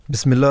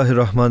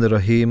Bismillahir Rahmanir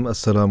Rahim.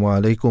 Assalamu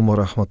alaikum wa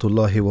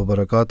rahmatullahi wa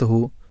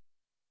barakatuhu.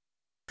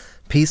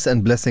 Peace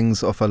and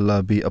blessings of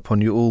Allah be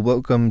upon you all.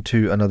 Welcome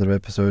to another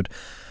episode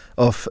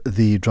of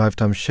the Drive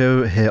Time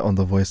Show here on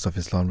the Voice of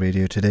Islam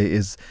Radio. Today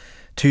is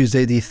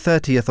Tuesday, the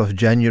 30th of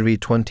January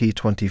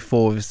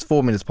 2024. It's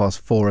 4 minutes past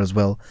 4 as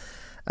well.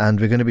 And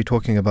we're going to be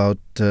talking about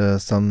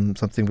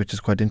something which is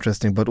quite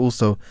interesting, but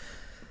also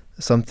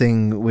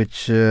something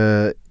which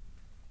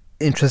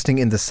interesting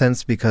in the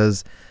sense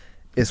because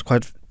it's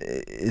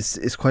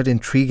quite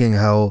intriguing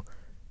how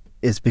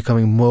it's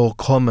becoming more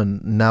common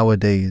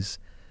nowadays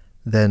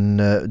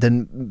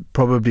than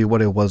probably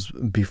what it was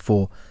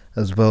before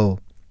as well.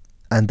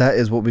 And that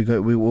is what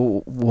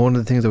one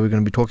of the things that we're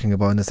going to be talking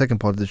about in the second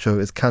part of the show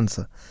is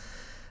cancer.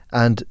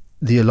 And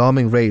the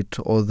alarming rate,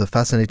 or the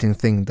fascinating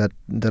thing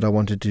that I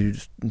wanted to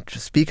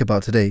speak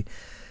about today,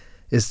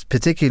 is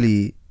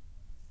particularly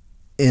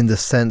in the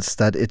sense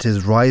that it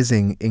is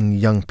rising in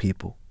young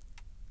people.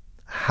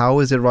 How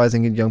is it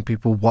rising in young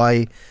people?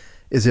 Why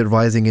is it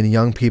rising in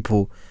young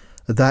people?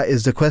 That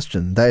is the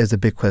question. That is the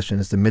big question.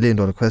 It's the $1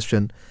 million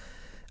question.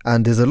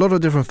 And there's a lot of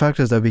different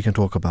factors that we can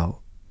talk about.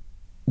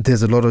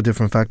 There's a lot of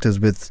different factors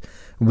with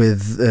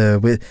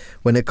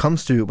when it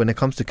comes to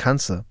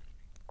cancer,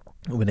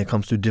 when it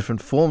comes to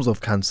different forms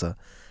of cancer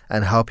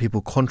and how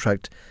people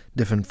contract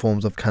different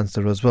forms of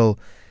cancer as well.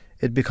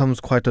 It becomes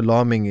quite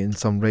alarming in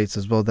some rates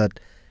as well that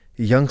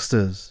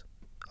youngsters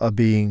are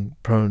being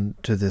prone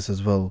to this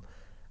as well.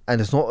 And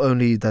it's not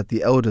only that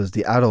the elders,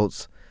 the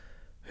adults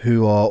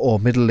who are, or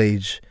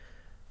middle-aged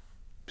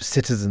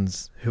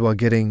citizens who are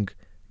getting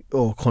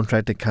or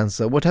contracted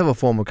cancer, whatever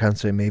form of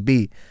cancer it may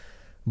be,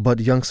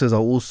 but young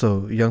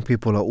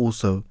people are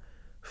also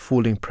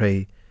falling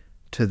prey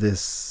to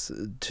this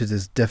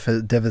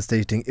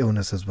devastating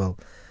illness as well.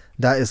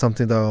 That is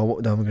something that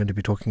I'm going to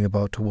be talking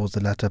about towards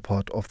the latter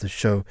part of the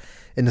show,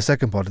 in the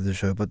second part of the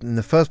show. But in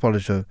the first part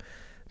of the show,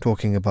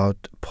 talking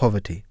about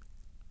poverty.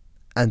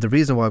 And the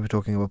reason why we're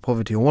talking about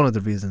poverty, or one of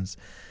the reasons,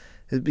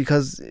 is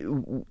because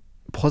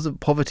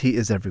poverty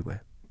is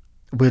everywhere.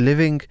 We're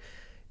living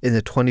in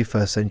the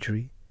 21st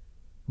century,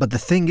 but the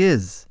thing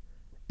is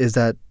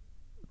that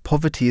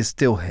poverty is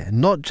still here.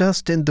 Not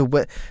just in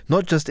the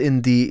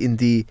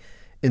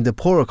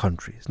poorer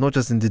countries, not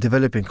just in the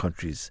developing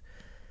countries,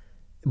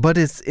 but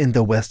it's in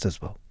the West as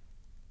well.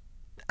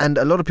 And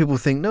a lot of people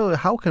think, no,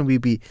 how can we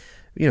be?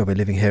 We're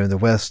living here in the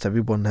West.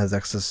 Everyone has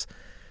access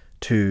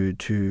to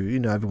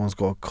everyone's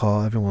got a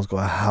car, everyone's got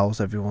a house,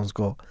 everyone's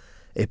got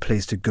a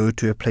place to go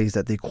to, a place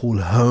that they call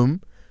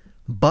home.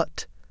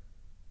 But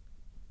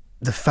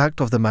the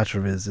fact of the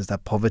matter is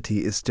that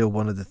poverty is still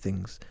one of the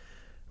things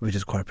which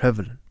is quite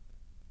prevalent.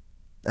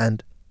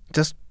 And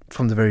just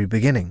from the very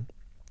beginning,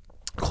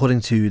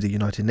 according to the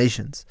United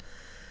Nations,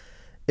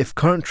 if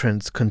current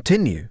trends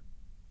continue,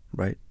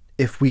 right,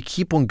 if we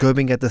keep on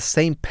going at the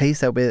same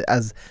pace that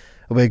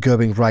we're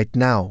going right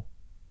now,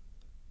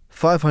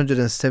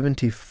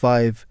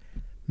 575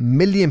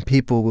 million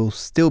people will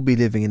still be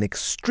living in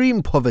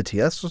extreme poverty.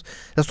 That's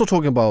not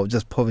talking about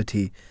just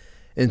poverty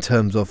in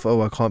terms of,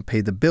 I can't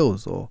pay the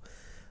bills, or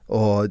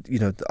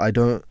I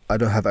don't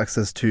have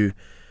access to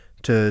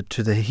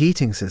the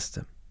heating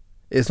system.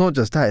 It's not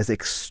just that, it's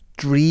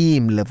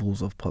extreme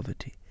levels of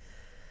poverty.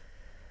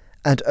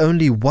 And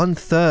only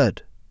 1/3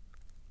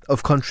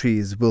 of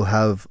countries will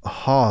have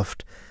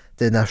halved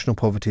their national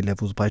poverty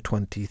levels by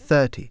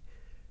 2030.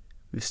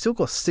 We've still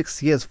got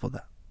 6 years for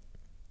that.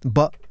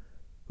 But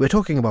we're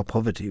talking about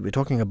poverty. We're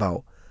talking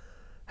about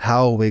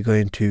how we're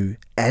going to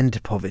end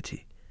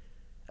poverty.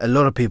 A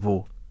lot of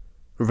people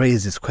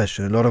raise this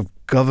question. A lot of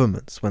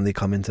governments, when they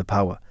come into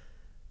power.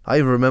 I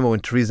even remember when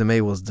Theresa May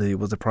was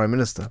the Prime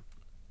Minister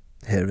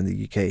here in the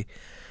UK.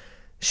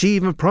 She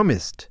even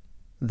promised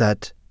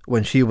that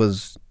when she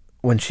was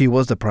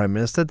the Prime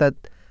Minister, that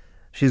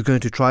she's going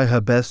to try her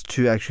best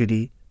to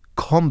actually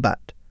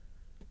combat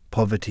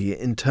poverty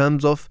in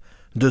terms of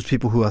those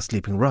people who are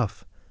sleeping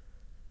rough.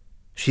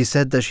 She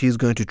said that she's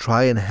going to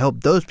try and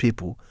help those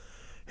people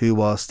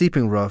who are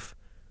sleeping rough,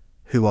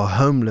 who are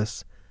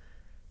homeless,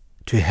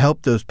 to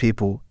help those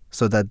people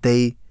so that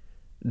they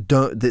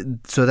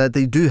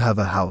do have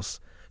a house,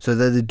 so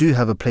that they do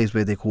have a place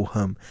where they call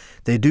home.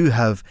 They do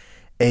have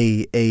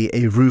a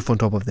roof on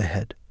top of their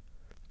head.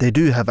 They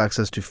do have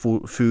access to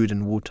food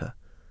and water.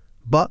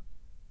 But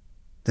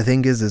the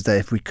thing is that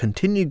if we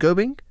continue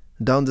going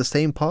down the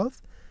same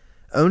path,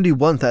 only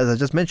 1/3, as I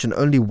just mentioned,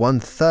 only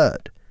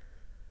 1/3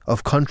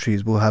 of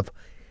countries will have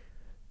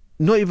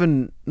I'm not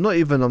even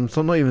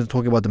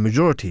talking about the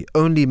majority,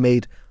 only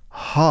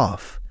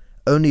halved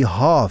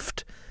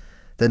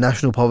the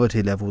national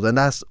poverty levels, and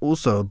that's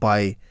also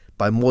by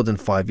more than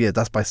 5 years.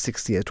 That's by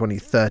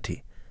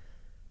 2030.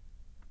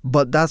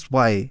 But that's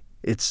why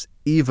it's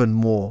even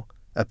more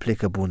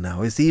applicable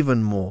now. It's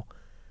even more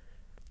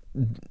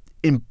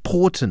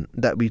important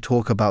that we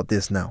talk about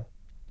this now.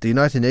 The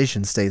United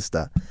Nations states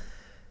that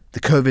the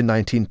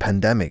COVID-19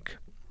 pandemic,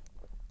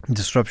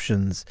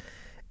 disruptions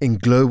in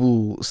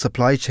global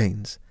supply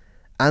chains,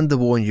 and the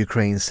war in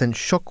Ukraine sent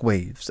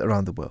shockwaves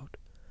around the world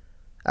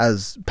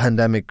as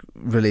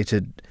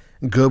pandemic-related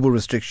global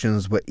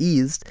restrictions were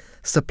eased,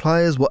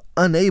 suppliers were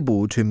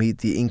unable to meet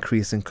the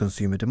increase in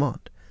consumer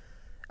demand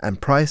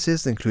and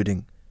prices,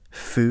 including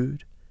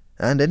food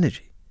and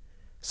energy.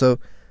 So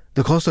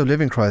the cost of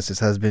living crisis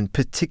has been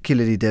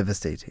particularly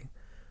devastating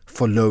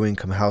for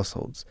low-income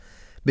households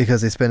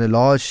because they spend a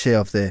large share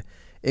of their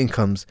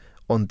incomes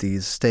on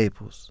these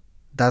staples.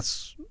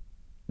 That's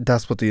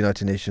what the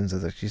United Nations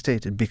has actually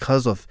stated.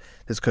 Because of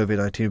this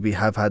COVID-19, we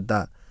have had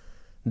that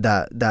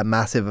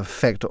massive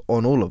effect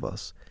on all of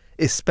us,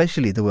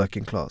 especially the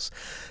working class,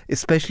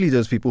 especially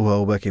those people who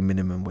are working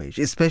minimum wage,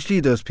 especially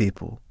those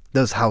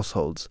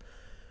households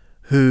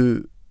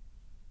who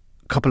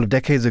a couple of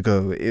decades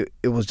ago,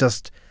 it was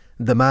just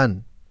the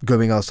man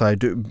going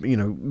outside,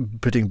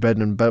 putting bread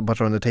and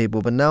butter on the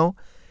table. But now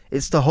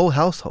it's the whole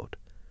household.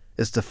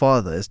 It's the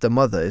father, it's the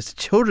mother, it's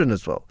the children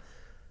as well.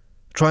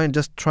 Trying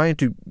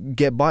to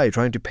get by,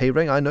 trying to pay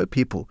rent. I know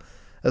people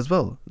as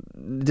well.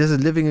 This is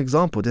a living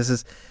example.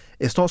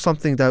 It's not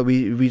something that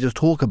we just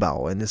talk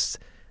about and it's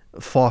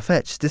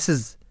far-fetched. This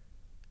is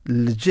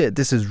legit.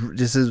 This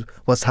is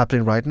what's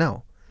happening right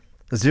now.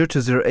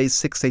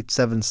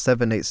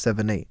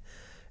 0208-687-7878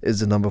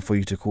 is the number for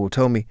you to call.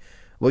 Tell me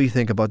what you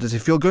think about this.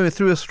 If you're going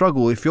through a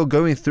struggle, if you're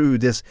going through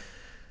this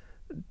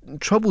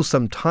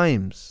troublesome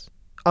times,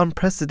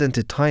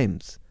 unprecedented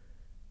times,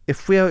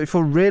 if we're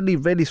really,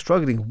 really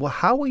struggling,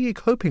 how are you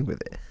coping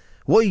with it?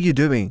 What are you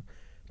doing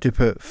to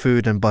put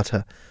food and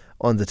butter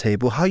on the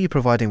table? How are you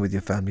providing with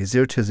your family?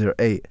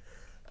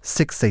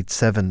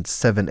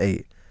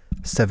 0208-687-7878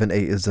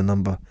 is the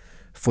number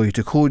for you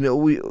to call.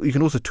 You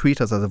can also tweet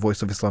us at the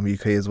Voice of Islam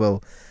UK as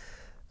well.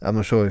 I'm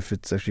not sure if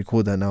it's actually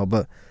called that now,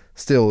 but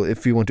still,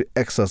 if you want to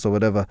X us or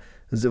whatever,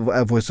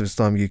 Voice of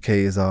Islam UK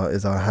is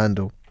our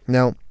handle.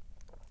 Now,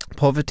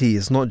 poverty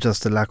is not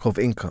just a lack of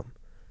income.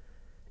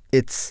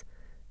 It's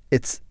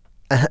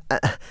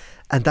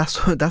and that's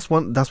what I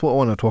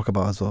want to talk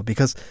about as well,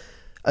 because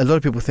a lot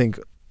of people think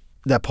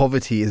that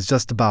poverty is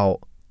just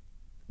about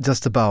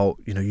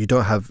you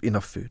don't have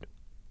enough food.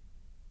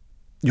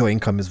 Your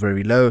income is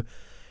very low.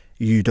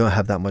 You don't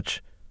have that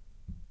much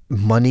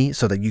money,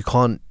 so that you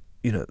can't,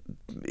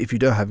 if you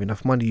don't have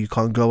enough money, you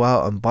can't go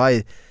out and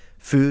buy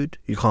food,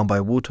 you can't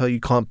buy water, you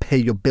can't pay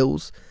your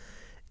bills.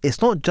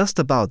 It's not just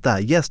about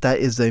that. Yes, that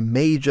is a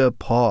major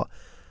part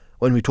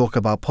when we talk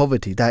about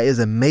poverty. That is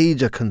a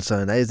major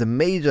concern. That is a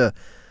major,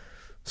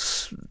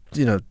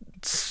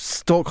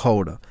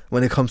 stockholder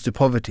when it comes to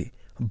poverty.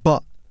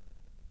 But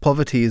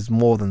poverty is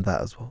more than that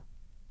as well.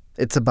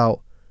 It's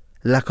about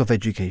lack of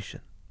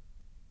education.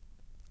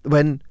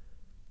 When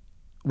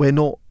we're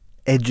not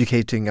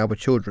educating our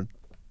children,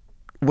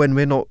 when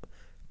we're not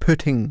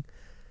putting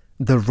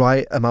the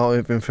right amount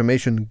of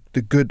information,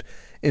 the good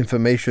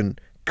information,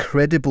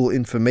 credible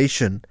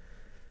information,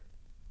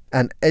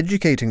 and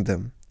educating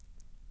them,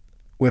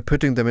 we're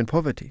putting them in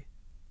poverty.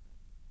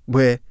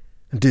 We're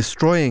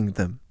destroying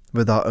them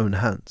with our own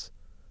hands.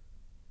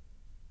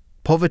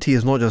 Poverty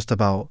is not just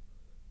about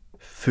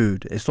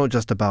food. It's not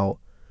just about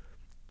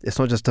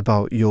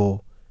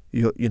your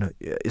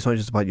it's not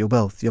just about your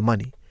wealth, your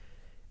money.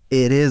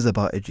 It is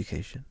about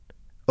education.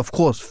 Of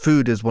course,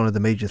 food is one of the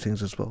major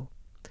things as well.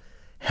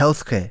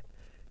 Healthcare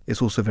is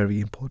also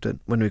very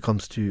important when it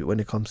comes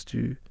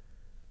to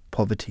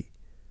poverty.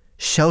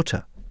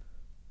 Shelter,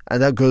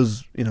 and that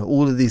goes,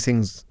 all of these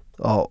things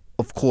are,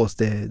 of course,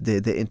 they're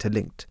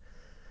interlinked.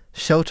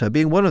 Shelter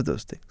being one of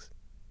those things.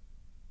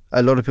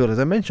 A lot of people, as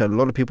I mentioned,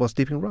 are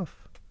sleeping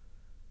rough.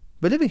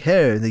 We're living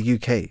here in the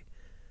UK,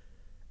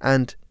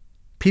 and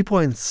people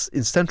in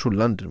central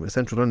London, where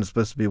central London is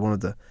supposed to be one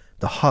of the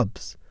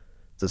hubs,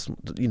 the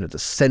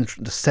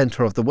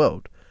center of the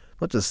world,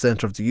 not just the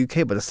center of the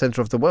UK, but the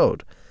center of the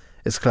world,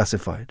 is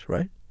classified,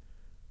 right?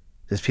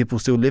 There's people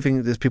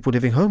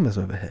living homeless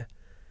over here.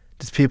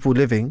 There's people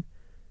living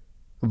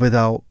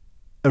without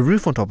a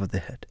roof on top of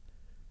their head.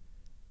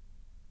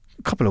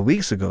 A couple of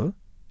weeks ago,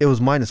 it was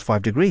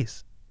 -5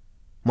 degrees,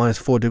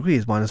 -4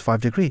 degrees,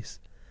 -5 degrees.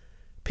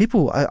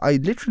 People, I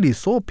literally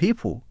saw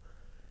people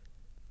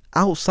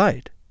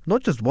outside,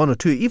 not just one or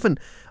two. Even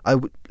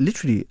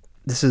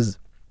this is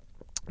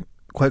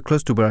quite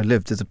close to where I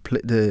lived.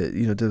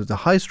 There's the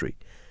high street.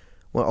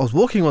 Well, I was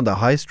walking on the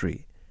high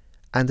street,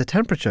 and the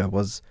temperature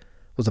was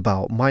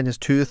about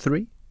 -2 or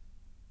 3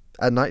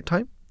 at night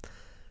time,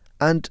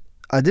 and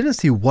I didn't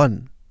see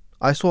one.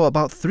 I saw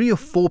about 3 or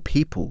 4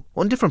 people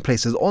on different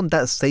places on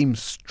that same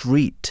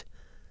street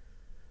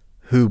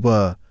who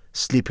were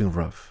sleeping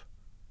rough,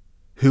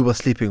 who were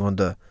sleeping on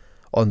the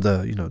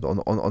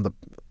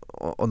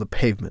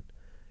pavement,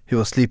 who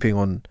were sleeping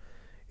on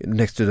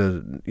next to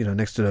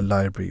the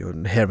library or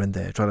here and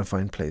there, trying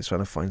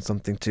to find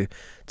something to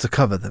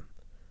cover them.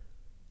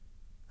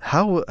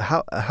 How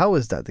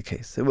is that the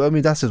case? I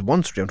mean, that's just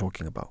one street I'm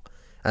talking about,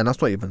 and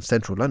that's not even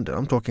central London.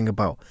 I'm talking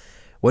about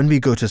when we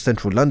go to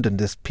central London,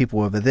 there's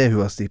people over there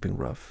who are sleeping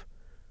rough.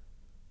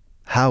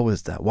 How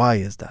is that? Why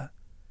is that?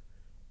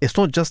 It's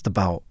not just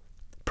about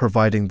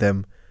providing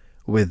them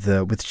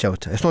with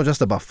shelter. It's not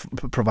just about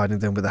providing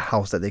them with a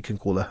house that they can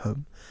call a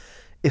home.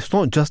 It's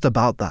not just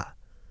about that.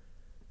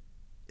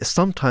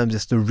 sometimes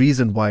it's the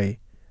reason why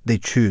they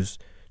choose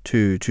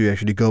to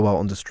actually go out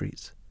on the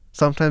streets.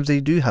 Sometimes they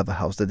do have a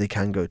house that they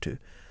can go to.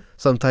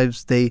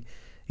 Sometimes they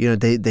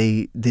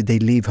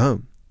leave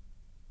home.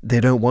 They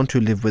don't want to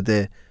live with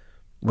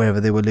wherever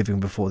they were living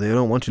before. They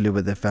don't want to live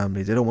with their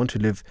families. They don't want to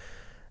live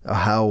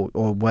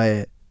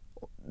where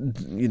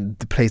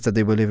the place that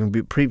they were living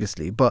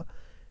previously. But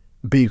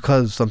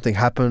because something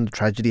happened,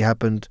 tragedy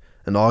happened,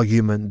 an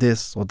argument,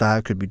 this or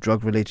that, could be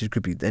drug related,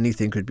 could be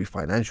anything, could be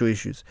financial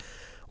issues,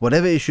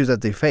 whatever issues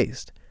that they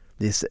faced,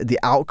 the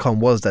outcome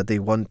was that they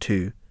wanted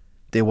to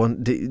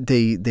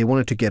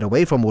get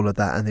away from all of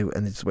that, and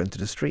they just went to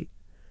the street,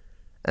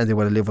 and they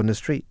want to live on the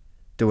street.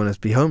 They want to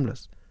be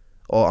homeless,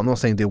 or I'm not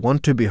saying they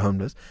want to be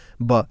homeless,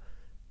 but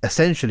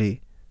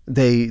essentially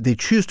they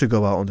choose to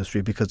go out on the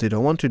street because they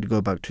don't want to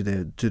go back to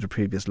the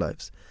previous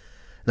lives.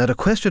 Now the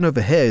question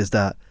over here is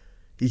that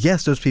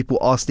yes, those people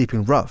are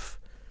sleeping rough.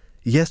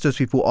 Yes, those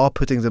people are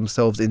putting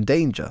themselves in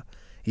danger.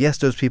 Yes,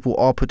 those people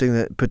are putting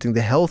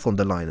their health on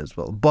the line as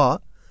well.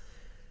 But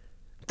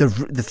the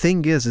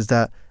thing is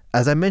that,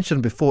 as I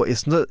mentioned before,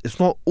 it's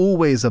not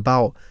always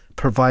about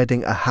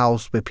providing a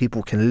house where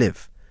people can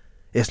live.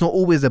 It's not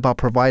always about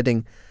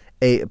providing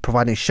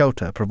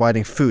shelter,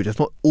 providing food. It's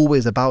not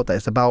always about that.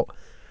 It's about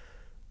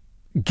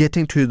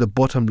getting to the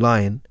bottom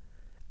line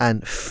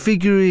and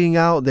figuring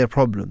out their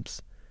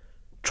problems,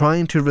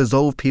 trying to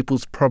resolve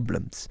people's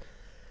problems.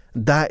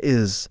 That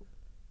is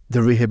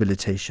the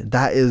rehabilitation.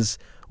 That is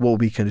what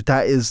we can do.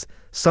 That is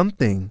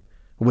something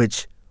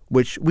which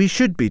we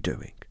should be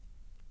doing.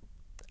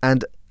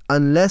 And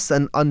unless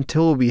and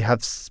until we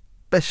have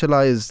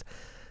specialized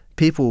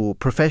people,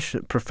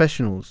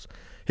 professionals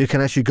who can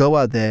actually go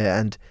out there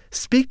and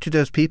speak to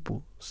those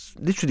people,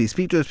 literally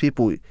speak to those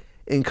people,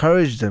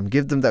 encourage them,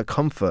 give them that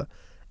comfort,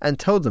 and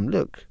tell them,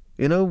 look,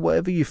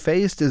 whatever you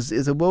faced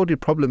is a worldly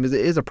problem. It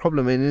is a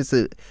problem, and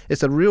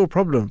it's a real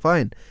problem.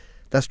 Fine,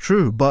 that's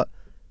true, but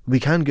we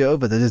can get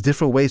over that. There's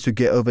different ways to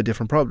get over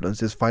different problems.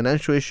 There's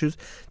financial issues.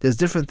 There's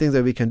different things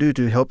that we can do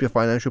to help your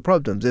financial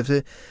problems.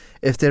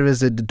 If there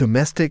is a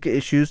domestic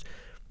issues,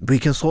 we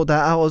can sort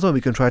that out as well.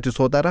 We can try to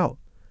sort that out.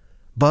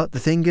 But the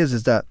thing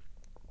is that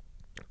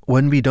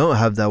when we don't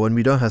have that, when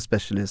we don't have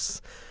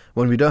specialists,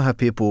 when we don't have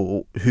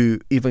people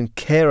who even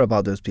care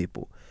about those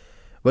people,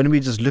 when we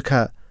just look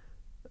at,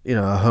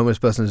 a homeless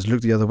person, just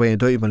look the other way and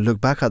don't even look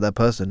back at that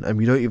person, and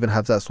we don't even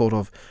have that sort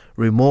of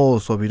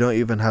remorse, or we don't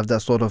even have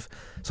that sort of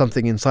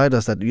something inside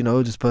us that,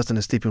 this person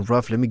is sleeping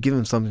rough, let me give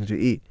him something to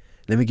eat,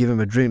 let me give him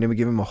a drink, let me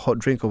give him a hot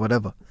drink or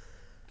whatever.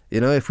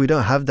 If we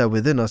don't have that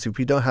within us, if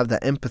we don't have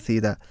that empathy,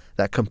 that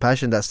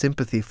compassion, that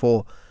sympathy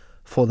for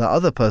that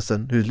other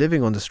person who's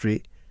living on the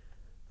street,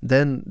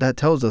 then that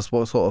tells us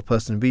what sort of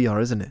person we are,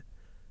 isn't it?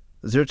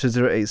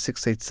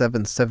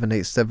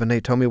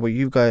 0208687778. Tell me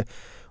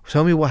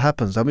tell me what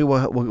happens. Tell me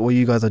what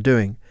you guys are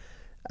doing,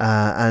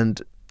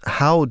 and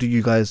how do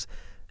you, as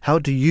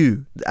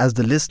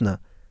the listener,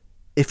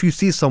 if you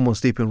see someone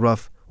sleeping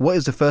rough, what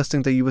is the first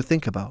thing that you would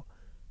think about,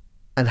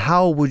 and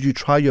how would you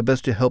try your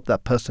best to help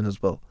that person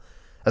as well?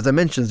 As I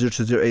mentioned,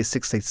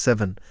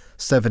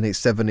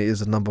 0208687778 is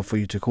the number for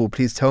you to call.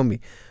 Please tell me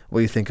what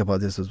you think about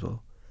this as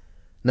well.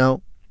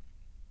 Now,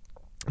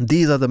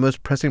 these are the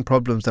most pressing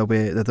problems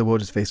that the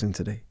world is facing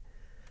today.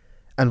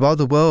 And while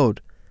the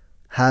world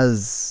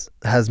has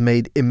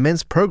made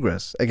immense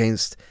progress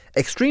against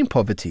extreme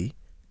poverty,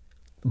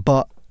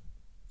 but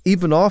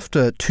even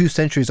after 2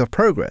 centuries of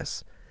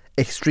progress,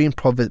 extreme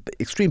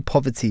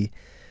poverty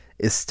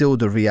is still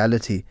the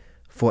reality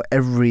for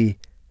every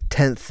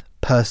 10th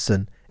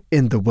person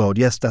in the world.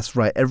 Yes, that's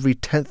right. Every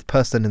 10th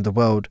person in the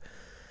world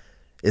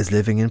is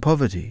living in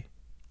poverty,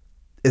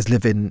 is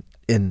living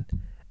in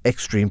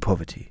extreme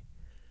poverty.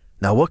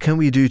 Now, what can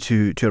we do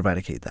to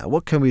eradicate that?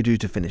 What can we do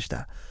to finish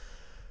that?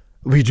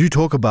 We do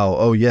talk about,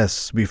 oh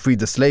yes, we freed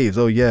the slaves.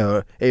 Oh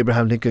yeah,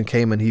 Abraham Lincoln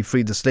came and he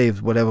freed the slaves,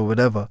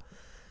 whatever.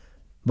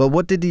 But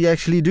what did he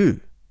actually do?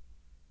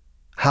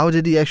 How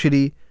did he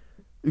actually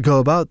go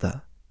about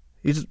that?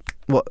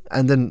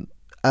 And then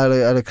at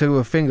a click of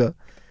a finger,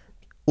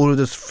 all of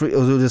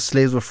the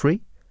slaves were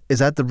free? Is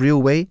that the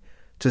real way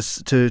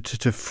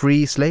to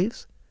free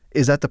slaves?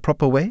 Is that the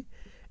proper way?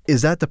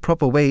 Is that the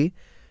proper way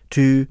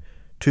to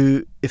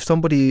if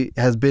somebody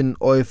has been,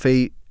 or if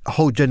a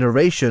whole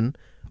generation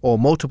or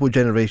multiple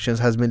generations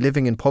has been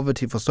living in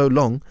poverty for so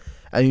long,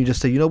 and you just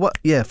say, you know what,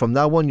 yeah, from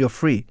now on you're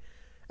free,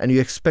 and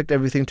you expect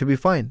everything to be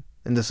fine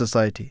in the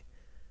society?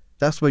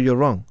 That's where you're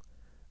wrong.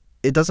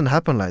 It doesn't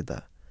happen like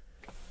that.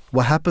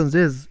 What happens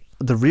is,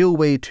 the real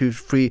way to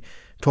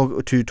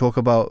talk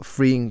about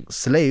freeing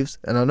slaves,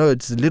 and I know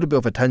it's a little bit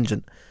of a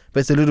tangent,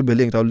 but it's a little bit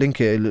linked. I'll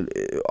link it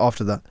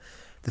after that.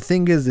 The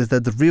thing is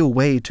that the real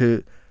way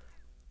to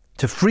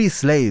free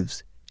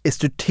slaves is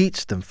to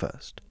teach them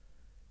first,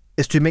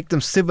 is to make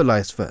them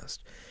civilized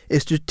first,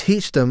 is to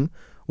teach them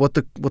what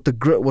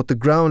the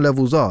ground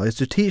levels are, is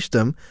to teach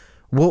them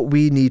what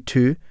we need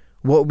to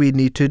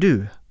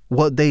do,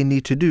 what they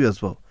need to do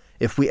as well.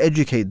 If we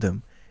educate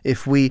them,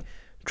 if we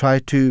try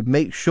to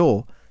make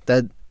sure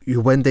that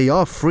when they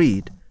are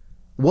freed,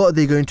 what are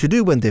they going to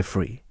do when they're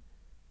free?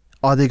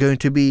 Are they going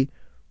to be,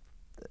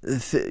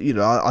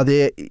 are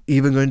they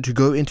even going to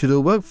go into the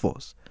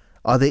workforce?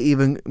 Are they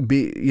even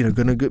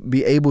going to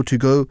be able to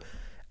go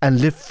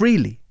and live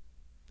freely?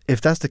 If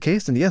that's the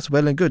case, then yes,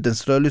 well and good. Then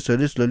slowly,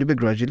 but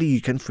gradually,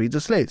 you can free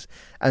the slaves,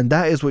 and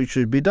that is what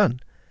should be done.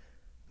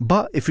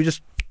 But if you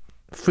just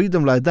free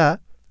them like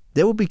that,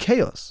 there will be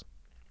chaos.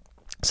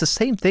 It's the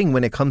same thing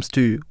when it comes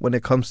to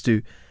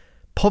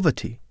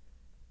poverty.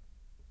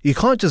 You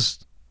can't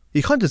just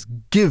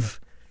give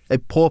a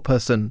poor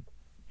person,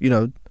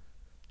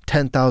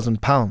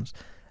 £10,000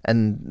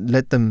 and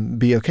let them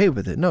be okay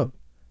with it. No,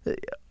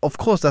 of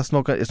course it's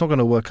not going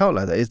to work out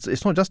like that.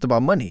 It's not just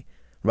about money,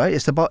 right?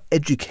 It's about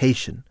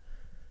education.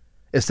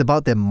 It's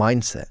about their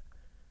mindset.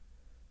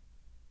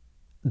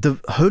 The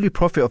Holy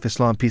Prophet of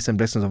Islam, peace and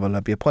blessings of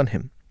Allah be upon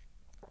him,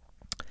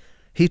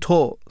 he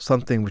taught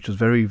something which was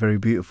very, very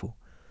beautiful.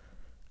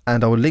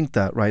 And I will link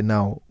that right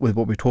now with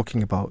what we're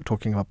talking about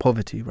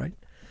poverty, right?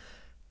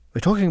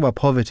 We're talking about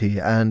poverty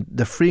and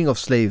the freeing of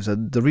slaves.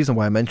 And the reason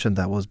why I mentioned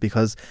that was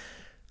because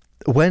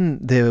when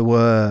there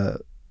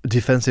were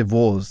defensive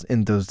wars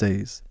in those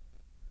days,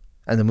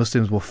 and the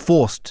Muslims were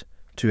forced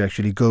to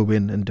actually go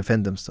in and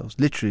defend themselves,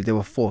 literally they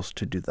were forced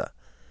to do that.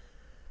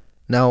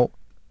 Now,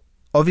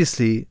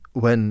 obviously,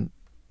 when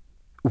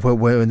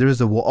there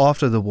is a war,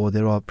 after the war,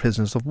 there are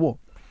prisoners of war.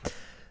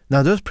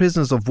 Now, those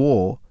prisoners of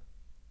war,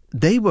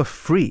 they were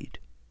freed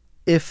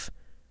if,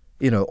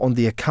 on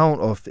the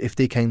account of if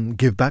they can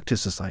give back to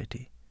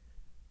society.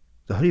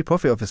 The Holy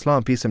Prophet of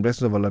Islam, peace and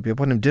blessings of Allah be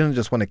upon him, didn't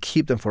just want to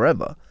keep them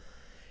forever.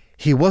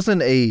 He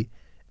wasn't a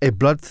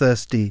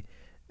bloodthirsty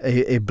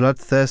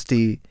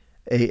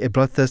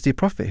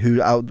prophet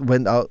who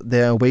went out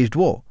there and waged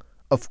war.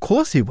 Of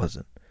course he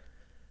wasn't.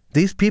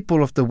 These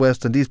people of the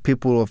West and these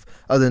people of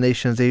other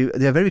nations, they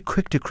are very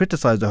quick to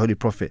criticize the Holy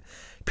Prophet,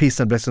 peace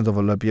and blessings of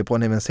Allah be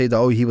upon him, and say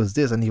that, he was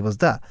this and he was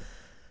that,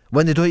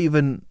 when they don't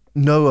even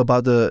know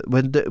about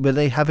when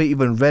they haven't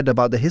even read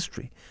about the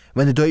history,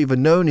 when they don't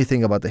even know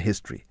anything about the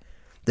history.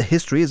 The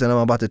history is, and I'm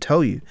about to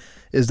tell you,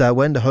 is that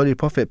when the Holy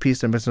Prophet,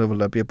 peace and blessings of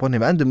Allah be upon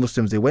him, and the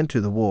Muslims, they went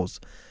to the wars,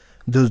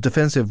 those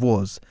defensive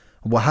wars,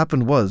 what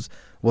happened was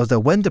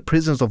that when the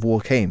prisoners of war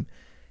came,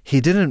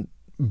 he didn't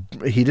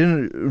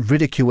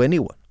ridicule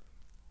anyone.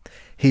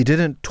 He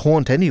didn't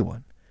taunt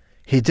anyone.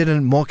 He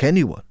didn't mock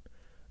anyone.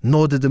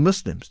 Nor did the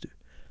Muslims do.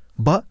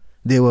 But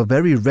they were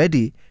very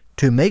ready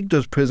to make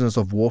those prisoners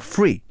of war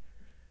free.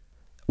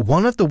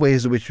 One of the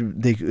ways in which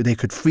they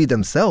could free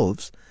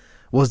themselves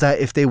was that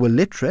if they were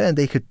literate and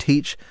they could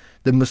teach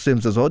the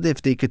Muslims as well,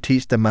 if they could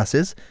teach the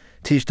masses,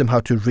 teach them how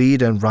to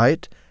read and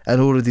write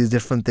and all of these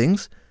different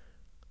things,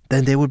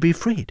 then they would be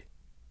freed.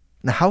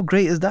 Now, how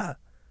great is that?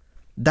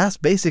 That's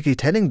basically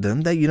telling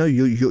them that,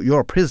 you're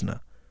a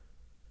prisoner.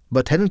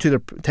 But telling a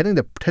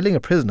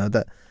prisoner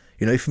that,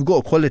 if you've got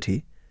a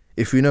quality,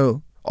 if you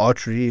know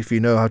archery, if you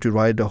know how to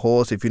ride a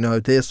horse, if you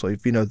know this or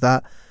if you know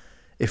that,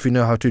 if you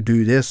know how to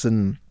do this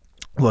and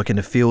work in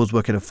the fields,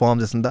 work in the farm,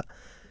 this and that,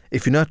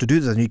 if you know how to do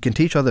this and you can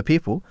teach other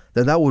people,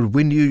 then that will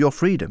win you your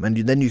freedom, and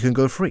then you can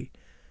go free.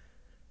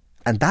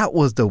 And that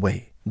was the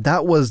way.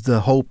 That was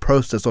the whole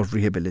process of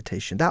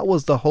rehabilitation. That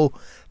was the whole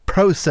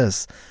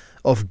process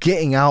of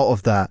getting out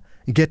of that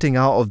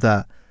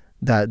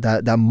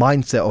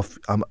mindset of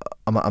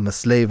I'm a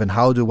slave, and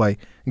how do I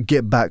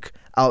get back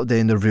out there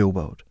in the real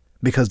world?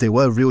 Because there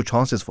were real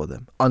chances for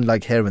them,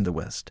 unlike here in the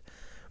West,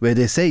 where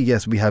they say,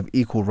 yes, we have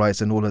equal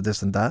rights and all of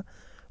this and that,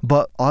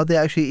 but are they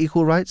actually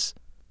equal rights?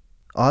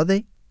 Are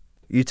they?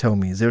 You tell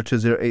me.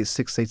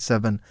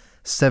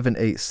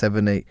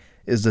 0208-687-7878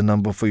 is the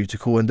number for you to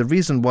call. And the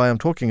reason why I'm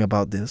talking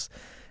about this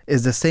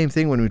is the same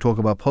thing when we talk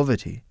about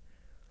poverty.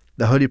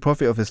 The Holy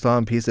Prophet of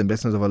Islam, peace and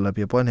blessings of Allah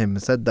be upon him,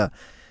 said that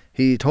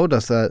he told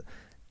us that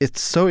it's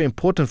so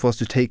important for us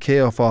to take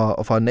care of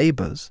our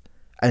neighbors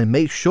and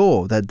make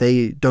sure that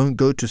they don't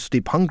go to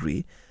sleep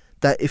hungry,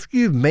 that if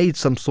you've made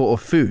some sort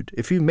of food,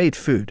 if you made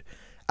food,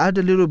 add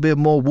a little bit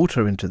more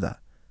water into that.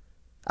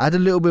 Add a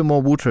little bit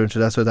more water into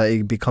that so that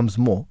it becomes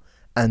more.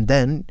 And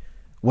then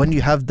when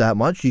you have that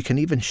much, you can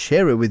even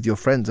share it with your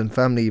friends and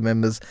family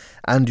members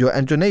and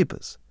your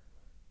neighbors.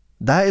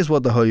 That is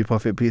what the Holy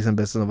Prophet, peace and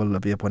blessings of Allah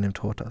be upon him,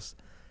 taught us.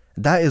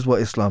 That is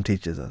what Islam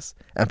teaches us.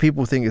 And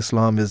people think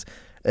Islam is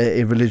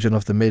a religion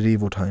of the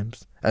medieval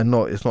times, and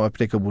it's not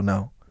applicable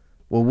now.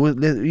 Well,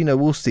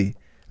 we'll see.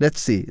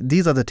 Let's see.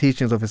 These are the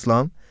teachings of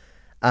Islam,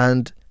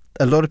 and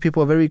a lot of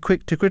people are very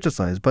quick to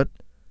criticize. But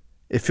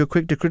if you're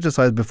quick to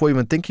criticize before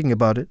even thinking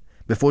about it,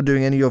 before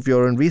doing any of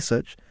your own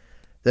research,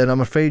 then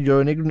I'm afraid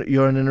you're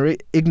an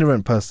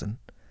ignorant person.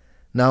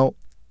 Now,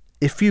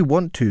 if you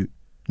want to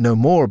know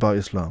more about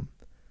Islam,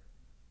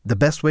 the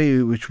best way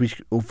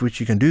of which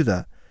you can do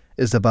that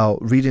is about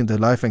reading the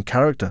life and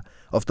character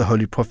of the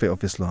Holy Prophet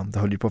of Islam, the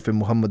Holy Prophet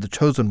Muhammad, the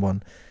chosen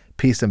one,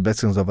 peace and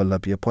blessings of Allah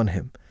be upon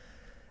him.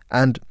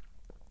 And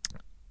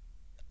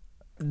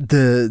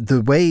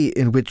the way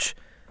in which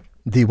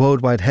the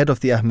worldwide head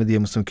of the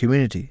Ahmadiyya Muslim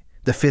community,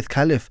 the fifth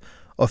caliph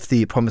of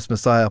the promised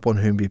Messiah upon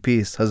whom be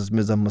peace, Hazrat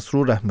Mirza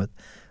Masroor Ahmad,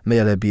 may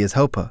Allah be his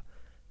helper,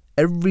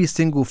 every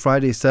single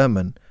Friday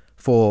sermon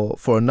for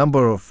a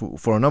number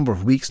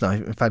of weeks now,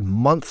 in fact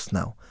months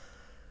now,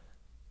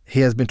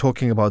 he has been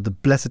talking about the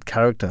blessed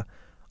character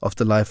of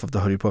the life of the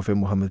Holy Prophet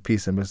Muhammad,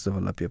 peace and blessings of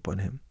Allah be upon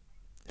him.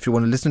 If you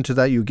want to listen to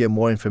that, you get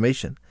more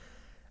information.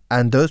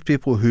 And those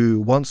people who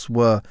once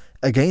were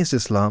against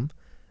Islam,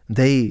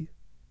 they,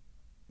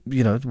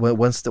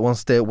 once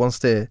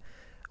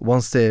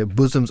their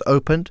bosoms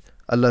opened,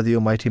 Allah the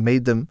Almighty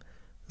made them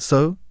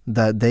so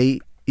that they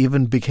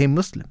even became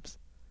Muslims,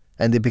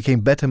 and they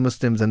became better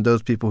Muslims than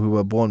those people who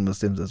were born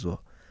Muslims as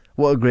well.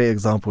 What a great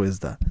example is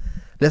that.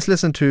 Let's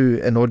listen to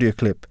an audio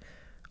clip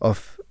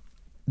of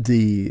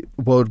the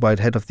worldwide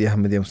head of the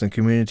Ahmadiyya Muslim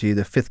community,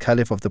 the fifth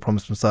caliph of the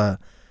promised Messiah,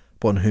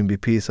 upon whom be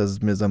peace,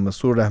 as Mirza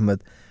Masroor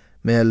Ahmad,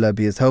 may Allah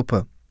be his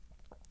helper,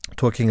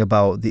 talking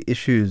about the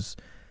issues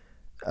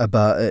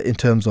in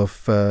terms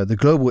of the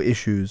global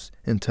issues,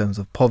 in terms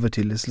of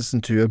poverty. Let's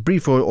listen to a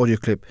brief audio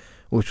clip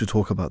which will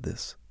talk about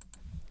this.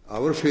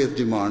 Our faith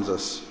demands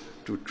us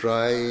to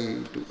try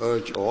to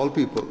urge all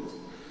people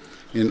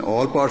in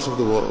all parts of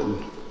the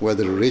world,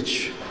 whether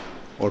rich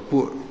or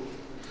poor,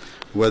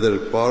 whether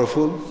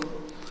powerful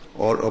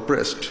or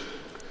oppressed,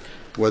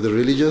 whether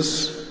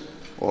religious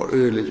or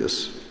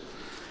irreligious,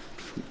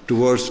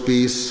 towards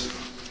peace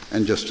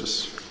and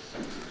justice.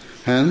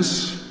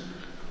 Hence,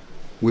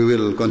 we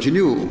will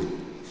continue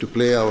to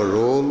play our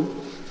role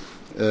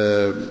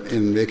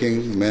in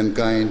making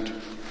mankind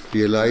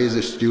realize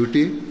its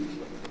duty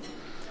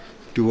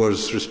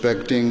towards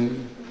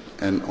respecting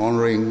and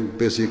honoring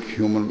basic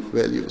human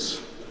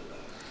values.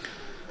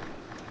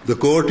 The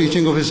core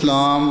teaching of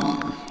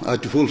Islam are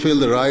to fulfill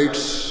the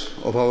rights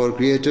of our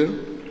Creator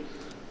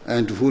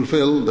and to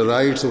fulfill the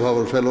rights of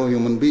our fellow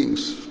human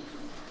beings.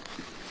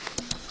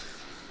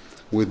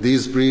 With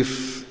these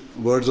brief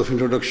words of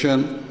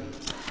introduction,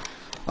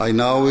 I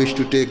now wish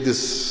to take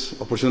this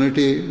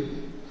opportunity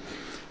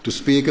to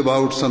speak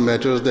about some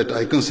matters that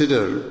I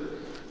consider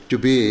to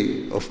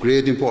be of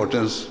great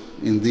importance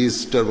in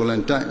these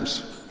turbulent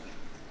times.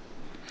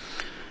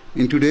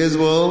 In today's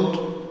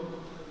world,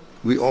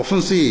 we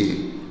often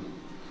see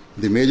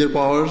the major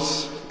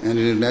powers and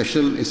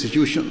international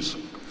institutions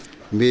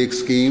make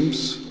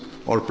schemes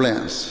or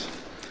plans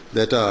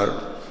that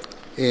are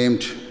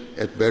aimed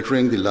at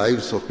bettering the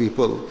lives of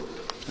people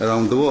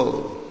around the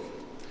world.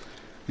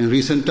 In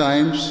recent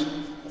times,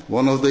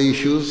 one of the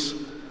issues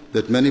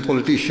that many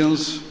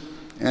politicians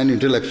and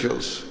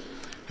intellectuals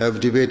have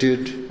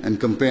debated and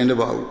campaigned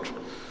about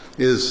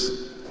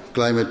is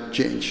climate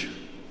change,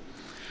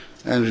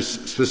 and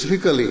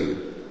specifically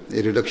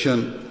a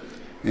reduction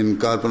in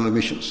carbon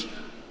emissions.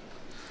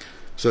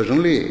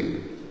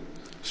 Certainly,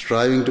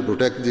 striving to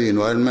protect the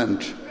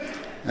environment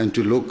and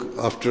to look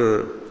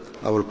after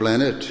our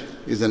planet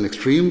is an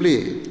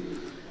extremely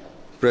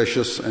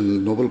precious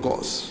and noble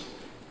cause.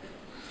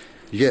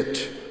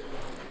 Yet,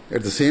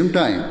 at the same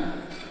time,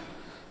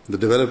 the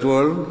developed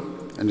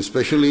world, and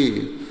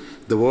especially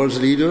the world's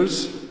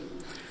leaders,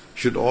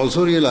 should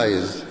also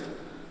realize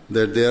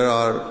that there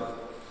are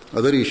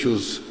other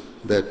issues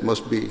that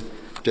must be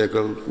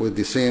tackled with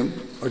the same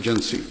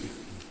urgency.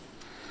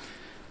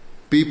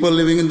 People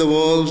living in the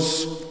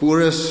world's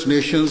poorest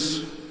nations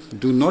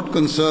do not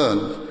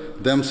concern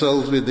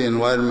themselves with the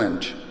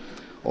environment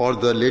or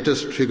the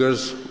latest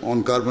figures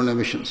on carbon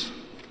emissions.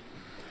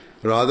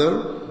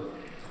 Rather,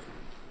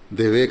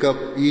 they wake up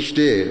each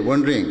day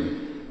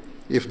wondering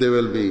if they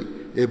will be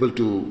able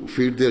to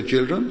feed their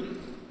children.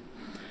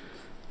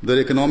 Their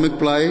economic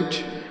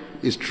plight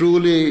is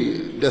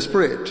truly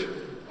desperate,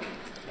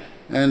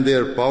 and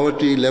their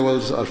poverty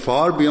levels are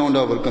far beyond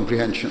our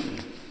comprehension.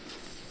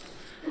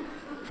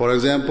 For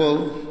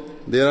example,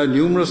 there are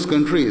numerous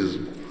countries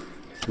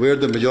where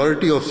the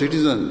majority of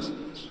citizens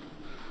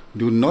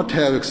do not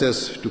have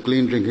access to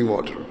clean drinking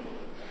water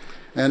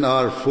and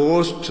are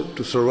forced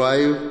to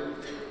survive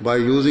by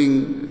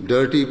using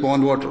dirty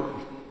pond water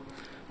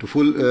to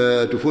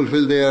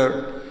fulfill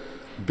their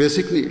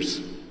basic needs.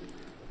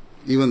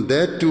 Even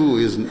that too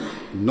is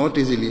not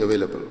easily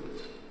available.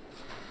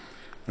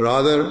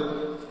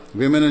 Rather,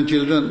 women and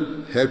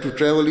children have to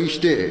travel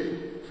each day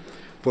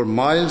for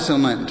miles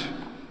on end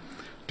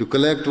to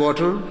collect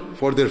water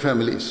for their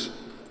families,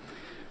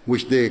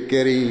 which they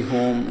carry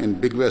home in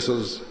big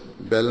vessels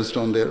balanced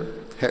on their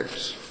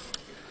heads.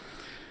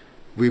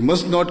 We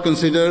must not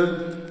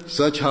consider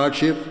such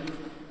hardship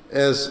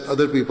as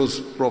other people's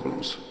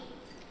problems.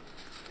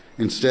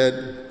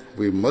 Instead,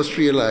 we must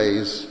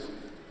realize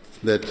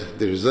that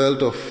the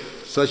result of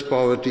such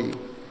poverty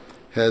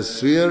has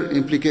severe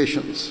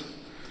implications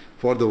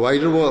for the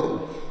wider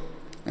world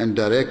and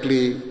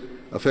directly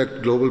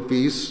affect global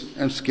peace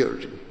and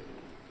security.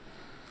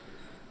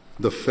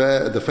 The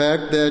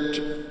fact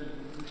that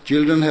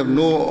children have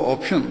no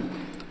option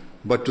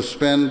but to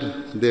spend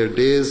their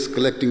days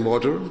collecting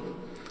water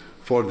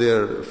for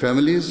their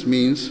families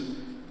means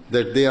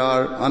that they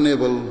are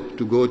unable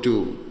to go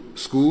to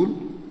school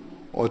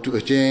or to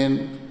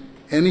attain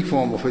any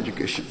form of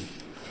education.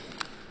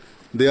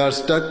 They are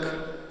stuck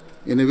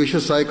in a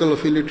vicious cycle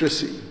of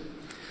illiteracy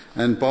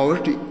and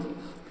poverty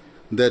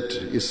that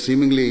is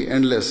seemingly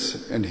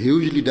endless and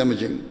hugely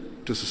damaging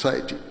to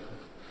society.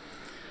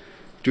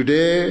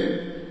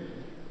 Today,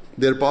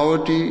 their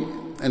poverty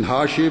and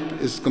hardship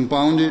is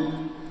compounded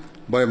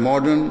by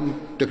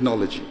modern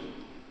technology,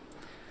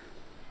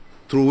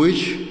 through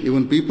which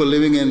even people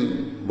living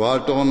in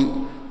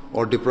war-torn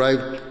or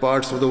deprived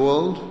parts of the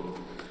world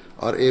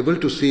are able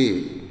to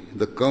see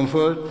the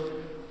comfort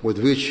with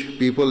which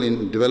people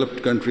in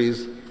developed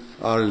countries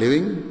are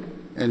living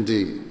and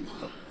the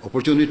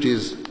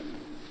opportunities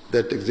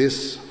that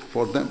exist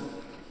for them.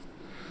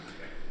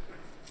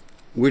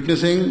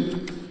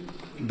 Witnessing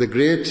the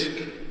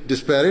great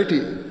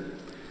disparity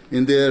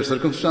in their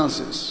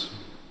circumstances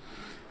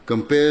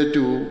compared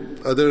to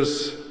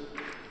others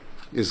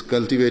is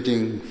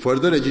cultivating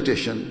further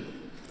agitation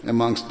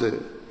amongst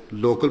the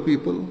local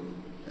people,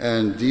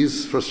 and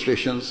these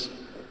frustrations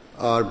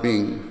are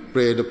being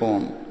preyed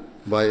upon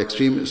by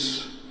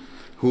extremists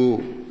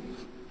who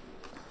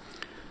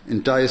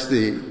entice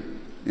the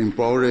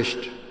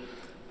impoverished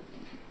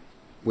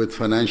with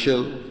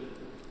financial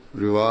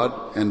reward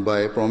and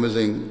by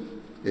promising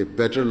a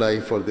better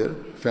life for their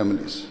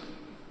families.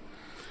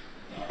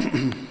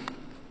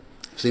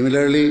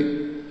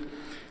 Similarly,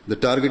 the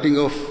targeting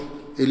of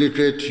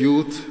illiterate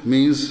youth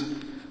means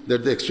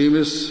that the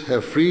extremists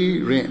have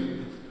free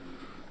rein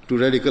to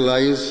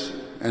radicalize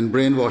and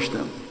brainwash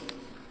them.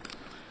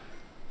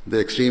 The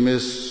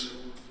extremists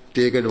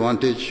take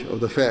advantage of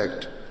the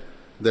fact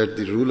that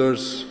the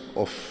rulers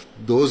of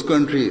those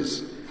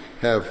countries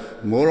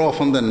have more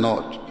often than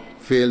not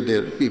failed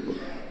their people.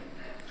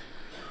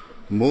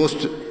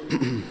 Most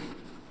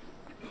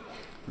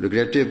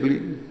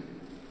regrettably,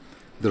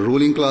 the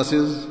ruling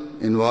classes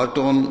in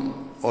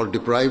war-torn or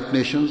deprived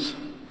nations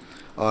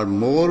are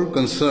more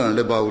concerned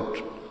about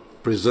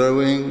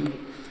preserving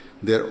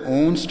their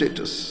own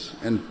status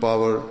and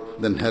power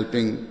than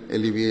helping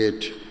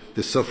alleviate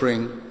the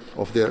suffering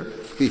of their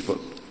people.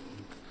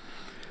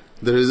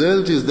 The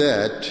result is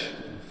that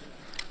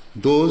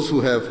those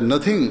who have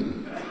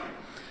nothing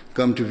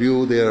come to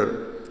view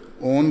their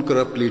own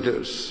corrupt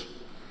leaders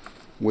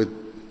with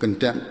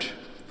contempt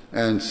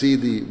and see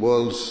the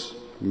world's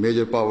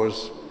major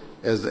powers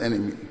as the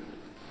enemy.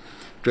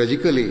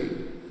 Tragically,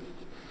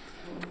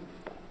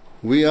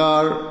 we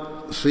are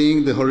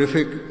seeing the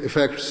horrific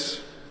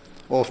effects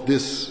of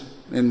this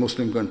in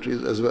Muslim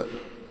countries as well.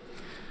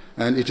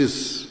 And it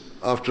is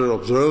after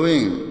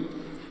observing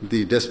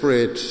the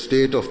desperate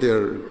state of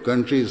their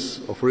countries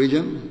of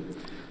origin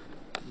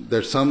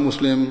that some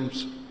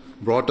Muslims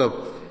brought up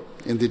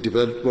in the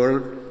developed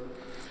world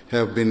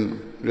have been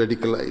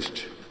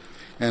radicalized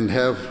and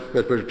have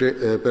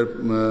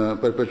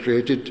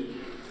perpetrated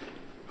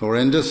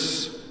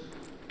horrendous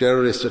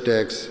terrorist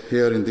attacks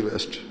here in the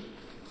West.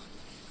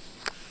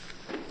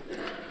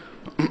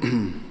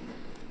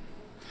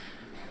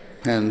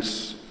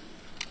 Hence,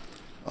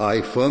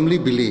 I firmly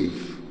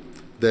believe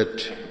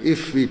that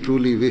if we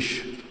truly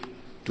wish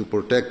to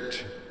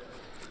protect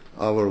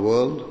our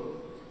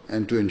world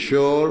and to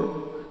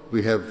ensure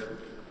we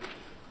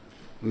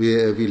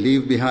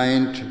leave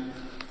behind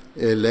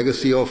a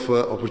legacy of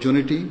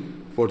opportunity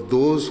for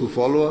those who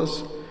follow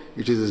us,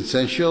 it is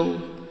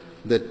essential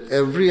that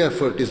every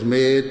effort is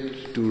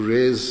made to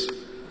raise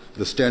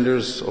the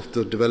standards of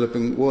the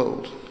developing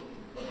world.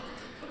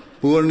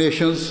 Poor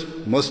nations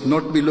must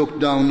not be looked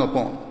down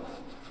upon.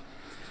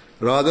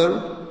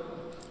 Rather,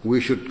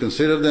 we should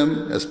consider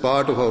them as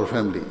part of our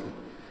family,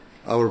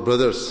 our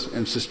brothers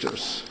and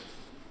sisters.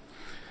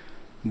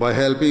 By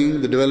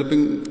helping the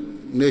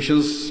developing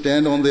nations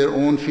stand on their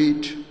own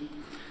feet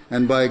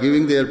and by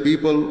giving their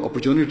people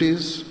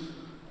opportunities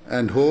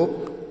and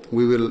hope,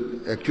 we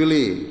will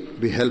actually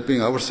be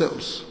helping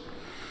ourselves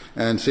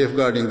and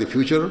safeguarding the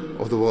future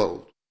of the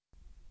world.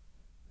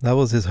 That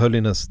was His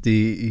Holiness,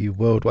 the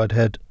worldwide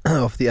head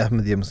of the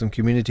Ahmadiyya Muslim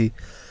community,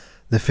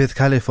 the fifth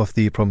caliph of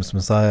the promised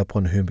Messiah,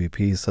 upon whom be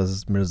peace,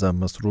 as Mirza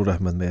Masroor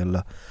Ahmad, may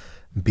Allah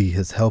be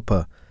his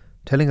helper,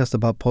 telling us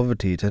about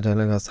poverty,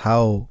 telling us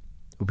how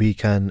we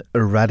can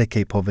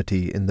eradicate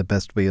poverty in the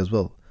best way as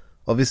well.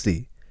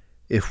 Obviously,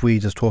 if we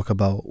just talk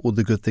about all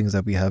the good things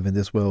that we have in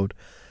this world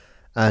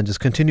and just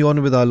continue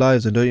on with our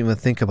lives and don't even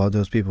think about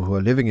those people who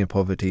are living in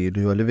poverty,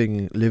 who are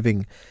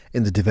living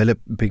in the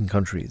developing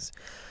countries,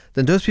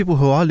 then those people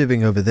who are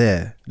living over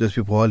there, those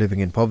people who are living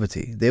in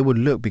poverty, they would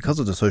look, because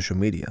of the social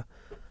media,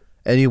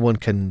 anyone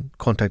can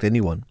contact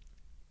anyone.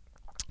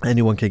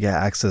 Anyone can get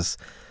access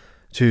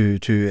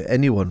to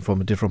anyone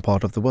from a different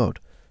part of the world.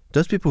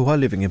 Those people who are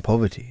living in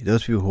poverty,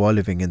 those people who are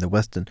living in the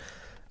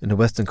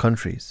Western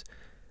countries,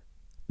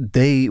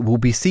 they will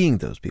be seeing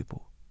those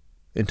people.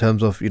 In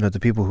terms of, the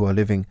people who are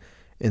living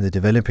in the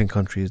developing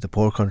countries, the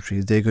poor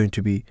countries, they're going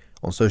to be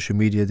on social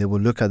media. They will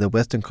look at the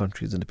Western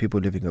countries and the people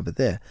living over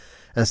there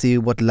and see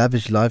what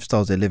lavish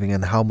lifestyles they're living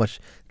and how much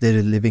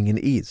they're living in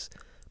ease.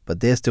 But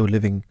they're still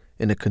living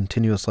in a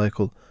continuous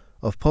cycle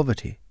of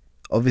poverty.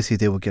 Obviously,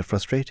 they will get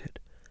frustrated.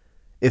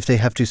 If they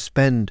have to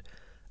spend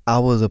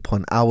hours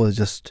upon hours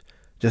just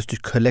to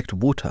collect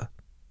water,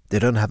 they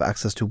don't have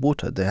access to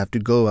water. They have to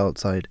go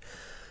outside.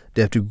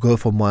 They have to go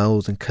for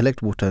miles and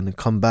collect water and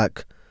come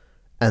back.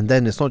 And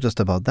then it's not just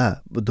about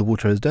that, but the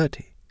water is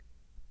dirty.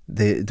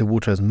 the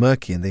water is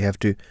murky and they have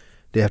to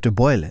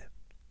boil it,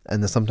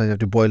 and then sometimes you have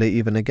to boil it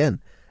even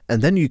again,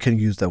 and then you can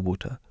use that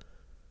water.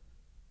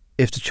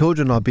 If the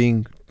children are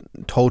being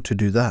told to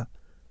do that,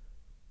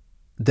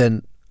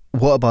 then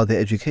what about their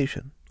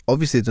education?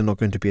 Obviously they're not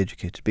going to be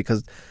educated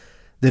because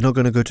they're not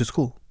going to go to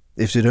school.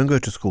 If they don't go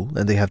to school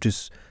and they have to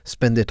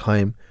spend their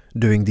time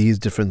doing these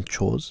different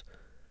chores,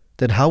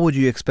 then how would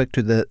you expect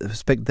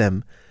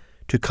them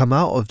to come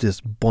out of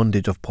this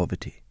bondage of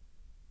poverty?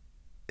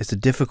 It's a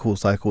difficult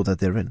cycle that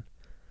they're in.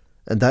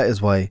 And that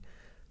is why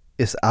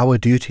it's our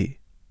duty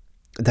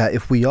that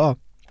if we are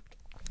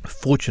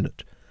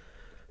fortunate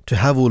to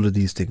have all of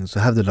these things, to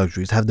have the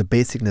luxuries, have the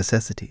basic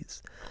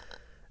necessities,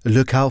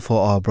 look out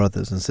for our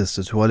brothers and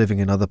sisters who are living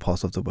in other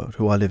parts of the world,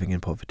 who are living in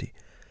poverty,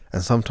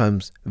 and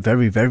sometimes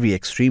very, very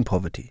extreme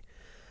poverty,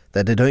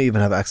 that they don't even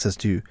have access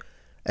to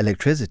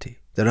electricity.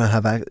 They don't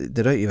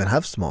even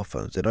have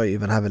smartphones. They don't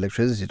even have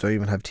electricity. They don't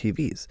even have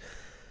TVs.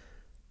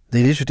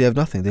 They literally have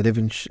nothing. They live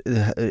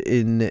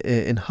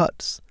in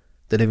huts.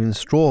 They live in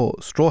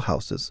straw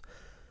houses,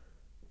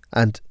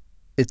 and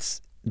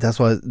that's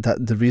why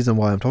the reason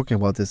why I'm talking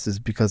about this is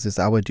because it's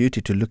our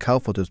duty to look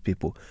out for those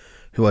people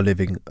who are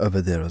living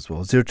over there as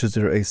well.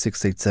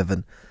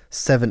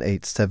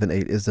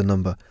 0208-687-7878 is the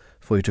number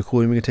for you to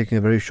call. We're taking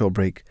a very short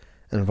break,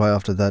 and right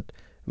after that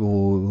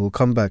we'll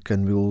come back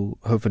and we'll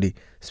hopefully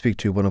speak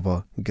to one of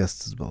our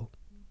guests as well.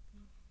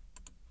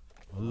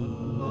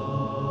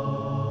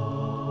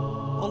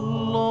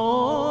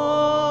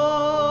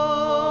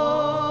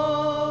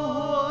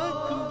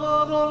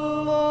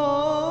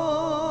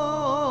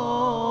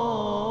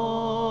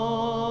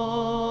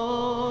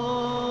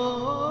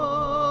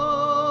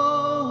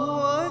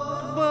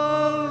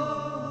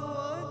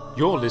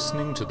 You're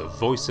listening to the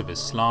Voice of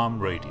Islam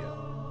Radio,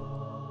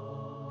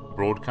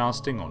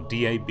 broadcasting on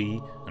DAB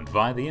and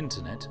via the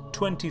internet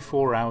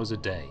 24 hours a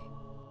day.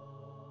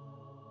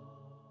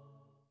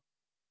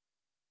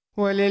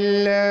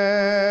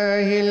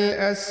 وَلِلَّهِ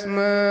الْأَسْمَاءُ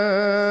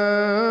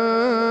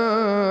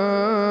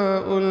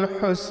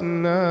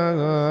الْحُسْنَى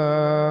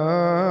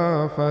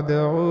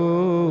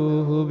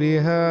فَادْعُوهُ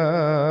بِهَا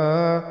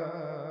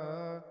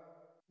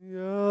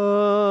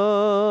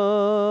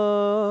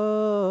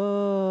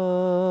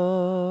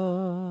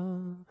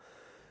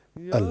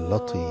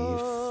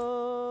Al-Latif.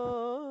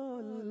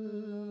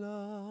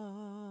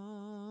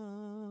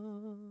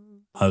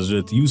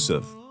 Hazrat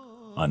Yusuf,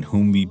 on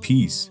whom be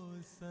peace,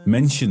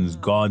 mentions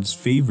God's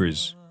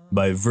favors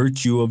by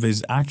virtue of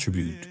his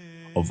attribute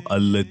of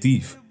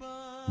Al-Latif,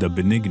 the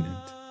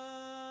benignant,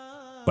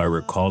 by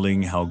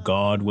recalling how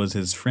God was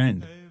his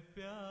friend,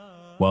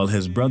 while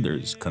his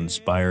brothers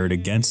conspired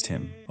against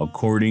him.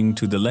 According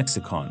to the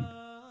lexicon,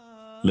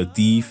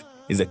 Latif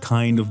is a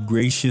kind of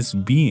gracious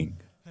being,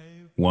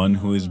 one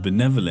who is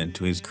benevolent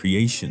to his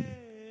creation,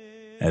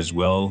 as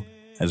well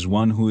as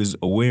one who is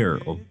aware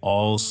of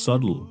all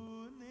subtle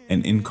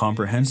and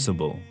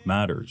incomprehensible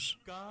matters.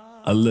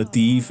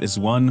 Al-Latif is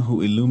one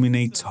who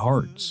illuminates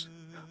hearts,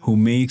 who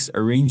makes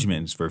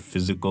arrangements for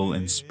physical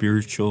and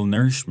spiritual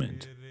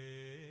nourishment,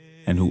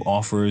 and who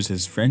offers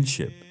his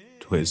friendship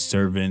to his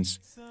servants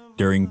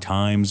during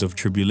times of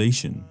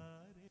tribulation.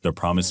 The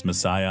promised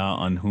Messiah,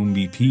 on whom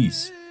be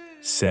peace,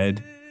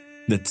 said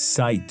that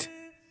sight,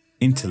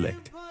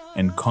 intellect,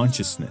 and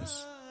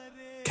consciousness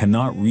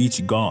cannot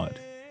reach God.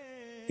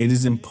 It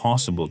is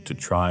impossible to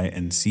try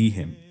and see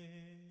him.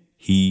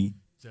 He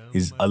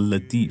is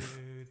Al-Latif.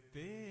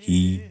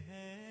 He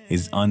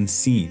is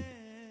unseen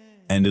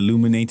and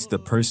illuminates the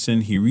person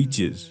he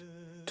reaches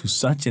to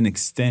such an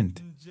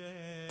extent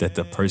that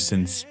the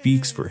person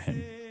speaks for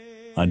him,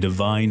 a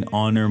divine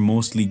honor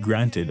mostly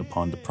granted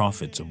upon the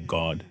prophets of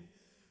God.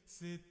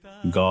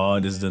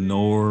 God is the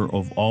knower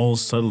of all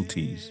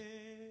subtleties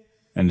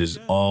and is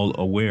all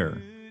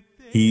aware.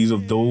 He is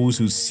of those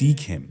who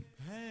seek him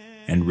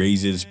and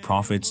raises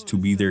prophets to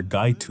be their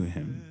guide to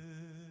him.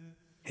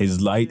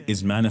 His light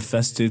is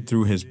manifested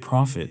through his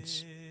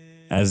prophets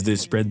as they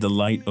spread the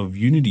light of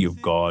unity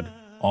of God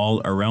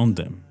all around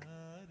them.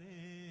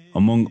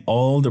 Among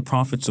all the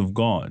prophets of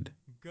God,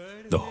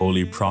 the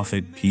Holy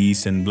Prophet,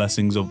 peace and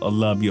blessings of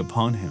Allah be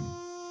upon him,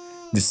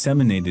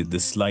 disseminated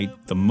this light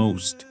the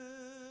most.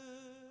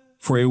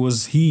 For it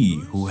was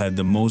he who had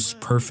the most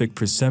perfect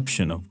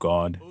perception of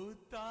God,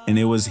 and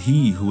it was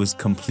he who was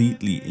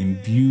completely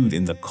imbued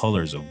in the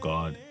colors of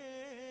God.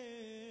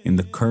 In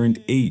the current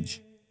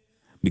age,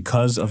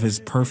 because of his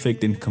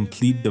perfect and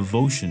complete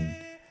devotion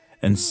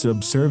and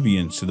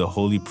subservience to the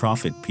Holy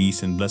Prophet,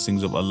 peace and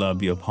blessings of Allah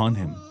be upon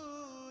him,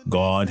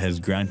 God has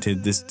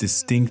granted this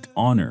distinct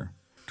honor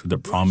to the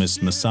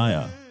promised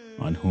Messiah,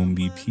 on whom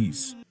be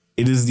peace.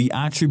 It is the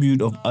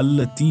attribute of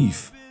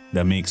Al-Latif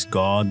that makes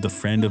God the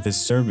friend of his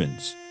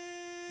servants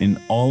in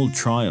all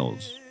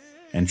trials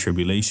and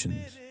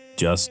tribulations,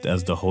 just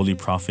as the Holy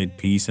Prophet,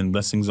 peace and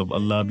blessings of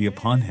Allah be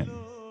upon him,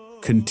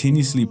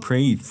 continuously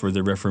prayed for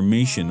the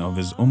reformation of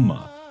his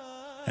ummah,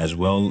 as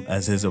well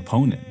as his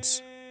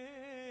opponents,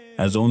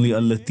 as only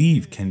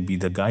Al-Latif can be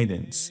the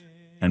guidance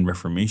and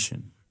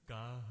reformation.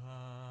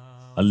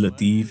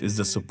 Al-Latif is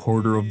the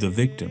supporter of the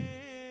victim,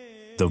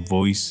 the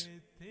voice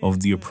of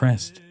the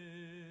oppressed.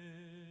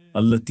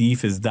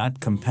 Al-Latif is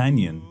that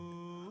companion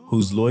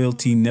whose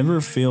loyalty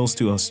never fails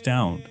to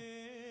astound.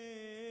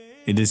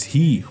 It is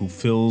He who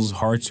fills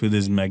hearts with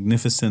His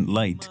magnificent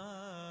light.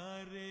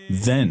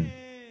 Then,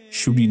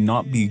 should we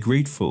not be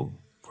grateful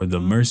for the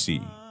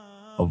mercy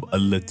of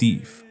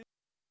Al-Latif?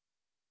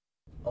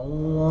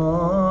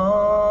 Allahu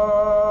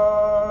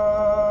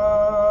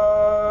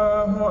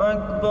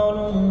Akbar,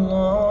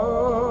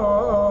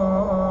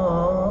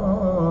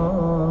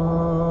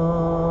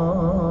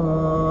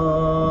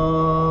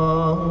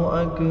 Allahu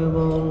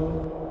Akbar,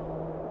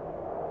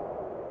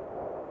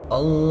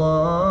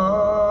 Allahu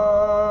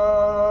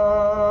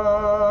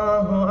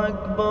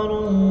Akbar,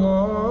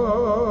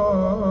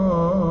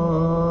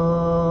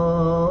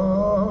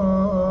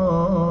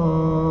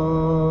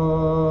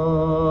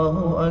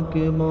 Allahu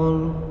Akbar.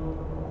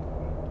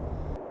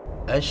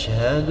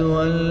 أشهد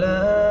أن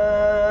لا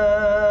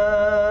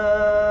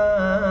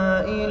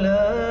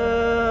إله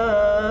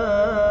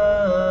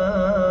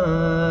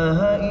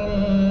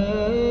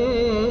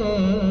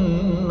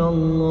إلا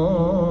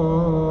الله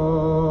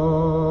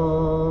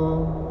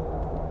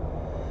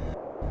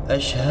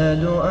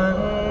أشهد أن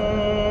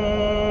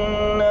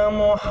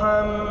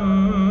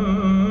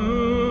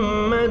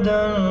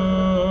محمدًا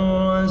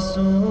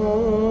رسول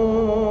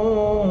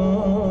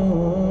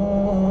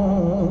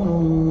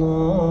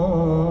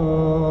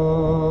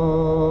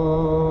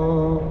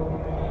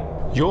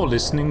You're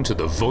listening to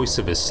the Voice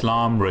of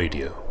Islam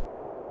Radio.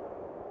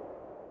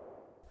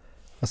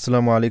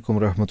 Assalamu alaikum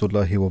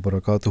rahmatullahi wa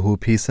barakatuhu.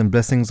 Peace and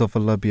blessings of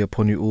Allah be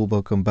upon you all.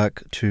 Welcome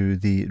back to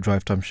the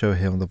Drive Time Show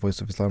here on the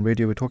Voice of Islam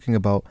Radio. We're talking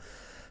about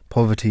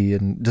poverty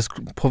and just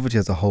poverty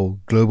as a whole,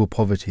 global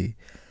poverty,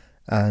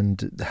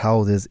 and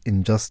how there's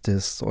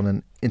injustice on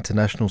an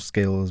international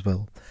scale as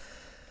well.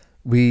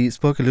 We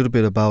spoke a little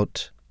bit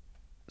about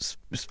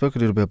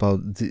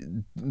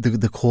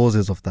the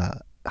causes of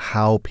that,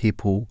 how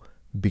people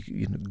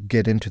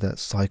get into that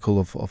cycle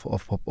of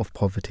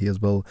poverty as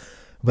well,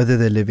 whether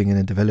they're living in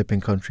the developing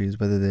countries,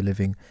 whether they're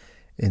living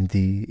in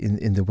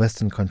the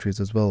Western countries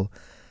as well.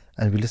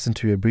 And we listened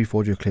to a brief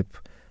audio clip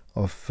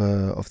of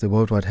the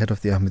worldwide head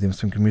of the Ahmadi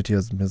Muslim community,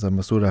 as Mirza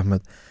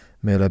Ahmad,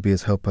 may Allah be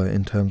his helper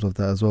in terms of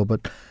that as well.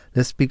 But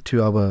let's speak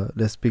to our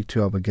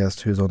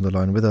guest who's on the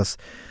line with us,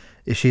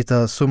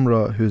 Ishita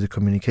Sumra, who's a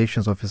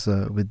communications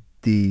officer with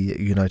the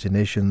United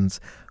Nations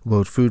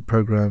World Food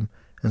Programme,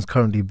 and is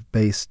currently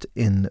based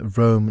in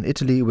Rome, in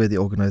Italy, where the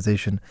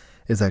organisation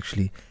is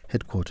actually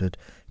headquartered.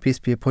 Peace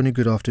be upon you.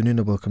 Good afternoon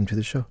and welcome to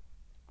the show.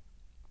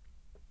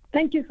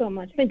 Thank you so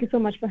much. Thank you so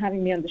much for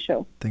having me on the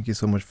show. Thank you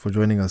so much for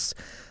joining us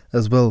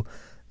as well.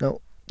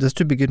 Now, just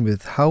to begin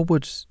with, how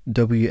would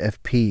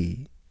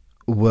WFP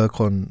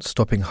work on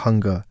stopping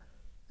hunger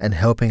and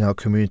helping out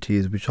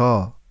communities which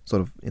are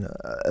sort of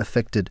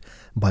affected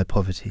by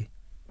poverty?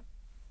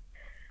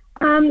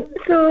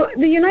 So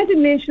the United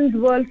Nations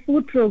World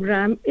Food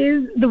Programme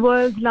is the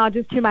world's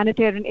largest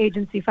humanitarian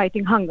agency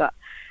fighting hunger.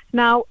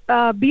 Now,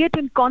 be it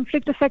in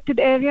conflict-affected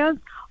areas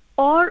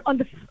or on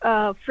the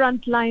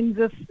front lines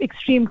of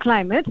extreme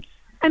climate,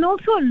 and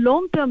also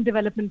long-term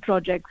development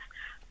projects.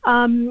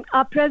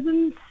 Our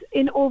presence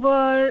in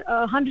over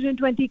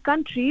 120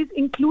 countries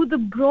includes a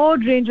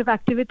broad range of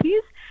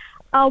activities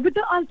with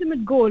the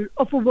ultimate goal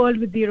of a world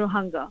with zero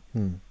hunger.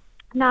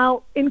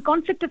 Now, in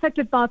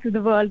conflict-affected parts of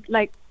the world,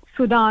 like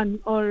Sudan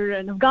or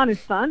in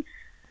Afghanistan,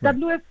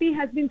 WFP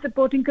has been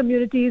supporting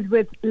communities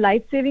with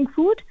life-saving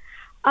food.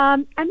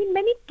 And in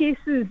many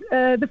cases,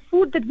 the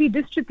food that we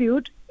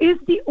distribute is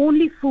the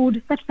only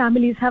food that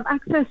families have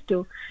access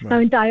to. Right. Now,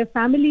 entire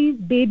families,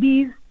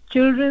 babies,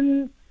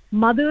 children,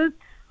 mothers,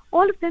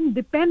 all of them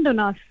depend on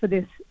us for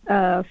this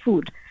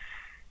food.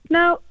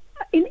 Now,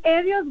 in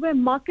areas where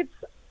markets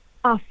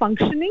are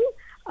functioning,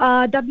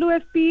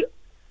 WFP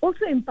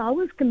also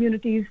empowers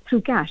communities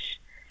through cash.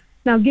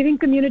 Now, giving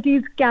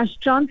communities cash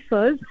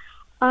transfers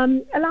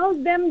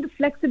allows them the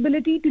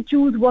flexibility to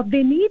choose what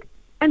they need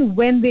and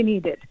when they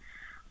need it.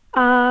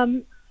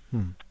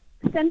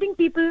 Sending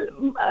people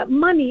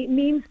money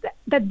means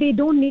that they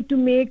don't need to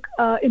make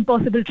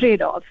impossible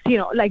trade-offs,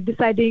 like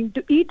deciding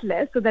to eat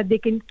less so that they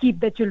can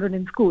keep their children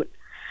in school.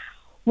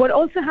 What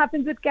also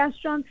happens with cash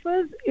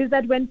transfers is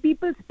that when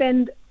people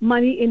spend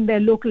money in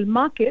their local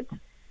markets,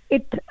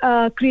 it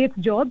creates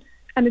jobs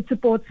and it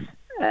supports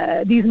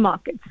these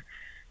markets.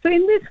 So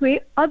in this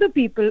way, other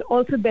people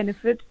also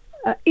benefit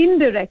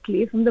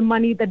indirectly from the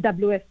money that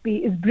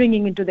WFP is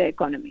bringing into their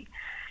economy.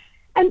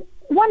 And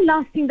one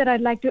last thing that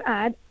I'd like to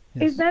add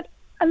is that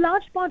a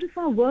large part of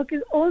our work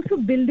is also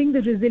building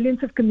the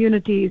resilience of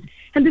communities.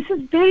 And this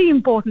is very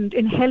important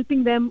in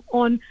helping them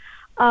on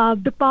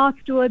the path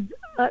towards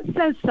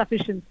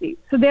self-sufficiency.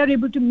 So they're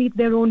able to meet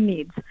their own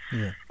needs.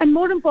 Yeah. And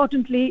more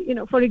importantly,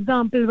 for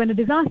example, when a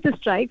disaster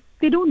strikes,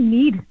 they don't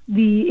need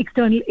the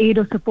external aid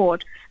or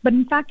support, but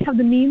in fact have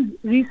the means,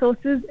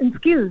 resources, and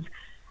skills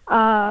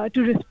to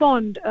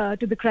respond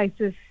to the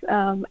crisis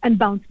and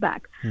bounce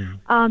back.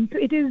 So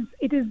it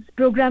is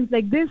programs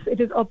like this, it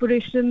is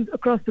operations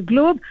across the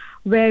globe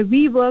where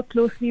we work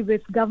closely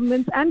with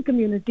governments and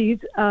communities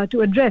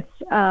to address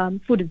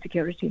food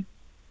insecurity.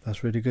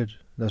 That's really good.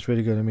 That's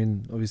really good. I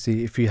mean,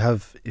 obviously, if you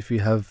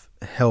have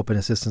help and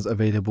assistance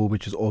available,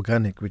 which is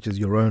organic, which is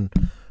your own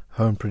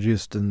home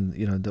produced, and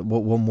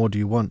what more do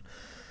you want?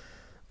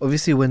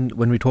 Obviously,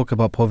 when we talk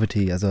about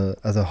poverty as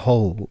a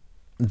whole,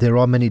 there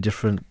are many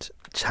different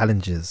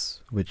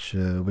challenges which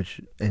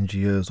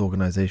NGOs,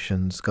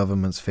 organizations,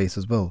 governments face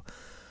as well.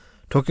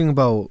 Talking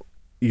about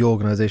your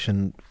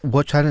organization,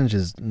 what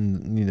challenges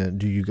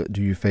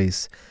do you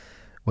face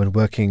when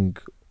working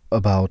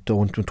about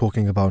or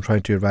talking about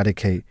trying to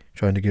eradicate,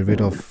 trying to get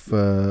rid of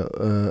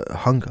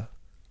hunger?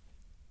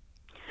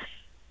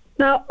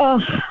 Now,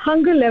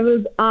 hunger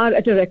levels are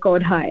at a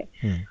record high.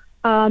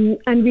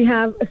 And we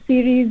have a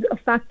series of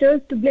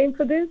factors to blame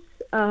for this.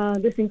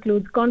 This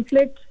includes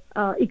conflict,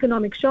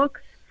 economic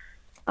shocks,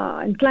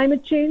 and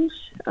climate change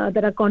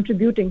that are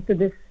contributing to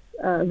this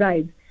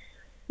rise.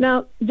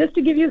 Now, just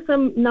to give you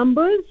some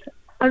numbers,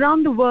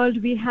 around the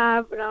world we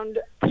have around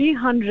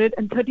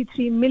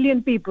 333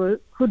 million people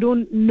who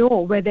don't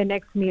know where their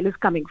next meal is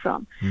coming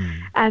from.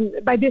 And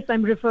by this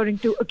I'm referring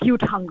to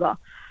acute hunger.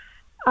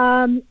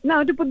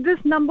 Now, to put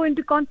this number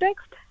into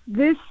context,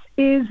 this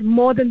is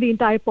more than the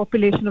entire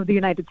population of the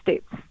United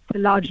States. It's a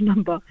large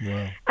number.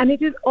 Wow. And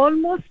it is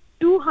almost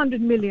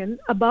 200 million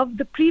above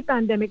the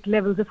pre-pandemic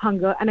levels of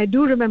hunger. And I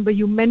do remember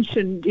you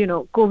mentioned,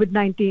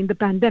 COVID-19, the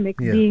pandemic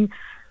being,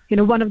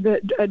 one of the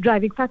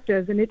driving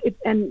factors.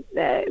 And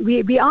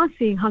we are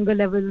seeing hunger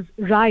levels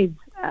rise,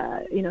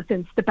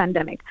 since the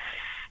pandemic.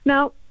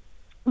 Now,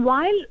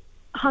 while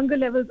hunger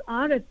levels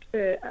are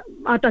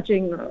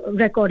touching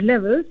record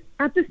levels,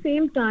 at the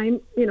same time,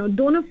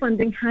 donor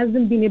funding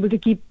hasn't been able to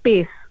keep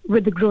pace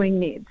with the growing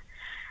needs.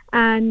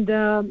 And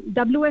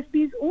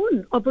WFP's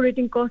own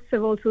operating costs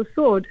have also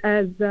soared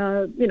as,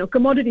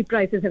 commodity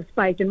prices have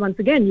spiked. And once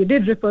again, you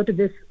did refer to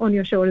this on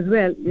your show as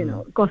well,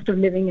 cost of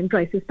living and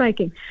prices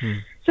spiking.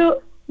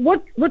 So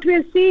what we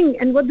are seeing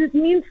and what this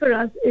means for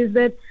us is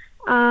that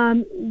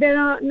there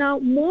are now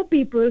more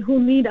people who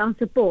need our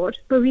support,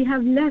 but we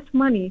have less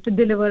money to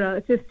deliver our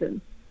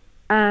assistance.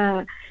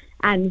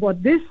 And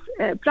what this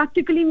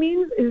practically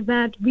means is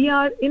that we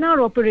are, in our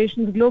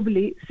operations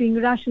globally, seeing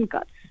ration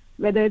cuts,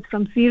 whether it's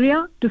from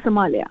Syria to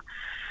Somalia.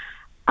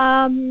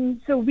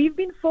 So we've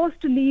been forced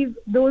to leave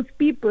those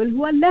people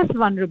who are less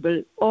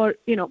vulnerable or,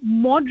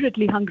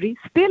 moderately hungry,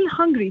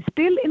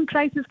 still in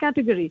crisis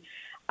category,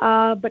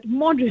 but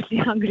moderately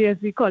hungry, as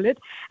we call it,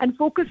 and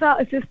focus our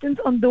assistance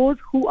on those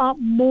who are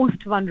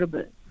most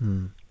vulnerable.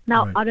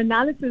 Now, our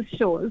analysis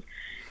shows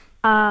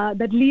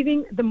that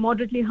leaving the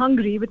moderately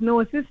hungry with no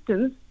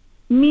assistance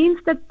means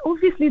that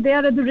obviously they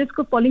are at the risk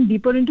of falling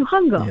deeper into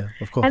hunger,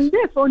 of course, and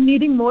therefore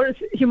needing more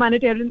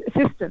humanitarian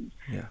assistance.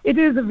 It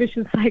is a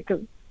vicious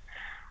cycle.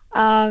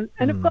 And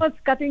of course,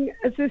 cutting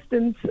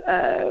assistance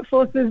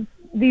forces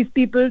these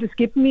people to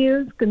skip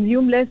meals,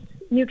 consume less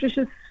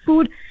nutritious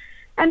food,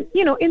 and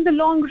in the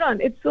long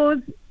run, it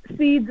sows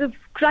seeds of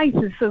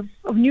crisis, of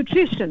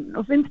nutrition,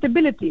 of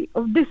instability,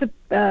 of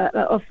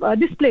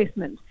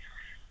displacement.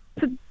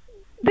 So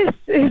this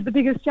is the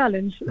biggest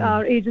challenge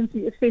our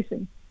agency is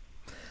facing.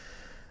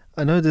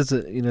 I know there's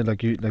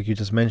like you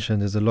just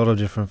mentioned, there's a lot of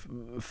different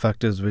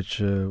factors which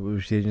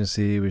the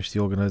agency, which the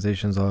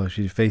organizations are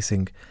actually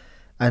facing,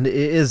 and it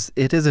is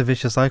a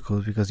vicious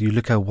cycle, because you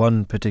look at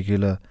one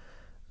particular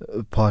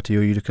party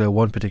or you look at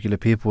one particular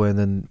people, and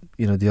then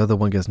the other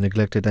one gets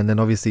neglected, and then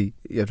obviously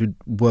you have to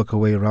work a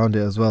way around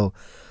it as well.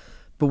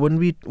 But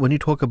when you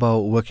talk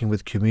about working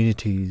with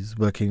communities,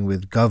 working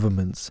with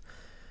governments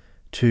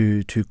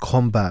to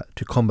combat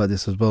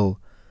this as well,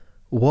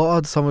 what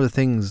are some of the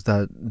things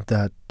that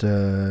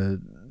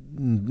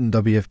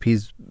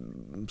WFP's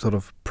sort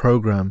of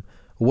program,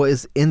 what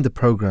is in the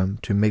program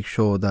to make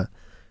sure that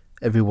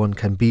everyone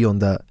can be on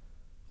that,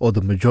 or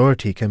the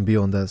majority can be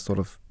on that sort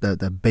of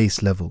that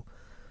base level,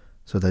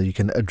 so that you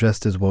can address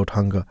this world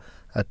hunger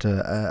at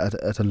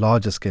a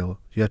larger scale?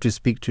 You have to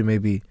speak to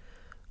maybe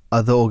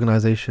other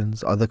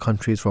organizations, other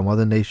countries from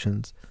other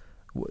nations.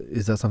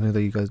 Is that something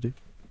that you guys do?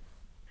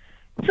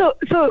 So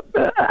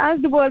as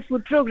the World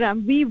Food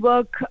Programme, we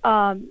work,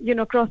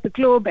 across the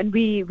globe, and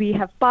we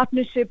have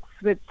partnerships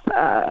with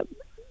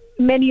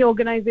many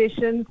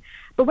organizations.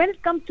 But when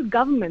it comes to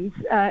governments,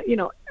 in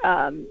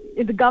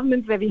the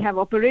governments where we have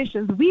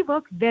operations, we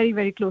work very,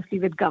 very closely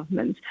with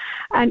governments,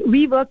 and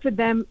we work with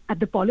them at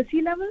the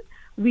policy level.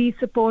 We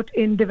support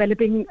in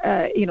developing,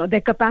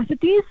 their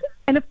capacities,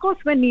 and of course,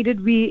 when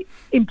needed, we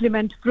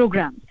implement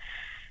programs.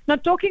 Now,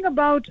 talking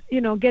about,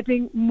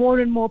 getting more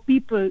and more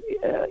people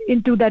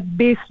into that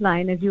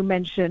baseline, as you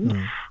mentioned,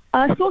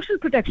 social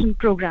protection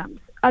programs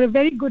are a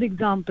very good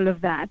example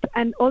of that,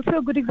 and also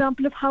a good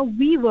example of how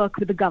we work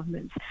with the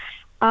governments.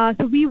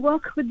 So we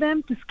work with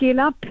them to scale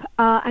up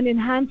and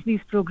enhance these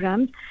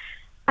programs.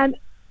 And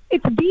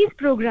it's these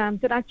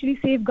programs that actually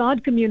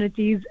safeguard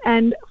communities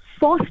and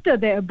foster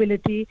their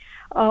ability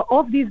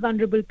of these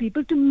vulnerable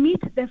people to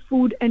meet their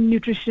food and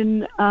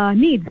nutrition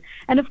needs.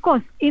 And of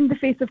course, in the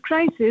face of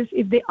crisis,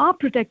 if they are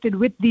protected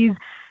with these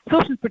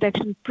social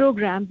protection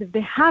programs, if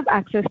they have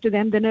access to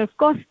them, then of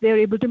course they're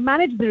able to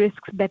manage the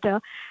risks better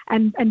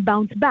and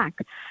bounce back.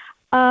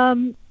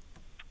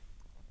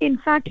 In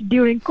fact,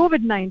 during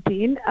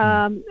COVID-19,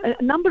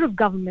 a number of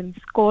governments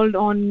called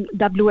on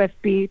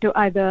WFP to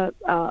either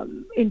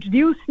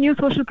introduce new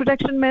social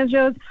protection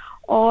measures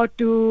or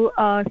to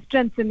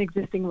strengthen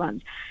existing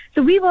ones.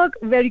 So we work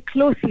very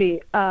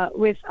closely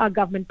with our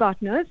government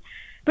partners,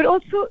 but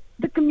also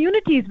the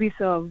communities we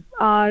serve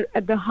are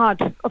at the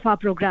heart of our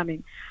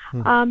programming.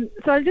 So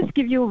I'll just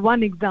give you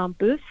one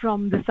example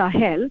from the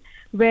Sahel,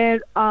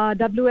 where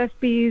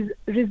WFP's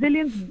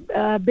resilience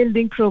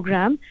building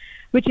program,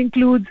 which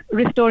includes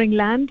restoring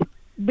land,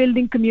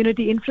 building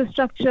community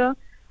infrastructure,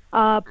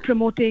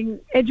 promoting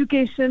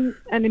education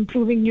and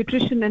improving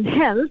nutrition and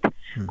health,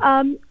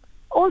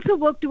 also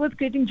work towards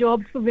creating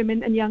jobs for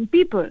women and young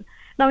people.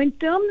 Now, in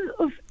terms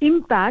of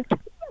impact,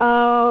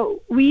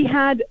 we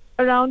had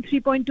around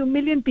 3.2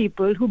 million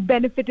people who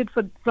benefited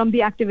from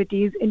the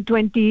activities in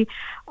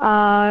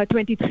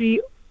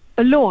 2023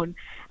 alone,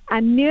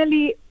 and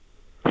nearly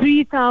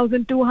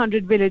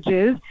 3,200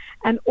 villages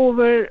and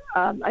over,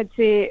 I'd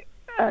say,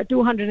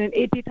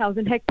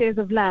 280,000 hectares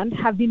of land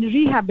have been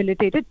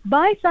rehabilitated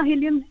by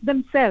Sahelians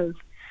themselves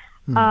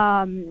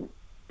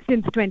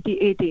since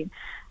 2018.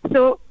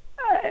 So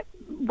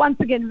once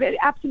again, very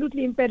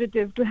absolutely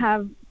imperative to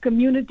have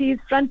communities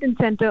front and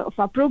center of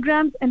our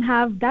programs and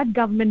have that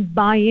government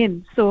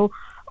buy-in. So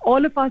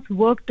all of us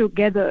work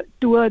together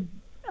toward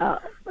a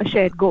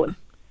shared goal.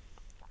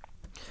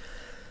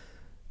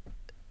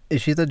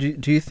 Ishita,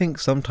 do you think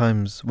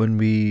sometimes when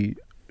big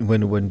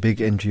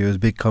NGOs,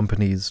 big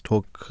companies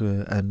talk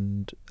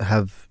and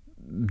have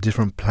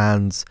different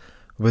plans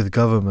with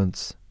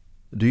governments,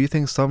 do you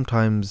think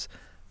sometimes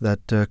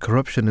that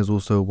corruption is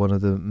also one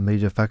of the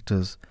major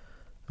factors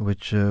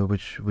which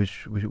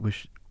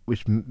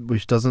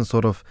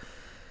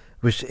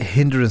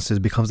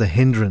becomes a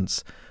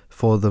hindrance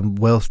for the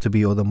wealth to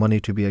be, or the money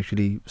to be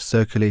actually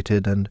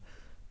circulated and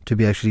to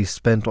be actually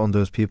spent on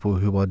those people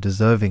who are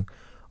deserving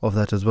of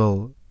that as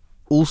well?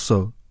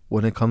 Also,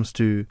 when it comes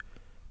to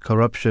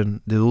corruption,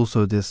 there's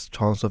also this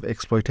chance of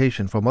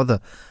exploitation from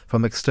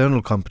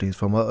external companies,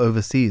 from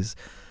overseas,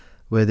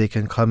 where they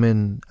can come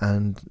in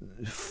and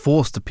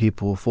force the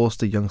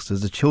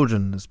youngsters, the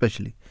children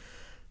especially,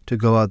 to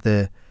go out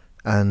there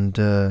and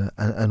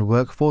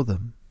work for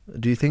them.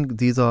 Do you think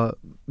these are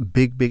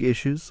big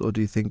issues, or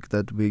do you think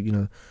that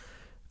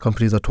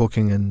companies are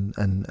talking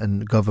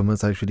and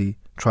governments are actually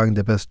trying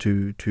their best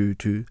to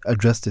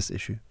address this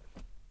issue?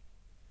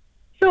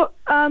 So,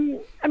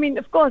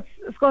 of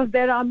course,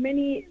 there are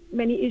many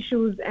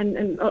issues,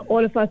 and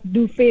all of us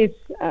do face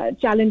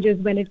challenges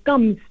when it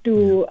comes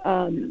to,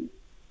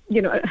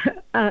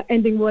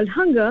 ending world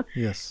hunger.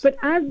 Yes. But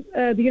as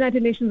the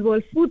United Nations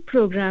World Food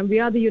Programme,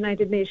 we are the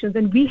United Nations,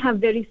 and we have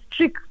very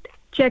strict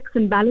checks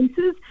and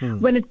balances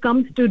when it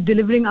comes to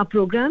delivering our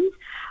programs.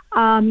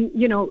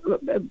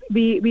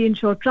 We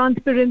ensure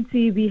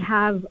transparency. We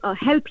have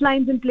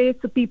helplines in place,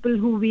 so people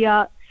who we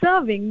are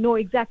serving know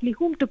exactly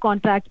whom to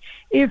contact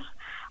if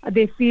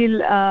they feel,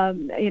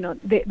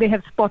 they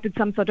have spotted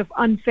some sort of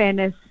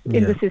unfairness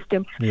in the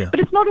system. Yeah. But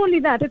it's not only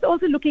that, it's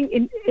also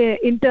looking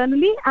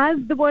internally. As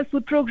the World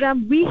Food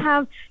Programme, we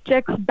have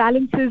checks,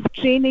 balances,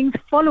 trainings,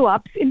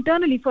 follow-ups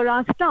internally for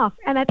our staff,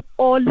 and at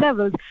all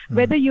levels,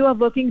 whether you are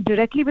working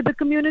directly with the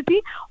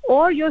community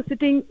or you're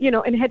sitting,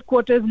 in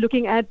headquarters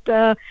looking at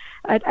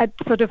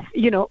sort of,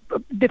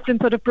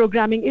 different sort of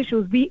programming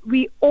issues.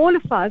 We all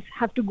of us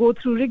have to go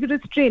through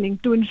rigorous training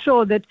to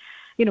ensure that,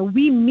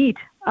 we meet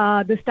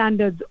the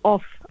standards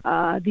of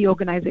the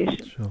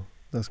organization. Sure.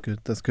 That's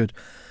good.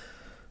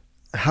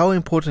 How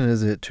important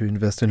is it to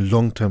invest in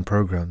long-term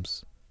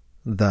programs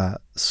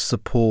that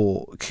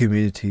support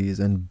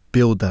communities and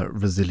build that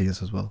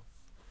resilience as well?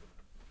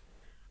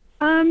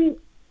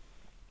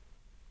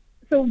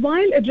 So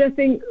while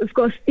addressing, of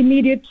course,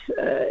 immediate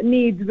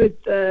needs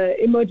with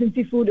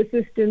emergency food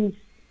assistance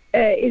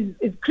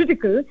is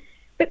critical,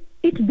 but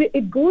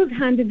it goes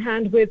hand in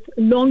hand with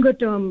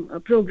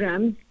longer-term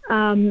programs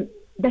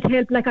that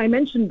help, like I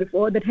mentioned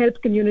before, that help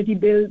community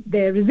build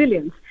their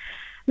resilience.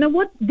 Now,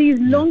 what these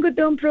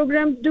longer-term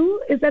programs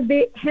do is that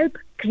they help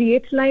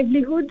create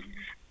livelihoods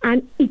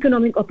and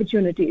economic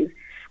opportunities.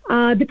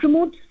 They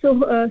promote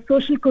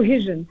social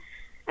cohesion.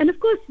 And of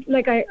course,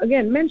 like I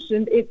again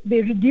mentioned,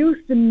 they reduce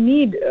the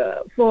need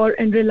for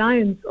and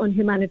reliance on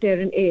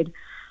humanitarian aid.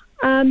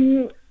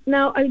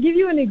 Now, I'll give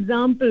you an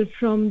example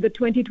from the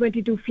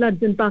 2022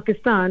 floods in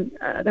Pakistan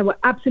that were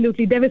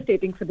absolutely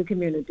devastating for the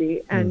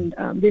community, and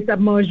they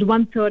submerged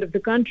 1/3 of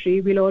the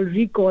country. We'll all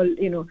recall,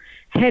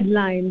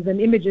 headlines and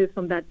images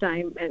from that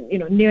time, and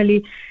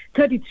nearly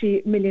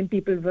 33 million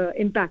people were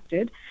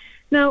impacted.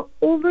 Now,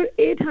 over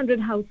 800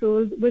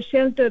 households were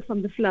sheltered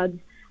from the floods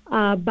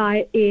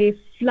by a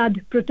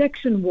flood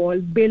protection wall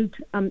built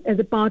as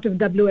a part of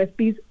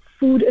WFP's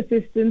Food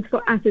Assistance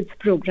for Assets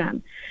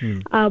program,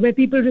 where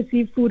people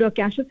receive food or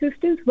cash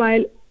assistance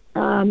while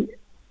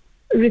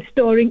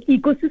restoring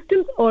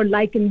ecosystems, or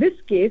like in this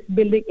case,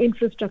 building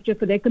infrastructure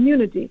for their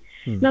community.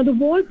 Now, the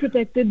wall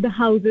protected the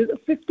houses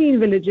of 15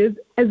 villages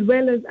as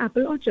well as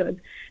apple orchards,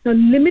 now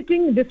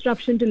limiting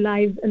disruption to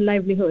lives and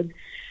livelihoods.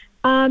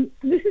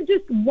 This is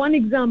just one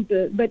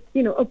example, but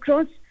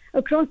across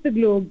the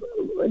globe,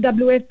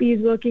 WFP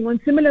is working on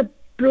similar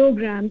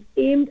programs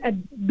aimed at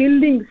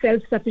building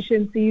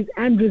self-sufficiencies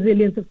and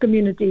resilience of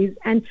communities.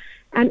 And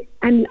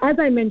as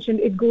I mentioned,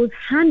 it goes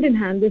hand in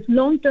hand. This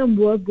long-term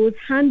work goes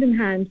hand in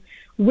hand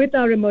with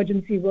our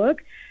emergency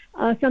work.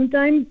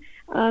 Sometimes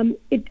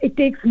it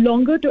takes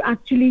longer to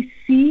actually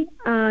see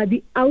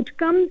the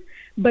outcomes,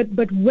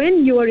 but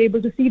when you are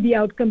able to see the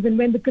outcomes, and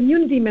when the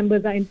community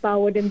members are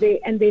empowered and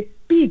they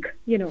speak,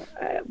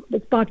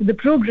 as part of the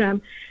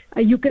program,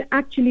 you can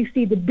actually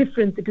see the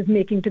difference it is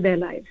making to their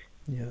lives.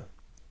 Yeah.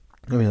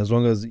 I mean, as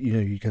long as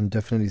you can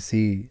definitely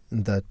see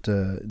that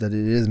it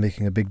is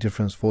making a big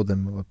difference for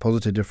them, a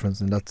positive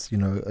difference, and that's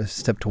a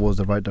step towards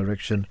the right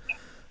direction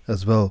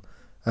as well.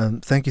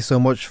 Thank you so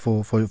much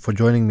for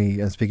joining me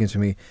and speaking to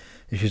me,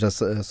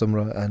 Ishita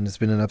Sumra, and it's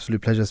been an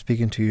absolute pleasure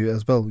speaking to you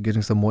as well,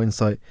 getting some more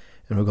insight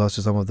in regards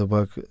to some of the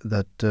work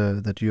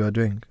that you are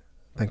doing.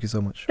 Thank you so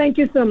much. Thank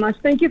you so much.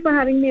 Thank you for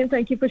having me, and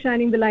thank you for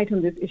shining the light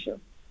on this issue.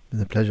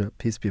 It's a pleasure.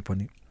 Peace be upon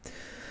you.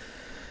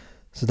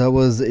 So that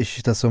was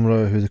Ishita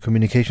Sumra, who's a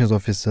communications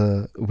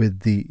officer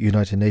with the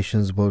United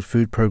Nations World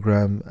Food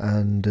Programme,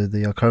 and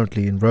they are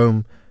currently in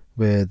Rome,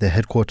 where their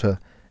headquarter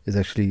is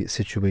actually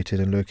situated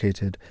and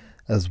located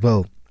as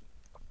well.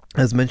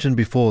 As mentioned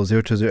before,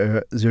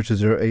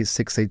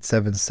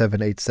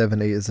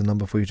 020868778878 is the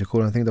number for you to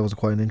call. I think that was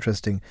quite an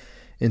interesting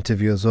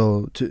interview as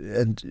well.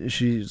 And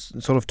she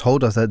sort of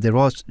told us that there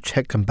are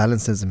check and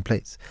balances in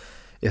place.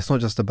 It's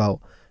not just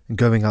about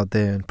going out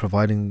there and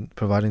providing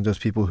those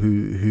people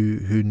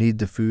who need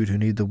the food, who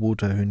need the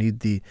water, who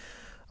need the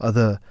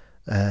other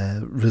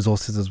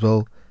resources as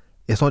well.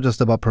 It's not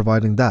just about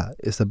providing that.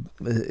 It's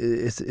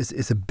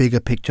a bigger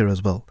picture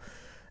as well.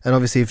 And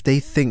obviously, if they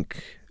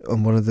think,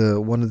 on one of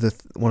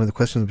the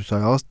questions which I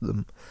asked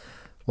them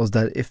was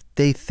that if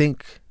they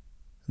think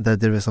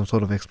that there is some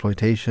sort of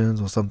exploitations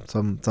or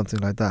something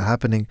like that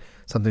happening,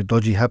 something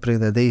dodgy happening,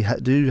 that they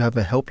do have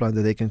a helpline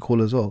that they can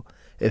call as well.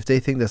 If they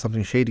think that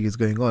something shady is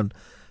going on,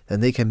 then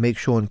they can make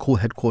sure and call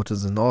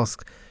headquarters and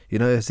ask,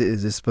 is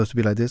this supposed to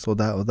be like this or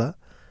that or that?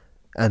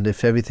 And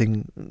if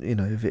everything,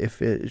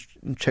 if it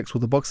checks all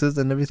the boxes,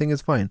 then everything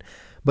is fine.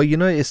 But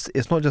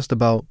it's not just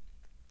about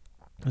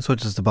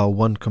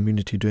one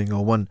community doing it,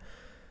 or one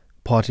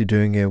party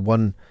doing it,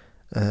 one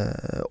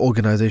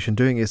organization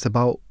doing it. It's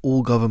about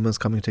all governments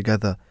coming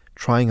together,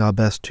 trying our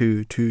best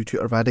to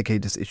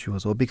eradicate this issue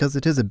as well, because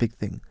it is a big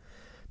thing.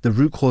 The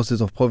root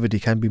causes of poverty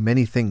can be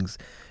many things.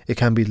 It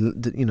can be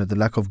the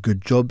lack of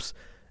good jobs,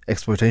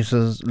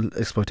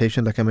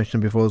 exploitation like I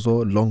mentioned before as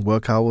well, long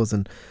work hours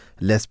and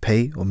less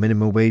pay, or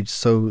minimum wage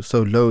so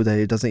low that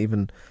it doesn't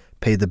even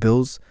pay the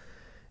bills.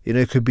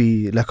 It could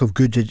be lack of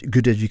good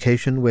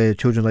education, where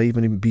children are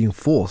even being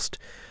forced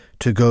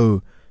to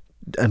go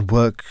and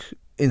work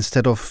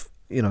instead of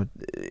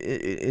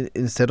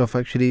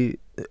actually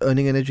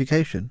earning an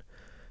education.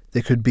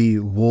 There could be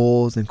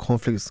wars and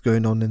conflicts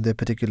going on in their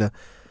particular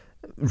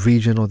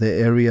region or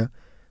their area,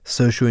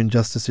 social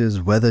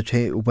injustices, weather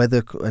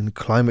and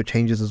climate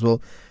changes as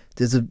well.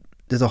 There's a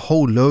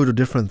whole load of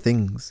different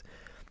things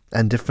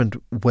and different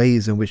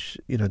ways in which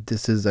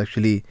this is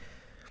actually,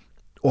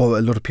 or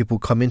a lot of people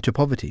come into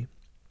poverty.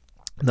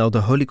 Now,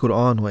 the Holy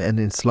Quran and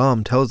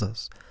Islam tells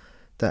us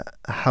that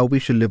how we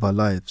should live our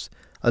lives.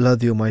 Allah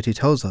the Almighty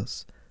tells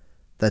us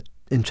that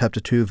in chapter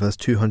 2 verse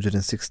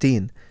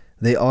 216,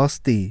 they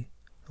ask thee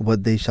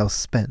what they shall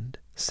spend.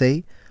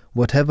 Say,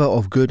 whatever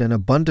of good and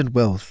abundant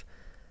wealth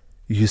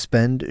you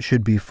spend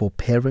should be for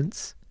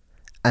parents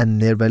and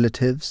near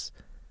relatives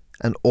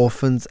and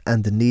orphans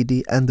and the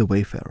needy and the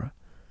wayfarer.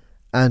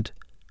 And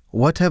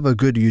whatever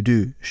good you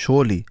do,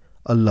 surely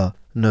Allah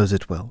knows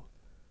it well.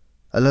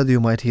 Allah the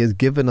Almighty has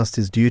given us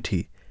this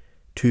duty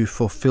to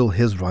fulfill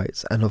His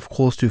rights, and of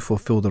course to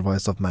fulfill the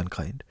rights of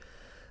mankind.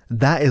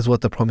 That is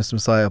what the promised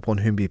Messiah, upon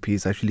whom be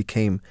peace, actually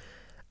came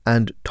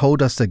and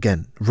told us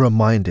again,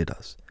 reminded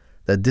us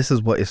that this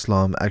is what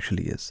Islam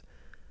actually is.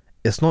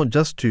 It's not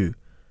just to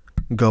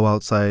go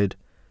outside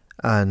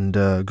and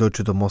go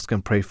to the mosque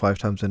and pray 5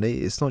 times a day.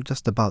 It's not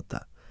just about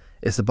that.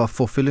 It's about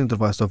fulfilling the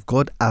rights of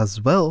God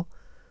as well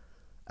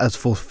as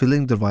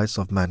fulfilling the rights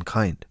of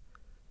mankind.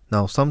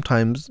 Now,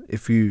 sometimes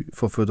if you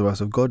fulfill the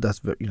rights of God, that's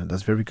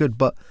very good.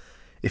 But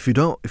if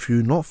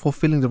you're not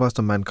fulfilling the rights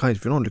of mankind,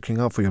 if you're not looking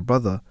out for your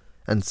brother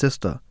and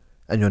sister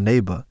and your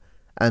neighbor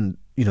and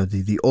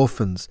the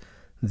orphans,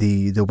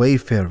 the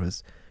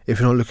wayfarers, if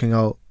you're not looking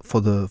out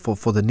for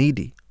the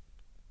needy,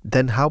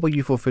 then how are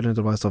you fulfilling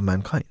the rights of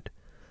mankind?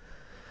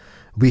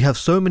 We have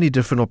so many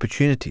different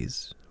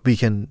opportunities. We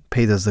can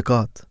pay the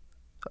zakat.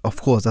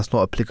 Of course, that's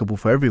not applicable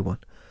for everyone,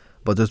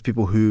 but those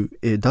people who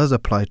it does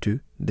apply to,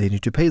 they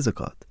need to pay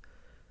zakat.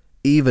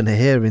 even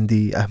here in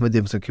the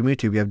Ahmadiyya Muslim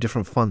community, we have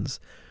different funds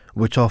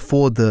which are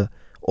for the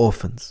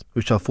orphans,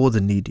 which are for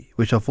the needy,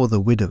 which are for the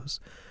widows,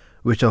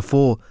 which are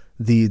for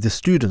the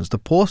students, the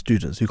poor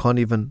students who can't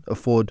even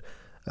afford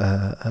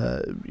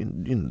to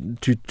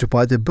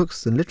buy their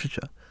books and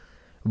literature.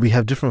 We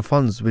have different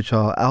funds which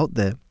are out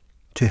there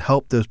to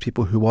help those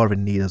people who are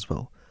in need as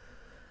well.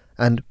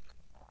 And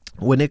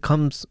when it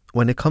comes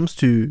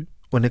to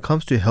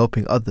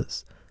helping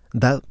others,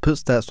 that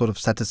puts that sort of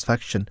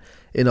satisfaction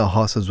in our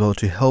hearts as well,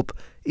 to help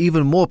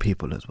even more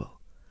people as well.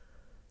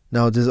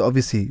 Now, there's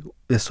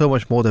so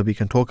much more that we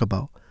can talk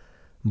about,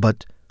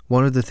 but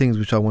one of the things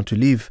which I want to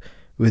leave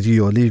with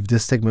you, or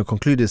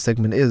conclude this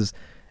segment is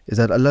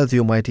that Allah the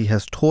Almighty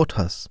has taught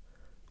us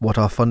what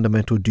our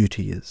fundamental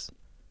duty is.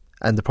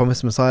 And the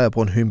promised Messiah,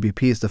 upon whom be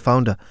peace, the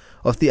founder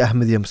of the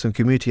Ahmadiyya Muslim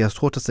community, has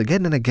taught us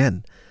again and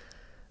again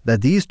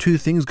that these two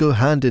things go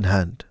hand in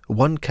hand.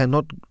 One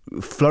cannot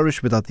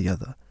flourish without the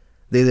other.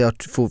 They are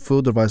to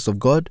fulfill the rights of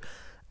God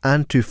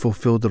and to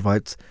fulfill the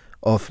rights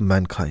of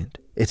mankind.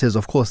 It is,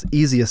 of course,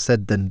 easier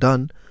said than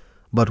done,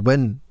 but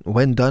when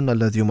done,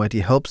 Allah the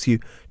Almighty helps you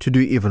to do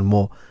even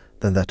more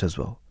than that as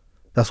well.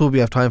 That's all we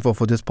have time for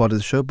this part of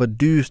the show, but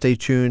do stay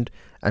tuned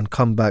and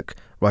come back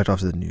right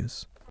after the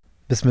news.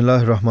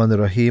 Bismillahir Rahmanir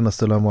Rahim.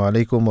 Assalamu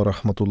alaikum wa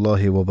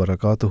rahmatullahi wa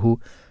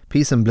barakatuhu.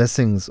 Peace and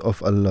blessings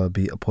of Allah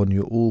be upon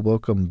you all.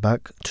 Welcome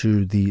back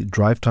to the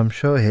Drive Time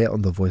Show here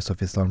on the Voice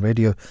of Islam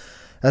Radio.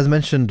 As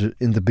mentioned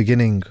in the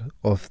beginning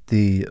of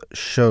the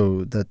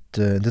show, that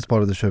in this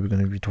part of the show we're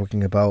going to be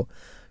talking about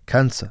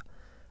cancer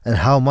and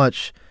how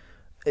much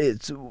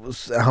is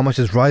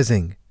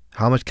rising,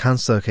 how much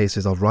cancer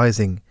cases are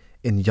rising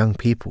in young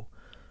people.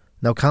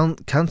 Now,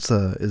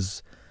 cancer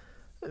is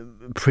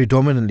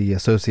predominantly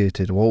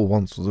associated, or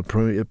once was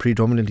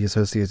predominantly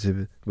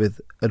associated with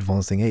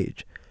advancing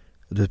age.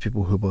 Those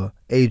people who were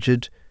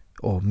aged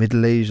or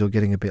middle-aged or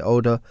getting a bit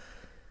older,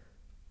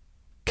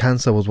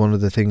 cancer was one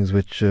of the things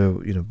which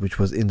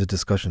was in the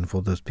discussion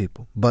for those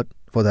people, but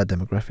for that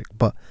demographic.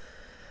 But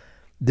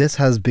this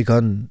has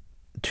begun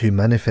to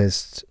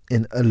manifest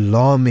in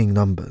alarming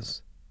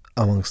numbers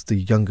amongst the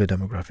younger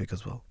demographic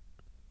as well.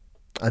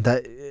 And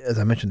that, as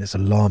I mentioned, is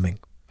alarming.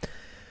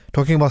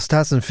 Talking about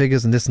stats and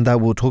figures and this and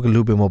that, we'll talk a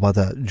little bit more about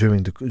that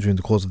during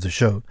the course of the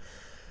show.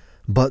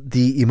 But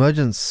the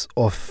emergence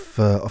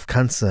of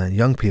cancer in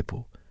young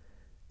people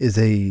is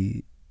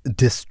a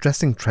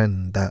distressing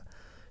trend that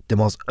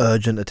demands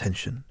urgent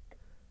attention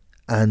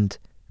and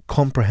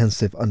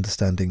comprehensive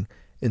understanding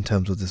in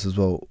terms of this as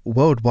well.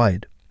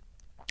 Worldwide,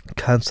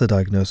 cancer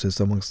diagnosis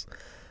amongst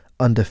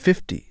under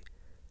 50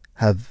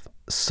 have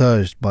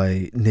surged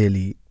by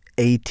nearly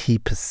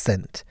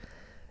 80%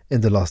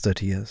 in the last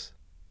 30 years.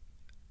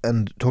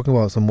 And talking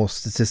about some more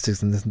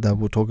statistics and this and that,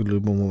 we'll talk a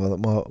little bit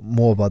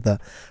more about that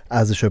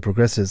as the show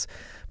progresses.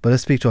 But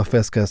let's speak to our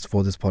first guest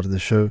for this part of the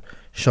show,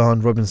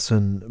 Sian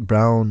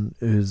Robinson-Brown,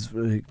 who's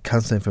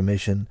cancer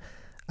information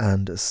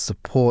and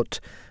support.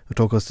 We'll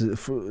talk us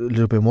a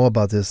little bit more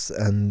about this,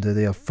 and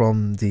they are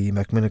from the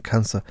Macmillan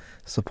Cancer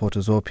Support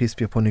as well. Peace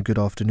be upon you. Good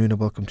afternoon and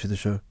welcome to the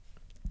show.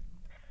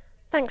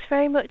 Thanks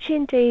very much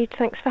indeed.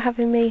 Thanks for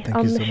having me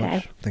on the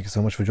show. Thank you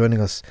so much for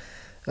joining us.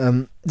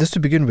 Just to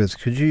begin with,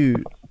 could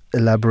you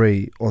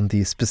elaborate on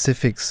the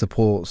specific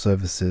support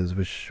services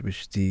which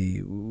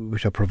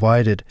are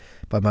provided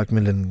by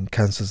Macmillan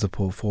Cancer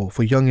Support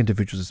for young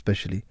individuals,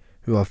 especially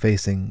who are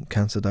facing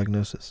cancer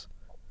diagnosis?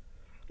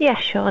 Yeah,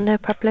 sure, no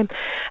problem.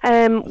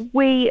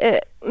 We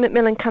at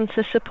Macmillan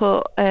Cancer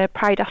Support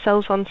pride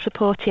ourselves on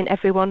supporting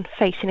everyone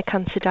facing a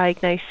cancer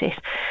diagnosis,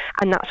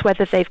 and that's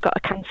whether they've got a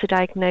cancer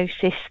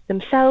diagnosis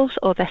themselves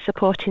or they're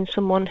supporting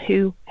someone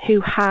who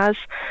has,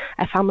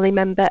 a family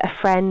member, a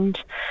friend,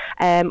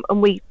 and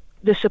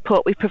the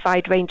support we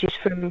provide ranges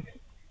from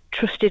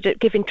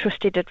giving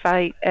trusted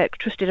advice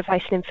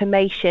and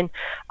information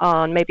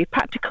on maybe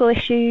practical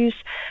issues,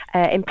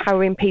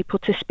 empowering people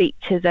to speak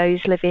to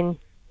those living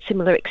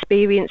similar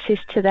experiences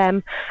to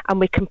them, and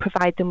we can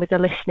provide them with a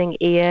listening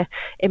ear,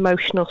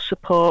 emotional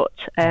support,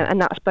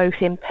 and that's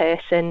both in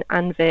person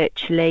and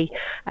virtually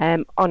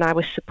on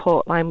our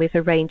support line with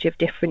a range of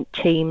different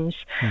teams.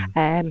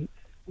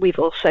 We've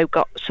also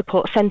got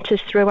support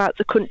centres throughout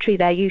the country.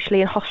 They're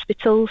usually in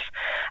hospitals.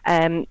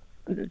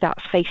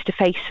 That's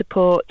face-to-face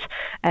support.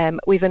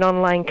 We've an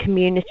online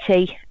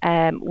community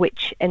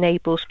which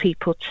enables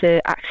people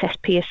to access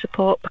peer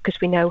support,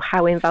 because we know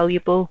how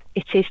invaluable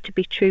it is to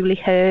be truly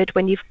heard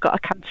when you've got a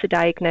cancer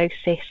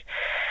diagnosis.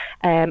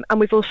 And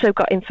we've also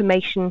got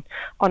information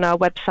on our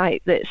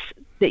website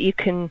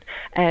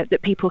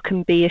that people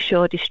can be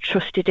assured is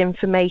trusted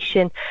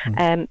information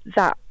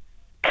that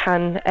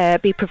can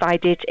be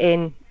provided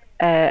in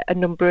a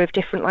number of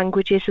different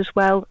languages as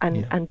well,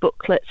 and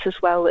booklets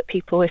as well, that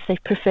people, if they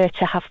prefer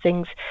to have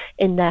things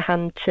in their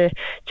hand to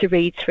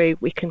read through,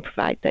 we can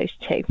provide those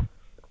too.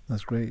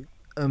 That's great.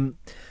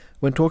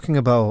 When talking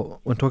about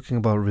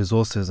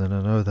resources, and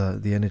I know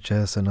that the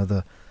NHS and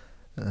other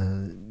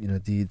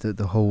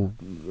the whole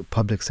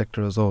public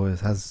sector as well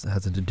has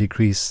a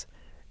decrease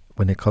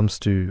when it comes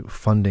to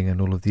funding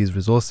and all of these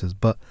resources,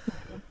 but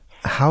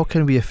how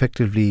can we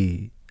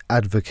effectively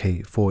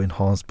advocate for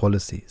enhanced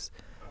policies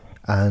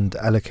and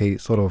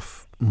allocate sort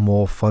of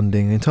more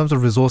funding in terms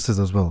of resources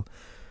as well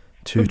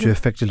to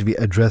effectively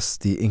address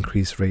the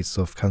increased rates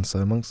of cancer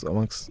amongst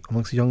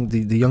the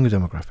younger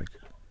demographic?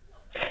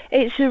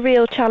 It's a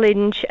real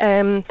challenge.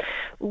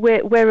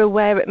 We're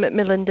aware at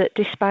Macmillan that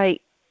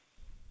despite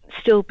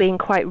still being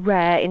quite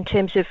rare in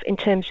terms of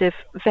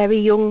very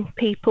young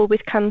people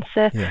with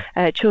cancer,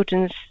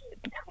 children's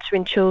cancer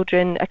in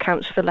children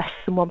accounts for less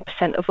than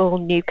 1% of all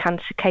new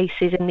cancer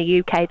cases in the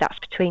UK. That's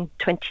between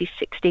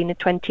 2016 and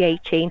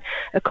 2018,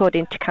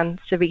 according to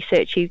Cancer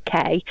Research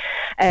UK.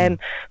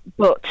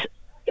 But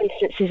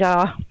instances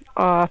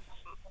are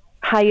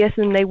higher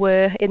than they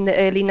were in the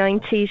early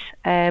 90s,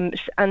 and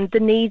the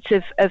needs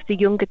of the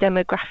younger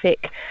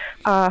demographic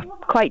are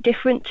quite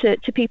different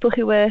to people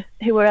who are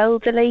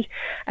elderly.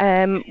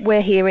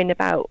 We're hearing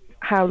about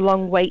how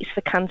long waits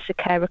for cancer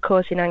care are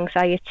causing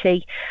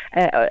anxiety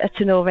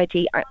at an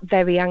already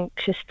very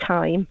anxious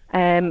time,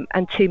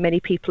 and too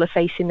many people are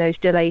facing those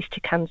delays to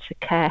cancer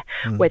care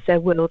with their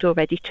world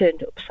already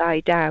turned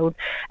upside down.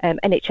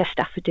 NHS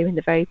staff are doing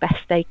the very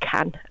best they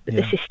can, but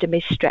the system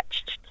is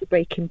stretched to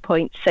breaking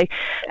point. So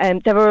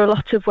there are a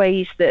lot of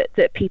ways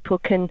that people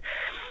can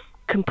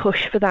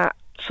push for that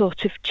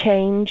sort of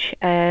change.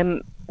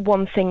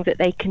 One thing that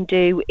they can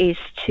do is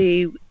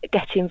to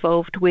get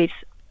involved with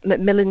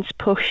Macmillan's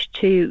push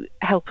to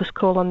help us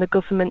call on the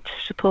government to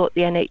support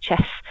the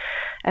NHS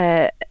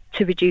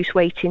to reduce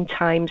waiting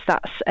times.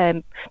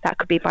 That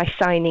could be by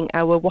signing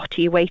our "What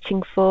Are You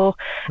Waiting For"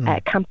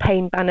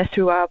 campaign banner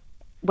through our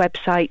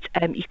website.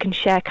 You can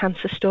share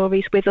cancer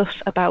stories with us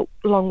about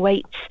long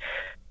waits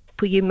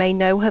people you may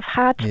know have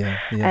had,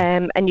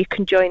 and you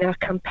can join our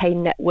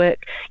campaign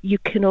network. You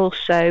can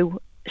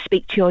also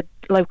speak to your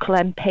local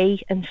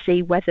MP and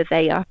see whether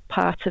they are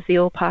part of the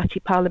all-party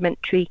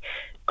parliamentary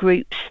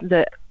groups.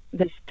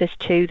 There's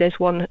two. There's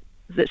one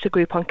that's a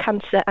group on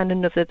cancer and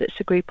another that's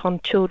a group on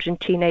children,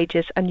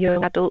 teenagers and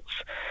young adults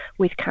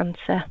with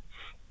cancer.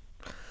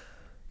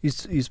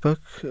 You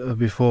spoke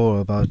before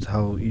about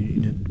how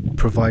you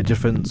provide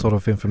different sort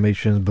of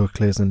information,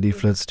 booklets and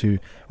leaflets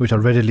which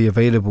are readily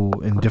available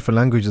in different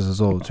languages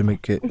as well, to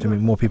make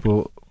more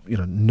people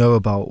know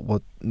about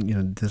what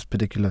this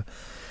particular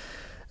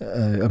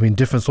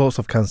different sorts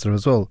of cancer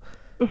as well.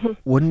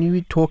 When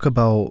you talk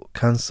about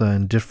cancer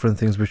and different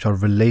things which are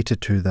related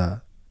to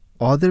that,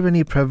 are there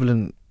any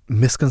prevalent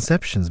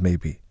misconceptions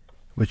maybe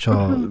which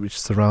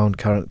surround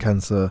current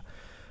cancer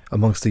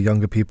amongst the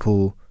younger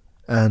people,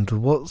 and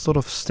what sort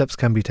of steps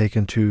can be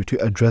taken to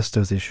address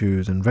those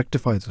issues and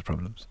rectify those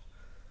problems?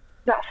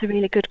 That's a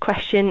really good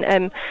question.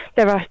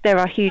 There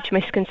are huge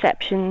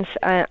misconceptions,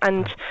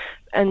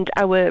 and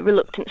our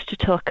reluctance to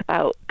talk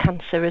about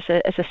cancer as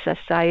a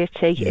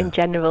society in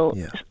general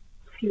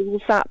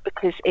fuels that,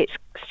 because it's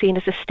seen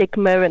as a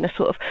stigma and a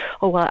sort of,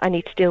 oh well, I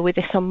need to deal with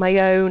this on my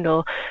own,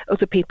 or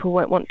other people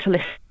won't want to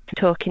listen to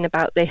talking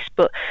about this.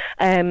 But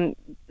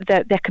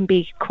there can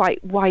be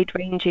quite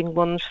wide-ranging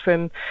ones,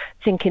 from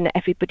thinking that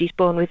everybody's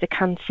born with a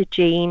cancer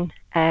gene,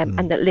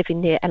 and that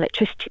living near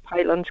electricity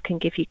pylons can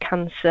give you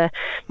cancer,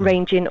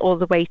 ranging all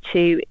the way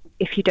to,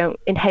 if you don't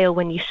inhale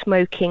when you're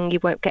smoking, you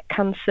won't get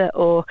cancer,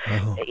 or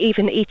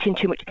even eating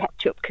too much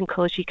ketchup can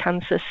cause you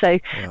cancer. So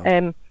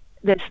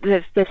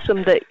there's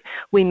some that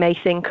we may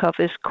think of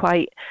as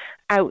quite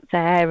out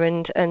there,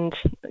 and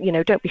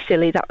don't be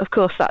silly, that of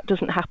course that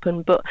doesn't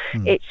happen, but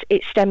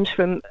it stems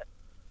from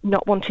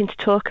not wanting to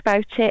talk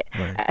about it.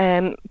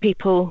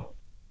 People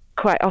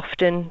quite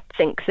often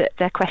think that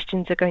their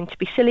questions are going to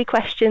be silly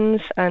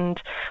questions,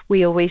 and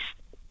we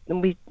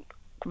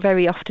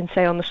very often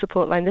say on the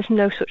support line, there's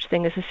no such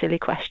thing as a silly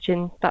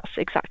question. That's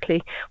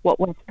exactly what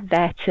we're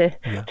there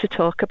to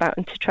talk about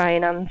and to try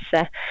and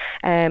answer.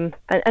 And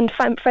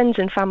friends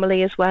and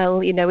family as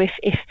well.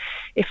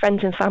 If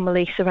friends and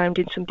family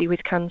surrounding somebody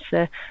with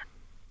cancer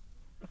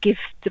give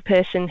the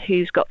person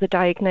who's got the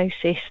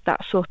diagnosis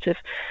that sort of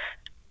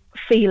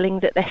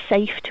feeling that they're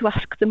safe to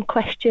ask them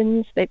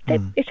questions.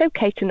 It's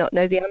okay to not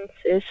know the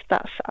answers.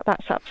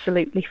 That's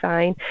absolutely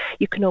fine.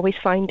 You can always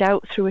find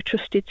out through a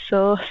trusted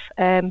source.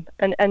 And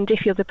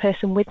if you're the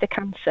person with the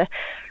cancer,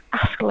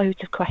 ask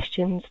loads of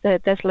questions.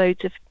 There's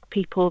loads of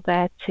people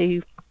there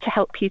to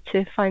help you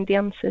to find the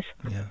answers.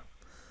 Yeah.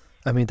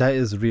 That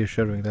is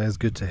reassuring. That is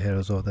good to hear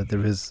as well, that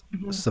there is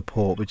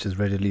support which is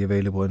readily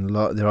available, and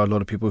there are a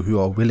lot of people who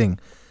are willing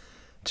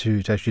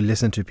to actually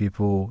listen to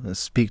people,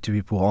 speak to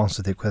people,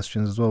 answer their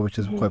questions as well, which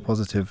is quite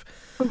positive.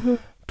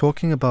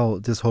 Talking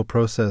about this whole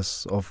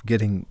process of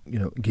getting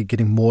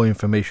more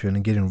information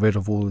and getting rid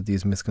of all of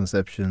these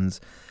misconceptions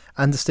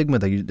and the stigma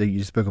that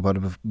you spoke about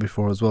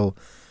before as well.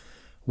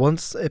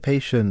 Once a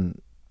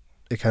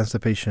cancer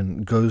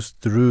patient goes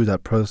through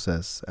that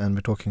process, and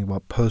we're talking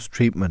about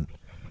post-treatment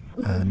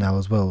now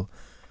as well,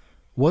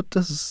 what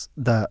does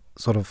that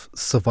sort of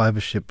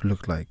survivorship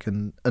look like,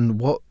 and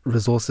what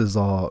resources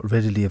are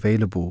readily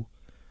available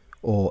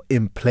or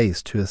in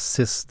place to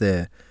assist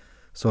their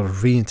sort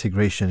of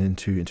reintegration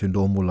into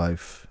normal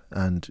life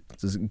and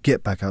just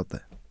get back out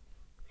there?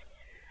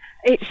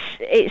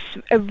 It's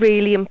a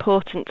really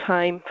important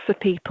time for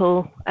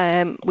people.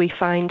 We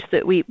find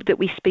that we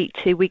speak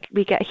to, we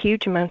get a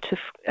huge amount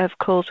of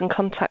calls and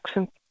contacts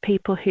from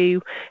people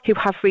who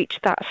have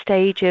reached that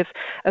stage of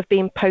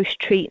being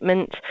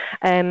post-treatment.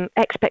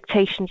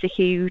 Expectations are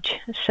huge,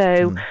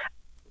 so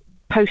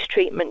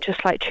post-treatment,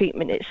 just like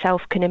treatment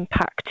itself, can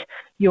impact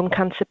young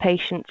cancer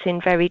patients in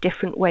very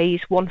different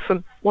ways. One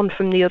from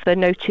the other.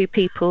 No two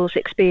people's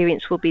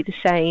experience will be the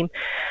same.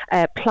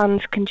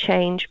 Plans can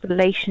change.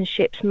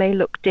 Relationships may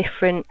look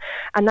different,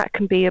 and that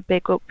can be a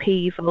big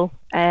upheaval.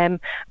 And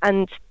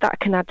that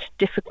can add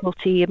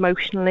difficulty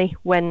emotionally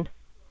when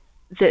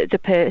the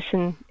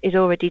person is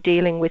already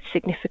dealing with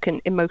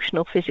significant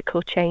emotional,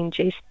 physical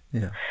changes.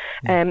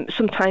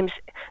 Sometimes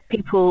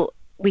people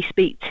we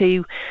speak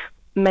to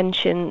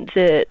mention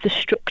the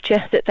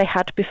structure that they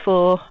had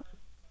before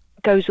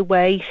goes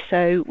away,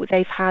 so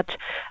they've had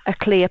a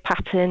clear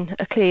pattern,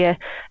 a clear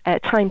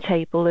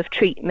timetable of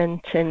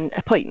treatment and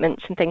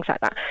appointments and things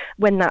like that.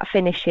 When that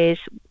finishes,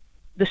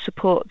 the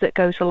support that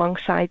goes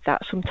alongside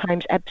that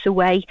sometimes ebbs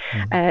away.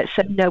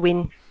 So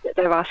knowing that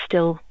there are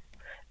still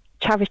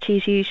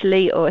charities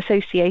usually or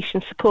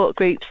association support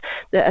groups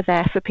that are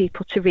there for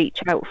people to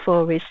reach out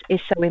for is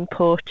so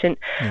important.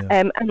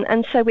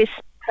 And so is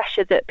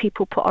pressure that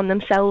people put on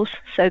themselves.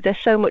 So there's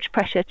so much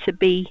pressure to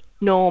be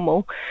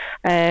normal,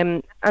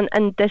 and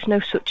there's no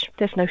such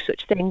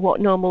thing.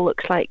 What normal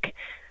looks like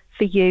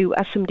for you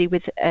as somebody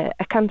with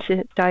a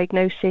cancer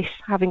diagnosis,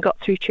 having got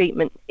through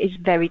treatment, is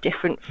very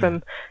different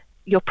from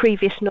your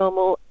previous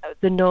normal,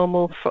 the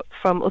normal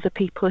from other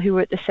people who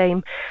are at the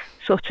same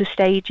sort of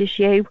stage as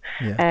you.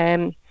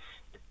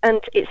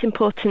 And it's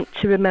important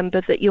to remember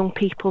that young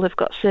people have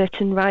got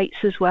certain rights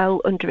as well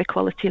under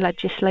equality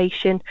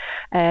legislation,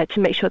 to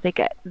make sure they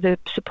get the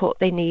support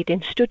they need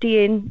in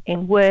studying,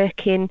 in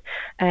working,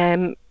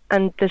 and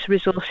there's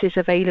resources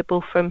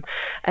available from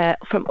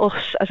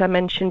us, as I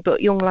mentioned,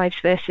 but Young Lives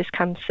versus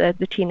Cancer,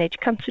 the Teenage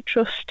Cancer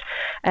Trust,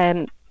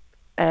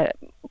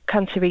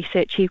 Cancer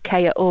Research UK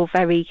are all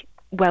very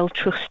well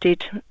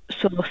trusted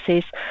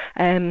sources.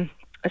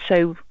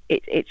 So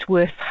it's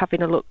worth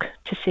having a look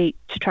to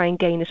try and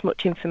gain as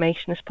much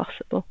information as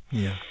possible.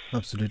 Yeah,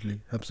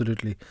 absolutely.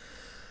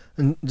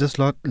 And just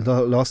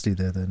lastly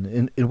there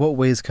then, in what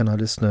ways can our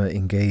listener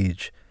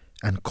engage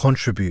and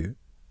contribute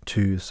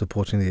to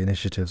supporting the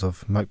initiatives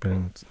of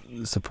Macmillan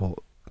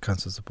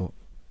Cancer Support?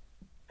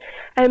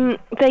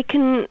 They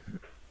can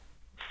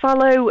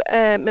follow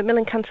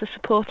Macmillan Cancer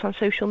Support on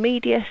social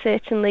media.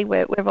 Certainly,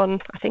 we're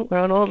on. I think we're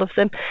on all of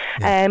them,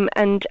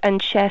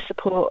 and share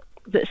support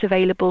that's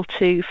available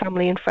to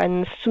family and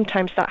friends.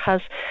 Sometimes that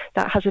has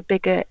a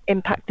bigger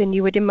impact than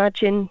you would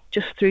imagine,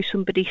 just through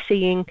somebody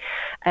seeing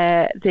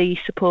the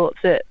support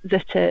that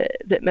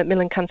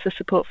Macmillan Cancer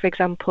Support, for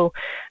example,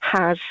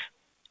 has,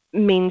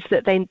 means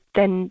that they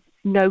then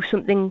know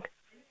something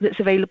that's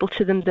available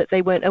to them that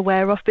they weren't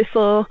aware of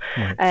before.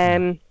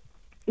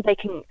 They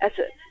can, as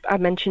I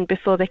mentioned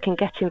before, they can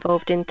get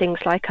involved in things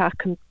like our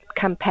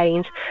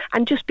campaigns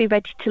and just be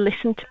ready to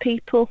listen to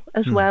people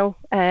as well,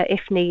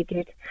 if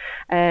needed.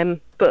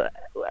 But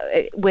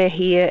we're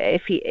here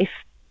if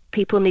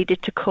people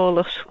needed to call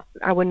us.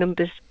 Our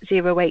number's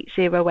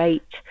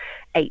 0808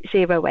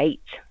 808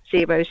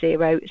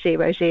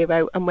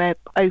 0000, and we're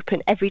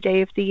open every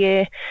day of the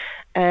year,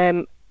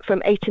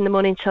 from 8 in the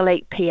morning till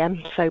 8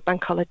 p.m, so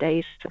bank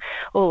holidays,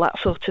 all that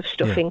sort of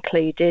stuff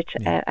included,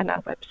 and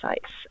our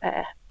website's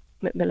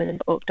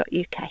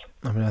macmillan.org.uk.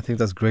 I mean, I think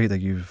that's great that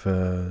you've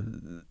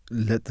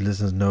let the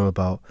listeners know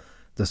about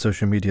the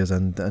social medias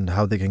and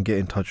how they can get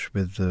in touch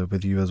with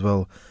you as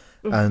well.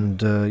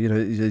 And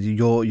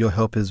your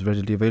help is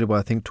readily available.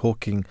 I think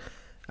talking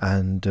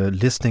and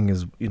listening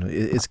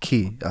is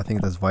key. I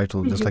think that's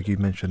vital, just like you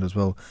mentioned as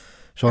well.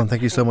 Sian,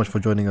 thank you so much for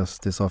joining us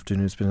this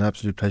afternoon. It's been an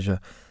absolute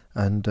pleasure,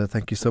 and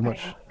thank you so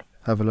much.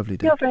 Have a lovely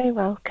day. You're very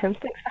welcome.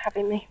 Thanks for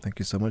having me. Thank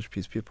you so much.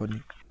 Peace be upon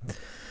you.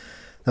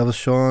 That was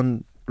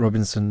Sian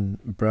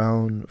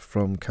Robinson-Brown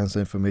from Cancer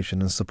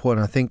Information and Support.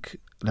 And I think,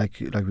 like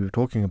we were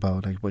talking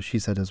about, like what she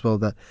said as well,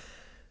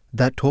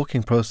 that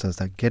talking process,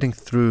 that getting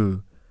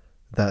through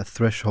that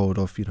threshold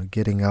of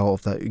getting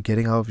out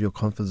of your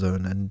comfort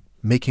zone and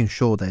making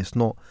sure that it's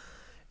not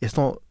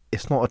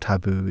a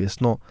taboo, it's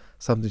not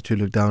something to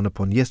look down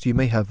upon. Yes, you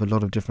may have a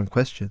lot of different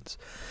questions,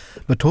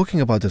 but talking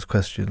about those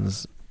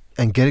questions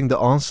and getting the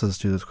answers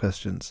to those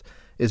questions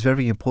is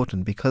very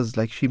important, because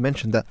like she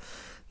mentioned, that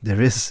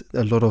there is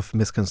a lot of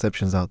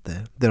misconceptions out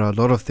there. There are a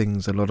lot of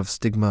things, a lot of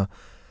stigma,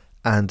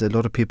 and a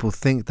lot of people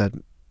think that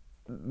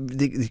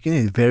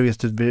various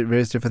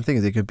different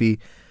things. They could be,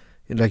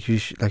 like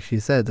she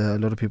said, a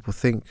lot of people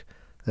think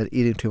that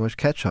eating too much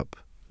ketchup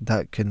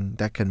that can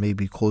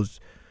maybe cause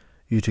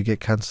you to get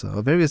cancer,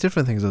 or various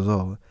different things as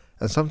well.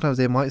 And sometimes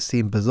they might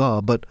seem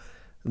bizarre, but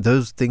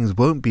those things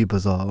won't be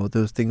bizarre, or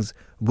those things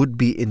would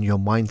be in your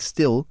mind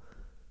still,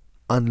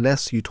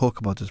 unless you talk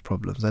about those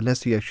problems,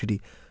 unless you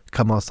actually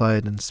come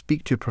outside and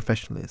speak to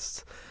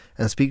professionalists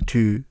and speak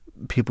to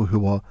people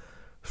who are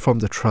from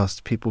the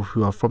trust, people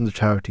who are from the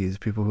charities,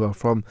 people who are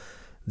from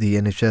the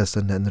NHS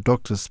and the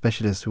doctors,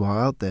 specialists who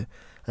are out there,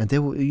 and they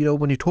will,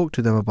 when you talk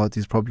to them about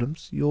these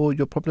problems, your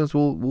problems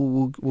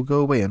will go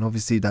away, and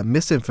obviously that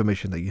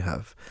misinformation that you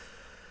have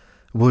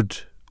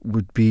would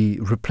be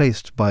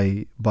replaced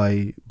by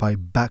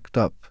backed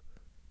up,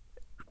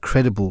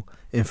 credible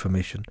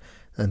information,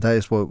 and that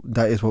is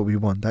what we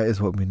want. That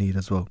is what we need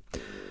as well.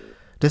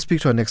 Let's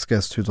speak to our next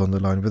guest who's on the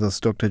line with us,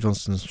 Dr.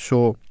 Johnstone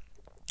Shaw,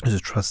 who's a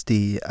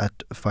trustee at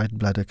Fight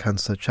Bladder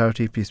Cancer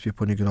charity. Peace be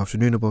upon you. Good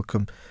afternoon and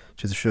welcome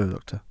to the show,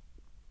 Doctor.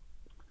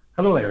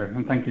 Hello there,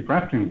 and thank you for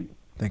asking me.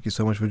 Thank you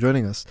so much for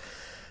joining us.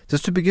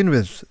 Just to begin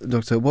with,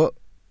 Doctor, what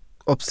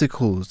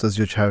obstacles does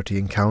your charity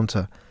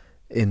encounter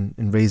in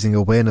raising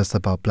awareness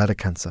about bladder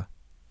cancer?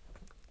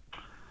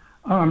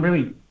 Oh, I'm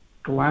really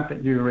glad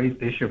that you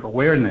raised the issue of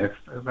awareness.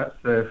 That's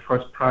the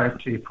first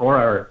priority for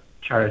our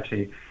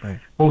charity, right,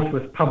 both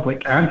with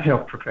public and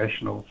health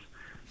professionals.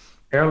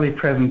 Early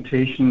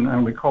presentation,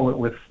 and we call it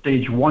with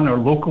stage 1 or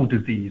local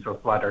disease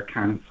of bladder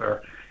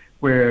cancer,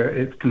 where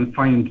it's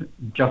confined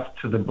just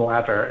to the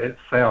bladder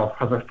itself,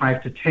 has a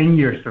 5 to 10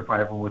 year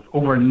survival with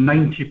over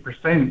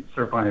 90%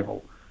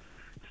 survival.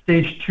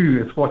 Stage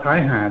 2 is what I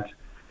had,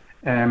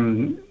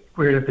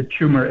 where the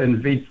tumour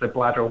invades the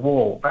bladder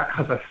wall. That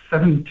has a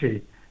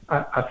 70%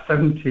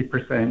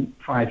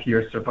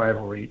 5-year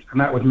survival rate,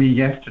 and that was me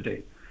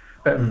yesterday.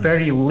 But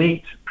very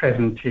late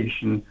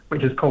presentation,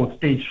 which is called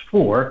stage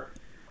 4,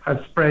 has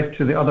spread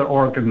to the other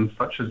organs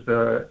such as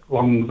the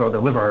lungs or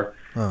the liver,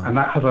 and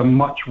that has a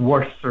much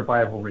worse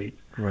survival rate.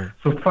 Right.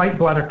 So Fight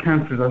Bladder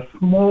Cancer is a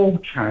small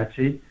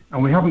charity,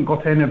 and we haven't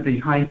got any of the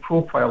high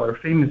profile or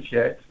famous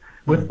yet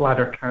with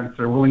bladder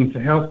cancer willing to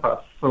help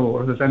us. So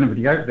if there's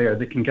anybody out there,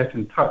 they can get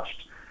in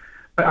touch.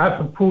 But as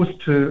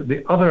opposed to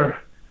the other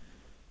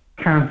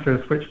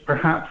cancers which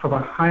perhaps have a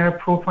higher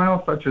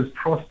profile, such as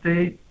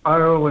prostate,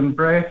 bowel and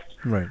breast,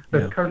 right,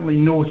 there's currently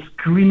no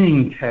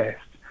screening test,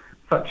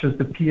 such as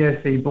the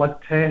PSA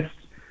blood test.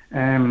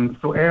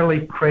 So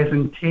early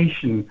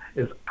presentation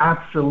is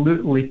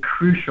absolutely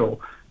crucial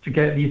to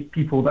get these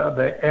people that are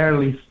the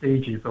early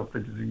stages of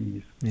the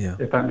disease. Yeah.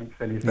 If that makes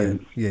any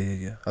sense.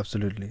 Yeah.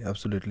 Absolutely.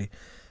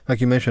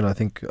 Like you mentioned, I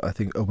think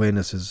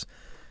awareness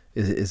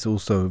is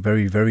also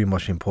very, very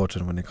much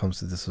important when it comes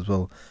to this as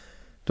well.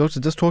 Doctor,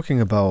 just talking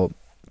about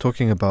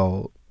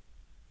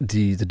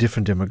the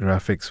different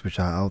demographics which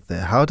are out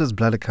there, how does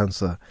bladder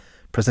cancer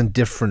present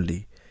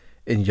differently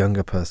in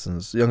younger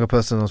persons? Younger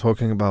person I'm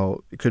talking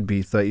about, it could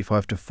be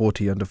 35 to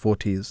 40, under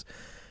 40s,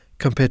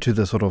 compared to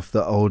the sort of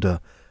the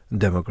older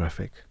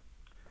demographic.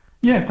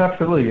 Yes,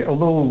 absolutely.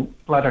 Although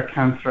bladder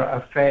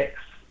cancer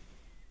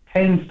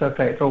tends to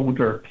affect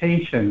older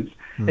patients,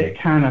 it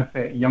can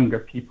affect younger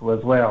people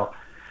as well.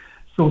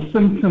 So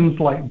symptoms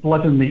like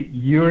blood in the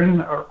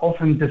urine are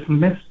often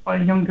dismissed by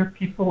younger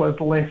people as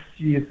less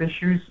serious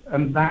issues,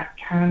 and that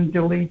can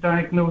delay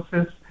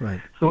diagnosis. Right.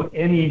 So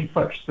any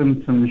such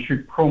symptoms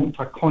should prompt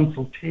a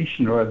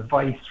consultation or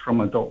advice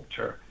from a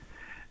doctor.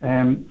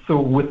 So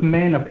with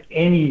men of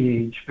any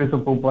age,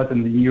 visible blood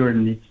in the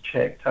urine needs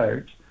checked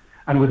out.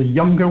 And with a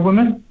younger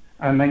woman,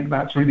 I think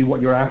that's really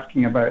what you're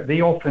asking about,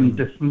 they often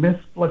dismiss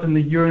blood in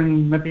the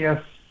urine maybe as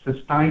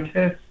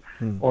cystitis,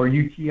 or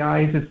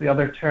UTIs is the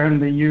other term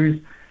they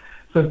use.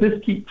 So if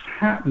this keeps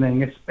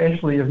happening,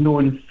 especially if no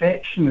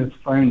infection is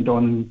found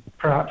on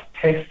perhaps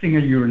testing a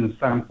urine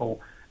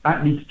sample,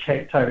 that needs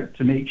checked out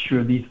to make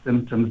sure these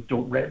symptoms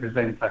don't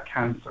represent a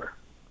cancer.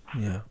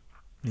 Yeah.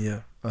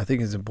 I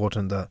think it's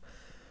important that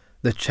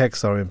the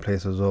checks are in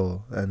place as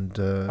well. And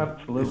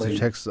absolutely, if the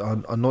checks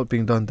are not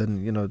being done,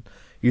 then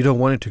you don't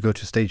want it to go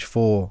to stage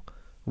 4,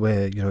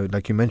 where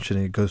like you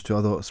mentioned, it goes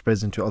to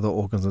spreads into other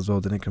organs as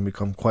well. Then it can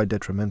become quite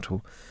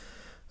detrimental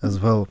as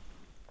well.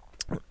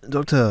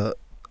 Doctor,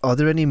 are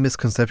there any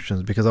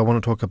misconceptions? Because I want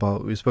to talk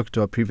about, we spoke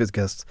to our previous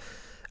guests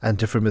and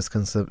different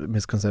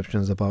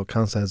misconceptions about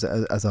cancer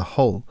as a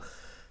whole.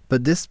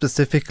 But this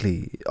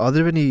specifically, are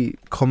there any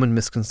common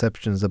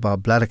misconceptions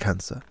about bladder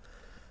cancer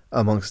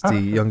amongst the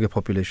younger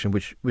population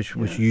which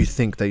you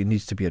think that it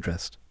needs to be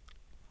addressed?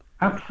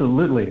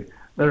 Absolutely.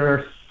 There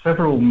are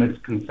several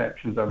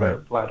misconceptions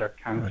about bladder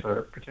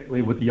cancer,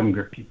 particularly with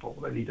younger people,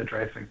 that need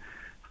addressing.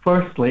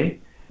 Firstly,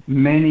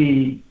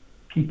 many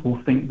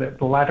people think that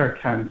bladder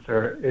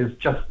cancer is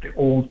just the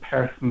old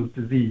person's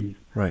disease.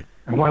 Right.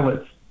 And while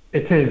it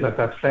is, as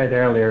I've said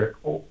earlier,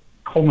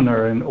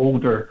 commoner in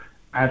older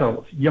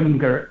adults,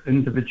 younger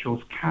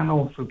individuals can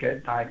also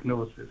get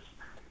diagnosis.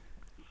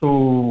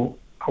 So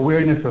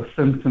awareness of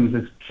symptoms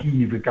is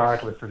key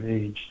regardless of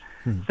age.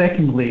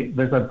 Secondly,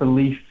 there's a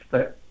belief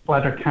that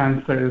bladder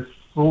cancer is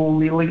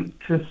solely linked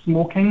to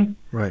smoking.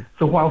 Right.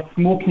 So while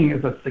smoking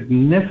is a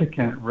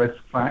significant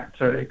risk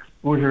factor,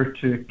 exposure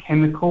to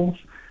chemicals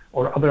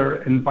or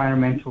other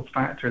environmental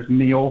factors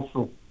may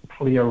also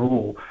play a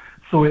role.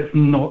 So it's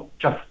not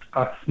just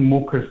a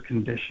smoker's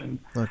condition.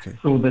 Okay.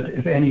 So that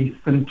if any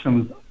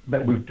symptoms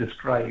that we've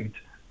described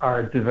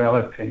are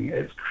developing,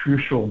 it's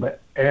crucial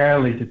that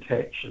early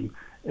detection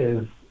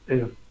is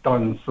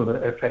done so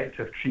that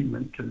effective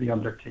treatment can be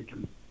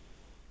undertaken.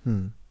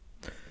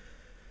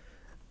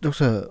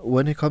 Doctor,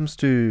 when it comes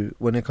to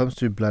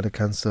bladder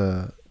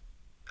cancer,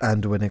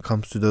 and when it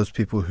comes to those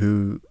people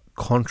who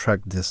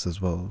contract this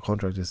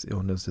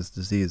illness, this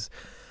disease,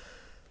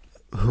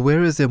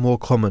 where is it more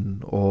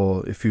common?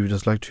 Or if you would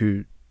just like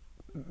to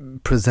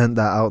present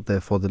that out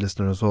there for the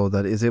listener as well,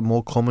 that is it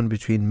more common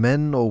between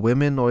men or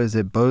women, or is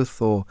it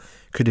both, or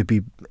could it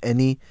be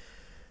any?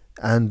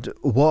 And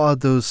what are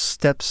those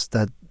steps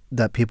that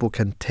people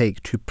can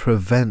take to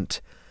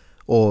prevent,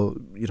 or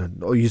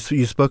you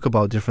spoke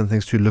about different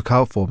things to look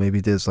out for.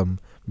 Maybe there's some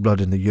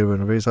blood in the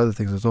urine or various other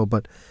things as well.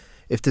 But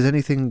if there's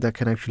anything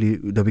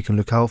that we can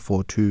look out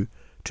for to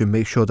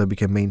make sure that we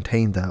can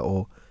maintain that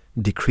or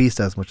decrease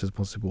that as much as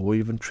possible, or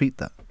even treat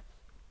that.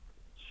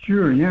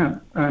 Sure, yeah.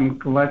 I'm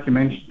glad you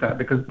mentioned that,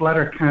 because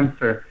bladder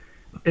cancer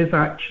is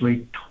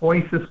actually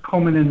twice as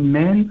common in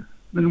men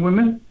than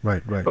women.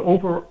 Right. But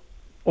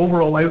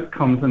overall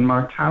outcomes and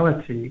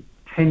mortality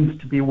tends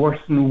to be worse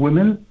in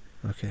women,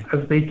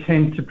 as they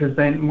tend to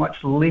present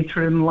much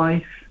later in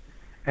life,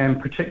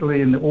 and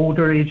particularly in the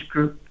older age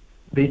group.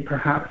 They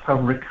perhaps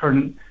have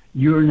recurrent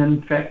urine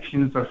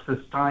infections or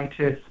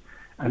cystitis,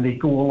 and they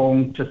go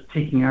along just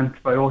taking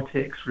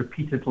antibiotics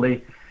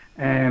repeatedly,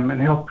 and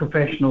health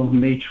professionals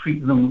may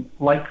treat them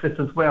like this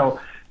as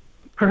well,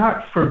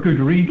 perhaps for good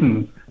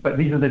reasons, but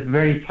these are the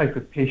very type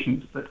of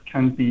patients that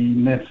can be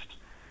missed.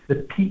 The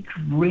peak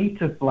rate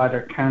of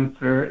bladder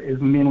cancer is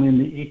mainly in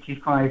the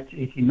 85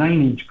 to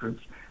 89 age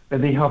groups,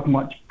 but they have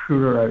much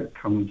poorer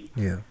outcomes.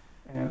 Yeah.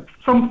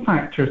 Some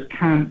factors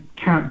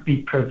can't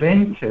be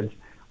prevented,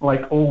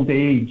 like old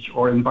age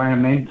or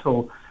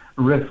environmental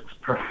risks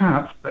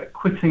perhaps, but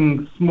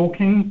quitting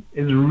smoking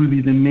is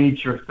really the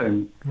major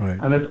thing. Right.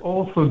 And there's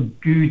also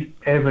good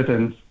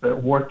evidence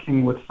that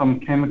working with some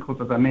chemicals,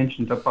 as I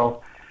mentioned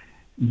above,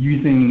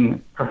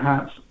 using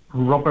perhaps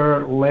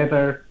rubber,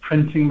 leather,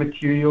 printing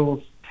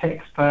materials,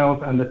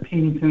 textiles, and the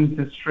paint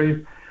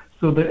industry,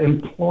 so that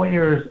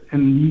employers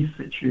in these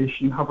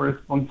situations have a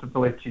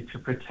responsibility to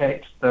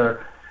protect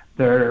their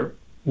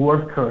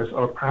workers,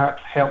 or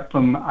perhaps help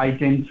them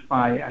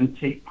identify and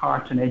take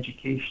part in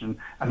education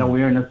and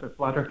awareness of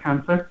bladder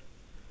cancer.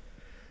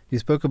 You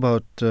spoke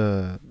about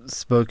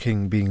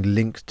smoking being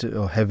linked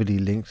or heavily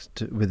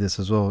linked with this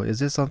as well. Is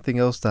there something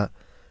else that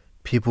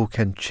people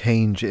can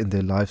change in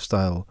their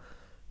lifestyle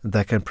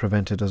that can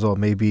prevent it as well?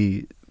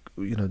 Maybe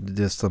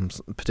there's some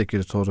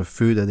particular sort of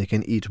food that they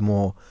can eat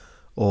more,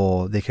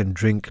 or they can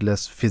drink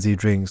less fizzy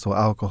drinks or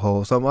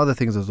alcohol, some other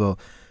things as well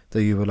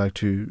that you would like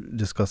to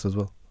discuss as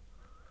well.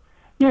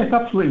 Yes,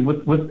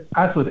 absolutely.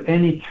 As with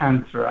any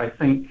cancer, I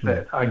think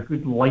that a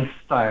good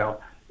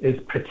lifestyle is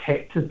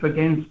protective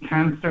against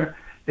cancer.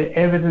 The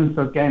evidence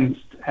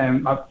against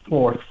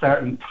for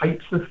certain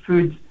types of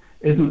foods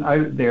isn't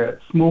out there.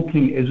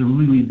 Smoking is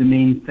really the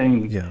main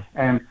thing. Yeah.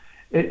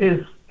 It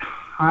is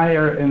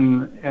higher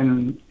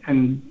in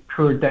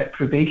poor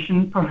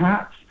deprivation,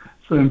 perhaps,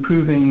 so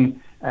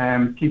improving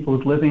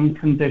people's living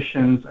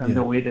conditions and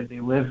the way that they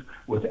live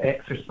with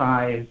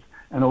exercise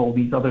and all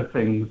these other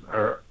things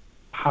are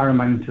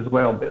paramount as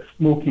well, but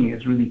smoking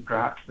is really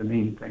perhaps the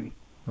main thing.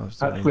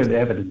 That's where the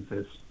evidence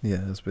is.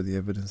 Yeah, that's where the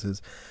evidence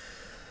is.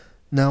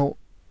 Now,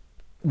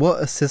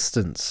 what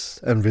assistance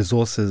and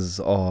resources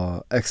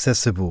are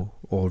accessible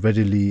or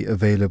readily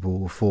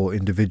available for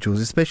individuals,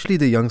 especially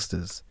the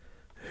youngsters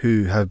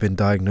who have been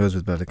diagnosed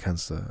with bladder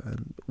cancer?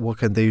 And what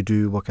can they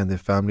do, what can their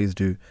families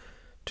do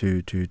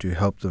to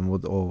help them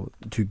with, or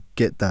to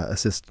get that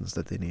assistance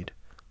that they need?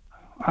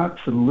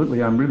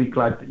 Absolutely. I'm really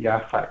glad that you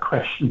asked that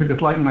question,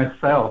 because like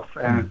myself,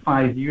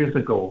 5 years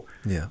ago,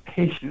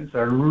 patients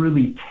are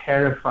really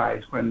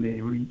terrified when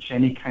they reach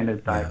any kind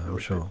of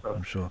diagnosis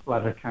of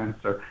bladder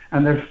cancer,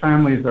 and their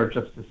families are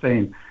just the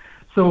same.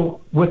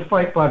 So with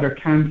Fight Bladder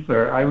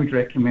Cancer, I would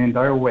recommend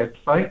our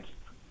website,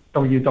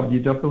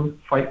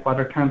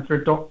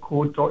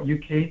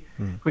 www.fightbladdercancer.co.uk,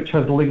 which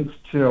has links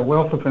to a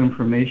wealth of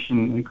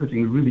information,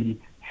 including really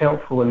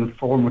helpful and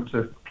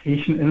informative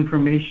patient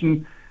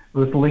information,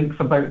 with links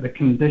about the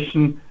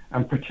condition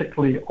and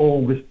particularly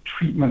all the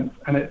treatments.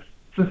 And it's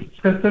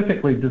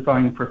specifically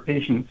designed for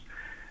patients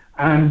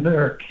and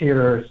their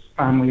carers,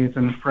 families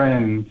and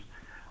friends.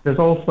 There's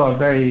also a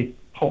very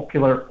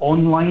popular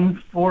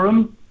online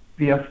forum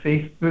via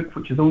Facebook,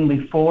 which is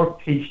only for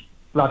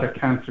bladder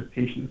cancer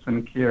patients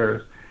and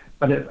carers.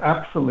 But it's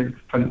absolutely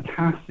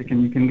fantastic,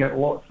 and you can get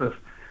lots of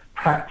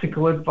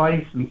practical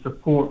advice and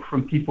support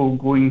from people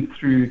going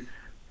through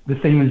the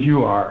same as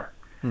you are.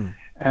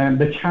 And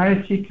the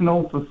charity can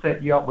also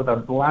set you up with a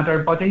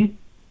bladder buddy.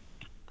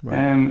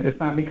 If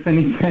that makes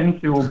any sense,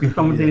 there will be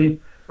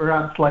somebody,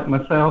 perhaps like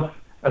myself,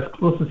 as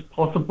close as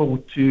possible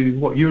to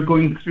what you're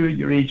going through,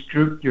 your age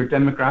group, your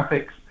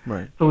demographics,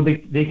 so they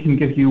can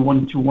give you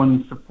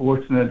one-to-one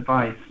support and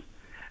advice.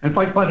 And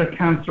Fight Bladder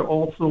Cancer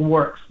also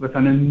works with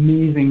an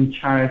amazing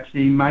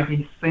charity,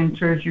 Maggie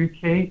Centres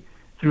UK.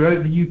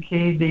 Throughout the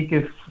UK, they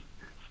give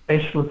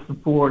specialist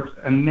support,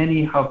 and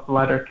many have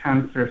bladder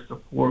cancer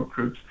support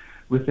groups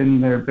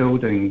within their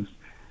buildings.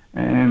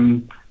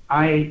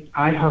 I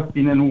have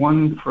been in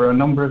one for a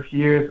number of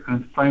years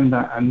and found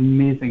that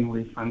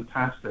amazingly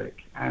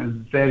fantastic.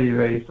 and is very,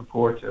 very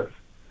supportive.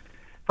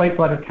 Fight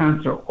Bladder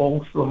Cancer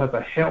also has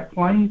a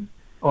helpline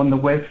on the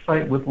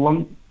website with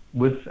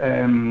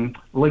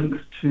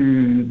links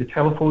to the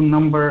telephone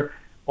number,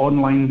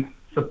 online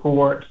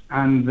support,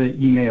 and the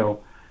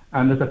email.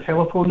 And there's a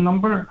telephone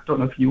number. I don't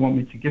know if you want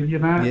me to give you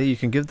that. Yeah, you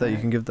can give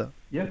that.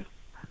 Yes.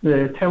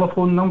 The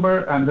telephone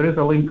number, and there is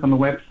a link on the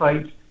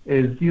website,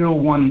 is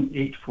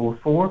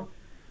 01844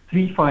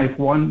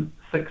 351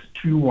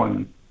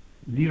 621.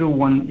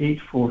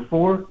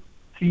 01844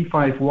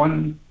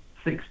 351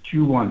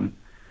 621.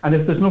 And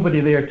if there's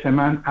nobody there to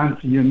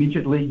answer you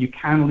immediately, you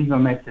can leave a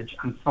message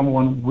and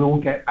someone will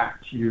get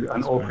back to you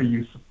and offer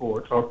you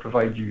support or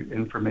provide you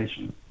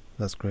information.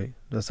 That's great.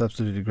 That's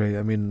absolutely great.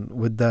 I mean,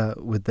 with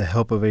the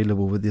help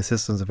available, with the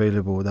assistance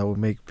available, that will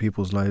make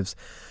people's lives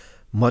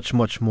much,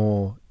 much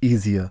more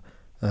easier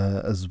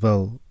as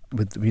well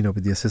with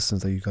the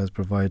assistance that you guys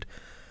provide.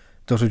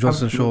 Dr.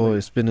 Johnstone Shaw,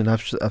 it's been an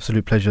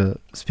absolute pleasure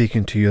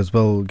speaking to you as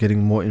well,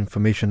 getting more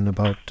information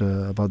about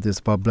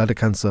bladder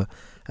cancer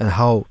and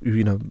how,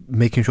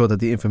 making sure that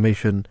the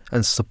information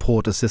and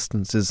support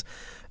assistance is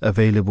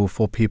available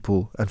for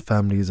people and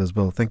families as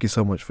well. Thank you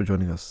so much for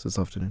joining us this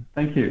afternoon.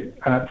 Thank you.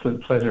 An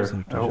absolute pleasure.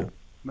 I hope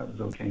that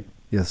was okay.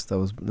 Yes, that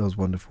was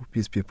wonderful.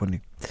 Peace be upon you.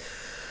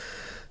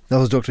 That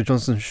was Dr.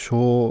 Johnstone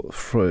Shaw,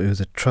 who's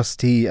a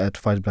trustee at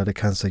Fight Bladder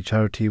Cancer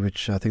charity,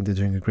 which I think they're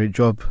doing a great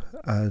job.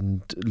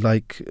 And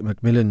like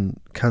Macmillan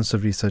Cancer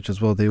Research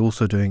as well, they're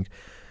also doing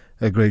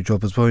a great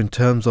job as well in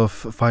terms of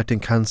fighting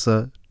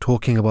cancer,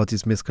 talking about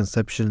these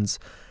misconceptions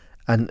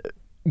and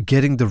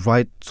getting the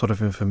right sort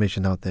of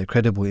information out there,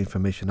 credible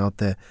information out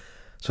there,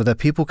 so that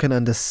people can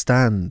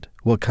understand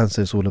what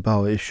cancer is all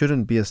about. It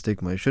shouldn't be a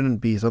stigma. It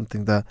shouldn't be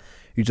something that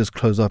you just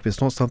close up.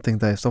 It's not something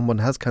that if someone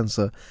has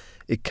cancer,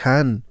 it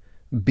can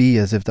be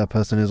as if that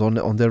person is on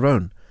their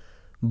own.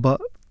 But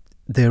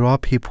there are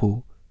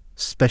people,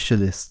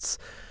 specialists,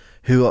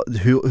 who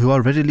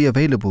are readily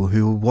available,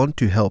 who want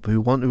to help,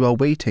 who are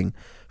waiting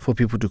for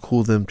people to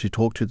call them, to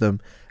talk to them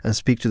and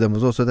speak to them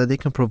as well, so that they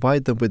can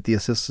provide them with the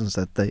assistance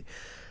that the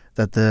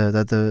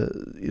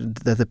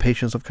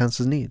patients of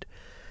cancer need.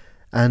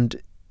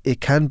 And it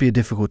can be a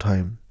difficult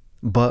time,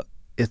 but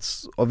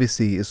it's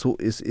obviously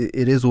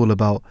it is all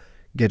about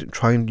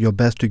trying your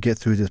best to get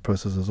through this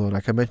process as well.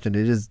 Like I mentioned,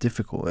 it is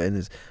difficult, and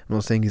I'm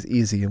not saying it's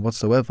easy and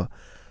whatsoever,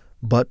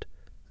 but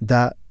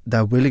that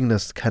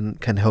willingness can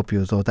help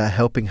you as well. That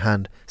helping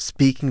hand,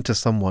 speaking to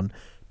someone,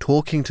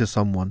 talking to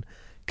someone,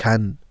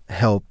 can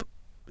help.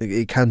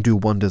 It can do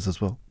wonders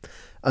as well.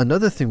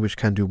 Another thing which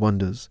can do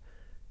wonders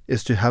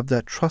is to have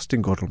that trust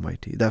in God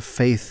Almighty, that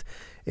faith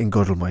in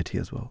God Almighty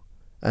as well.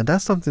 And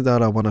that's something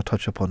that I want to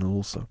touch upon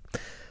also.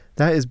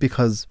 That is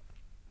because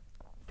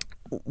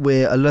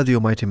where Allah the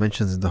Almighty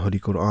mentions in the Holy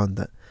Quran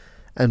that,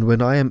 and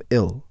when I am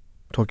ill,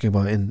 talking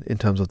about in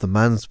terms of the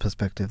man's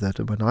perspective, that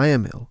when I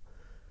am ill,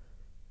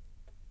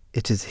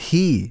 it is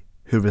He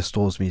who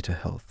restores me to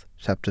health.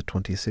 Chapter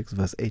 26,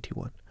 verse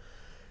 81.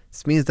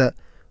 This means that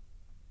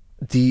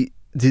the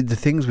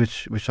things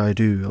which I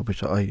do, or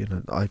which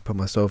I put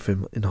myself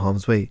in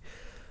harm's way.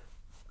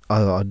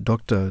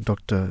 Dr.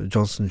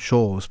 Johnstone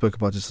Shaw spoke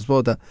about this as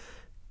well, that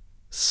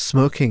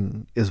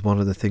smoking is one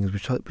of the things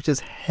which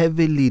is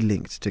heavily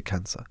linked to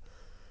cancer.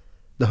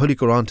 The Holy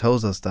Quran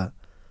tells us that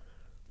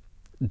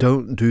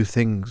don't do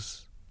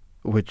things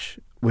which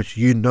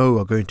you know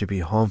are going to be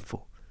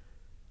harmful.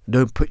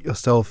 Don't put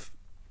yourself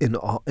in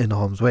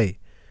harm's way.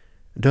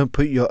 Don't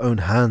put your own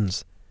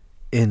hands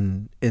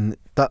in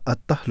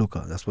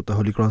at-tahluka. That's what the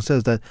Holy Quran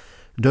says, that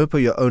don't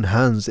put your own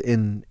hands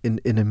in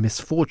a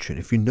misfortune.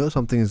 If you know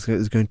something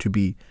is going to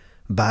be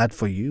bad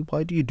for you,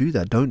 why do you do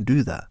that? Don't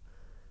do that.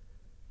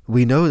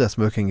 We know that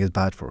smoking is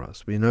bad for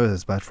us. We know that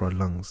it's bad for our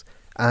lungs,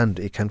 and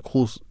it can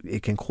cause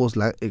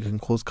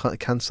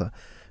cancer,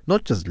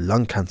 not just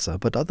lung cancer,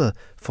 but other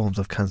forms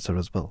of cancer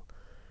as well.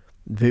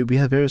 We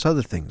have various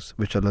other things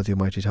which Allah the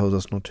Almighty tells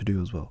us not to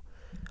do as well.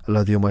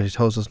 Allah the Almighty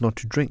tells us not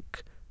to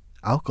drink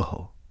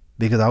alcohol,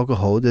 because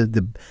alcohol,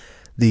 the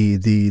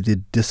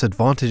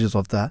disadvantages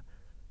of that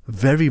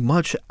very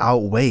much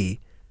outweigh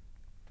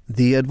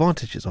the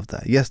advantages of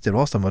that. Yes, there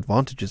are some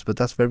advantages, but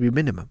that's very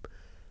minimum.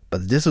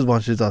 But the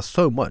disadvantages are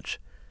so much,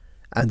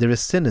 and there is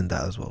sin in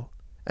that as well.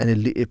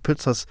 And it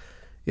puts us,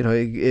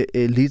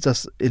 it leads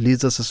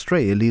us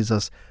astray. It leads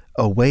us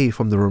away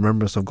from the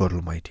remembrance of God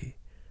Almighty.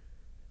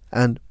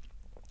 And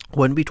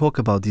when we talk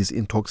about these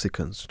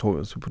intoxicants,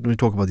 when we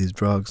talk about these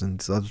drugs and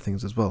these other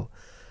things as well,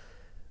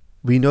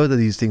 we know that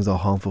these things are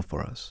harmful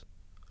for us.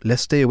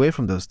 Let's stay away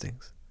from those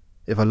things.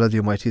 If Allah the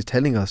Almighty is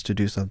telling us to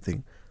do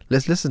something,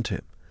 let's listen to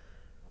Him.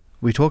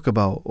 We talk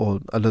about,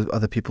 or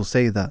other people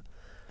say that,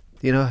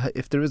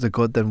 if there is a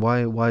God, then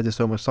why is there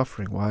so much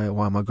suffering? Why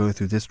am I going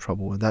through this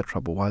trouble and that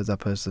trouble? Why is that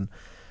person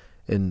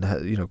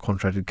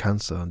contracted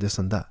cancer and this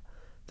and that?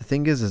 The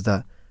thing is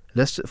that,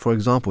 for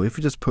example, if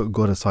you just put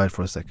God aside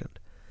for a second,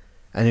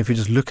 and if you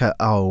just look at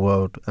our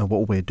world and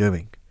what we're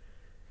doing,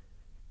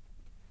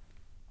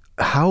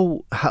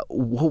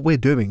 what we're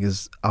doing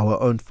is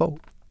our own fault.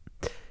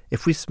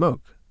 If we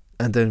smoke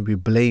and then we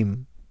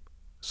blame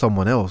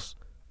someone else,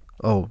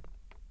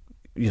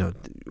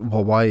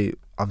 why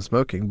I'm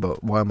smoking,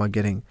 but why am I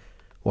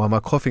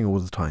coughing all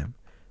the time?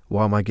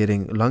 Why am I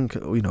getting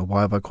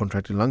why have I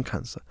contracted lung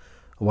cancer?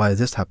 Why is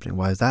this happening?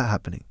 Why is that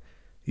happening?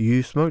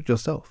 You smoked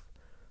yourself.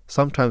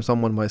 Sometimes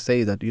someone might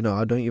say that,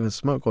 I don't even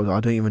smoke, or I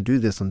don't even do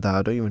this and that,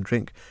 I don't even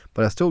drink,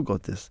 but I still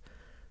got this.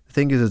 The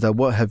thing is that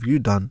what have you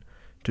done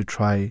to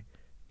try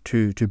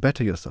to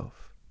better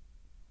yourself?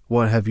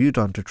 What have you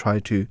done to try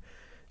to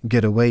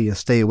get away and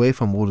stay away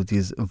from all of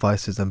these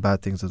vices and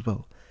bad things as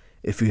well?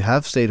 If you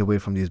have stayed away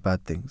from these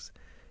bad things,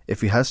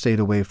 if you have stayed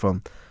away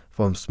from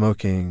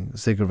smoking,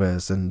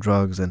 cigarettes and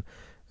drugs and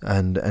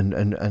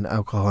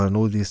alcohol and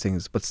all these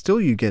things, but still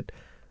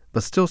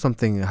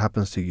something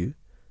happens to you,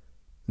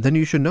 then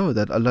you should know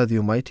that Allah the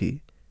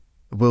Almighty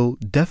will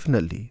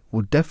definitely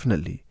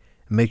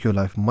make your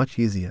life much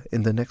easier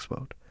in the next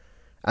world.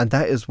 And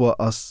that is what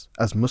us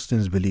as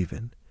Muslims believe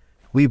in.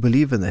 We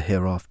believe in the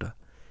hereafter.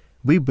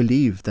 We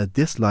believe that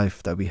this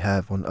life that we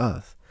have on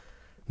earth,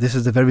 this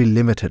is a very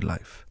limited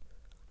life.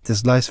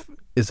 This life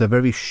is a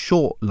very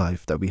short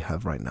life that we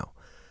have right now.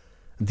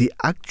 The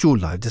actual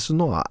life, this is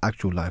not our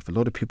actual life. A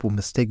lot of people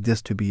mistake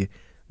this to be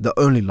the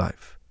only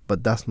life,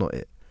 but that's not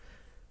it.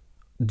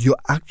 Your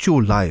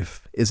actual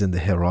life is in the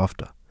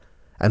hereafter.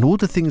 And all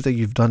the things that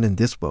you've done in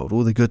this world,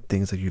 all the good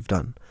things that you've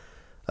done,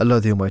 Allah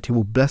the Almighty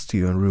will bless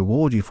you and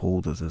reward you for all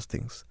of those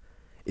things.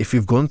 If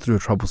you've gone through a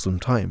troublesome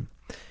time,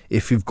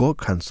 if you've got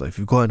cancer, if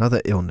you've got another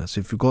illness,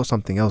 if you've got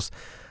something else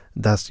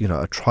that's,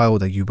 a trial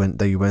that you went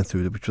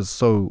through, which was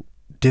so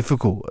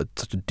difficult,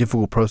 such a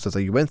difficult process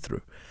that you went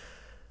through,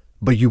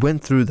 but you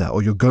went through that,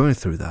 or you're going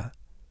through that,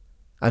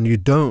 and you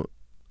don't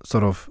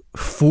sort of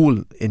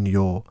fall in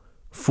your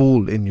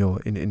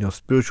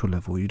spiritual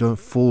level. You don't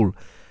fall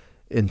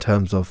in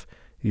terms of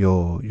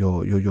your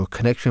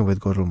connection with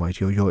God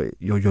Almighty, or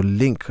your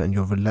link and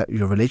your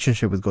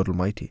relationship with God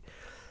Almighty.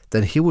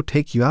 Then He will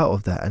take you out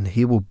of that, and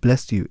He will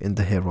bless you in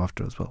the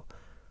hereafter as well.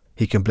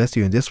 He can bless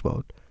you in this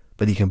world,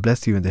 but He can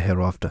bless you in the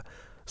hereafter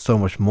so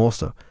much more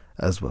so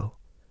as well.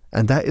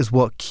 And that is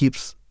what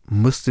keeps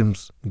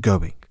Muslims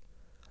going.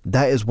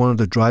 That is one of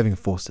the driving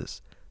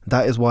forces.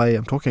 That is why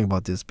I'm talking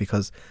about this,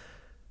 because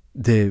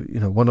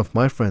one of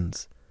my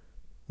friends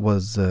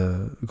was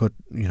got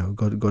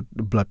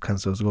blood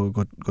cancer,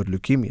 got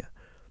leukemia,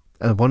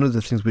 and one of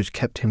the things which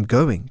kept him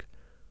going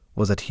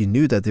was that he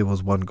knew that there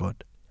was one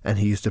God, and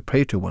he used to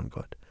pray to one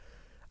God,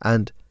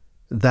 and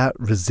that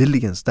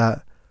resilience,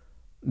 that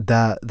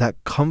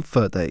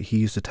comfort that he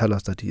used to tell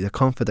us, the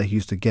comfort that he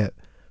used to get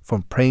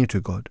from praying to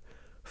God,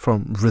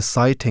 from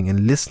reciting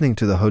and listening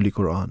to the Holy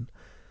Quran,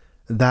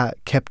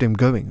 that kept him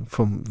going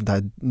from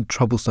that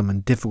troublesome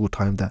and difficult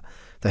time the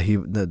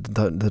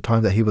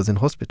time that he was in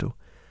hospital.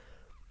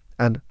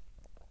 And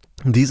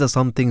these are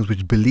some things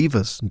which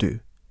believers do,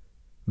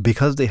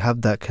 because they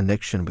have that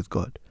connection with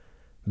God,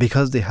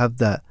 because they have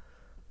that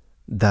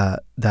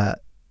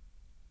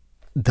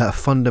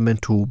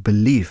fundamental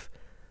belief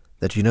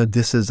that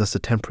this is just a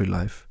temporary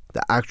life.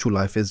 The actual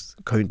life is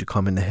going to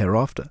come in the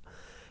hereafter.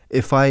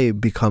 If I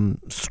become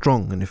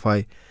strong, and if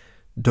I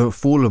don't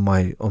fall on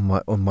my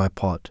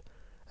part,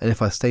 and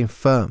if I stay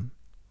firm,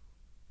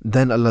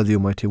 then Allah the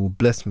Almighty will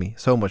bless me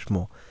so much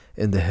more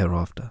in the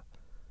hereafter.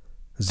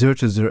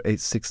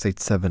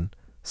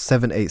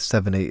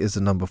 020868777878 is the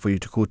number for you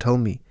to call. Tell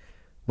me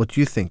what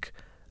you think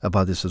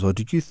about this as well.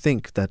 Do you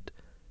think that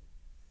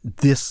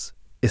this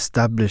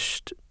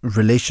established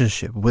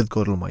relationship with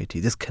God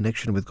Almighty, this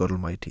connection with God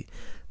Almighty,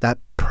 that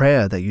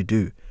prayer that you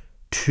do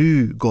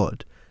to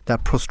God,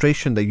 that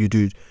prostration that you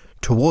do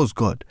towards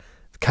God,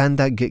 can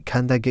that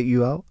get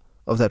you out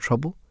of that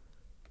trouble?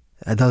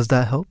 Does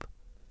that help?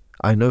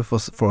 I know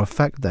for a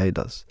fact that it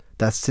does.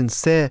 That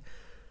sincere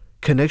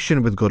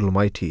connection with God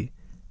Almighty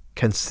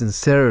can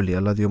sincerely,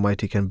 Allah the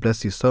Almighty can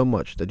bless you so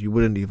much that you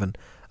wouldn't even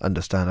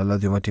understand. Allah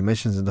the Almighty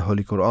mentions in the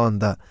Holy Quran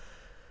that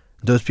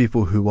those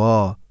people who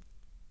are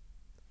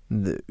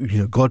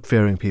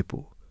God-fearing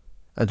people,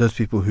 and those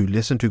people who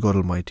listen to God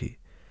Almighty,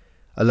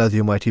 Allah the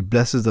Almighty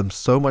blesses them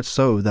so much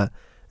so that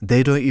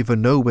they don't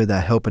even know where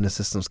their help and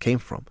assistance came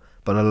from.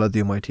 But Allah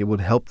the Almighty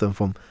would help them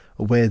from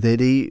where they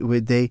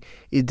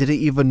didn't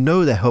even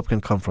know their help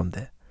can come from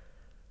there.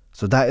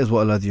 So that is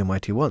what Allah the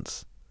Almighty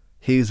wants.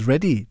 He is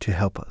ready to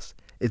help us.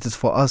 It is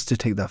for us to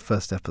take that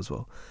first step as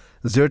well.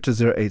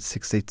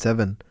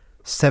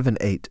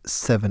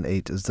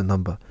 0208687778 is the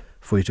number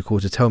for you to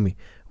call to tell me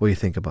what you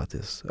think about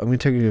this. I'm going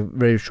to take a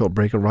very short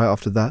break, and right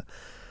after that,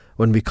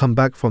 when we come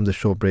back from the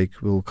short break,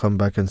 we'll come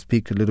back and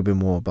speak a little bit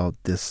more about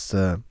this,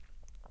 the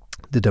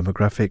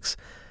demographics,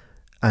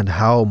 and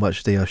how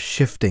much they are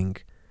shifting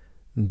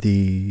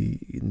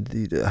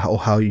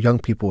how young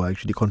people are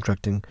actually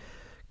contracting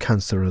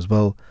cancer as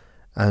well.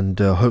 And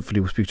hopefully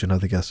we'll speak to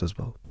another guest as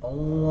well.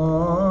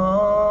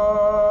 Allahu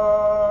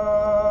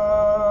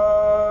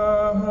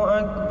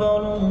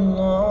Akbar,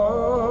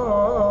 Allahu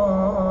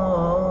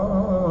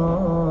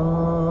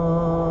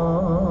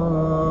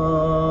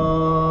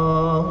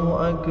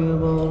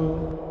Akbar,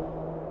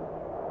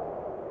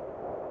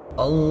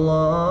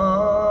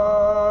 Allahu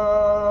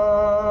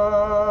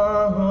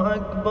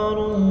Akbar,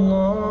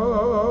 Allahu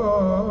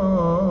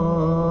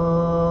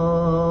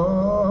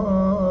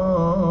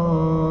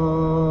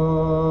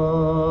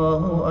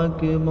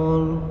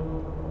أكبر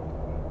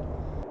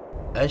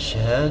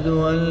أشهد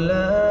أن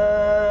لا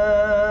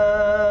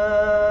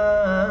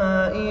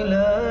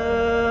إله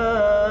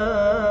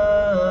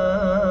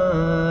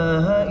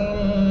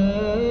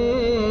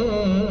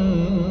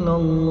إلا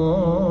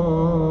الله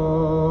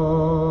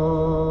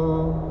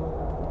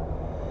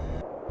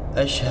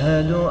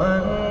أشهد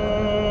أن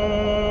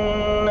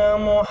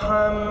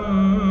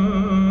محمدا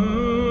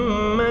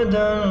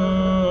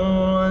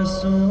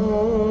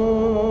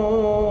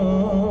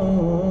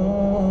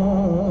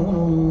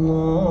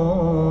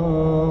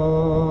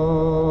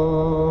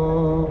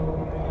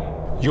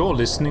You're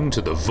listening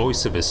to the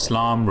Voice of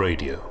Islam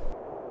Radio.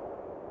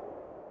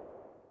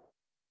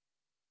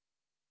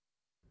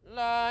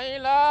 La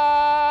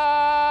ilaha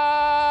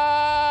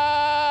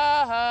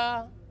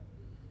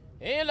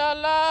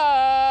illallah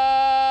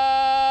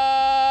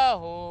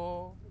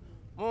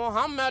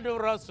Muhammadur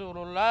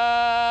Rasulullah.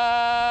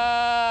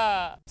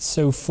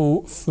 So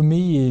for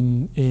me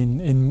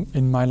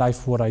in my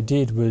life, what I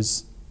did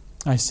was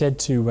I said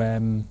to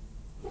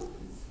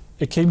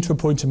it came to a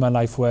point in my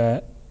life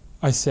where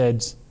I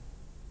said,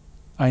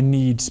 I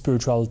need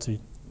spirituality.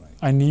 Right.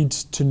 I need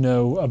to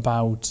know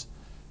about,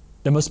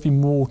 there must be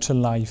more to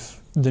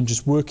life than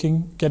just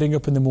working, getting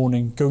up in the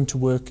morning, going to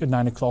work at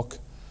 9 o'clock,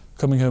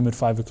 coming home at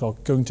 5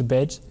 o'clock, going to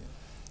bed,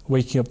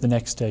 waking up the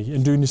next day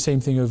and doing the same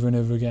thing over and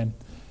over again.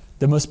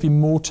 There must be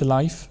more to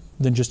life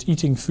than just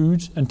eating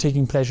food and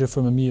taking pleasure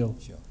from a meal.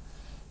 Sure.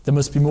 There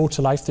must be more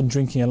to life than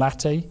drinking a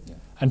latte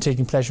and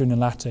taking pleasure in a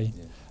latte.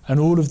 Yeah.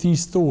 And all of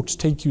these thoughts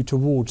take you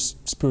towards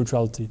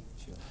spirituality.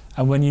 Sure.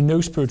 And when you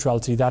know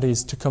spirituality, that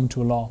is to come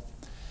to Allah.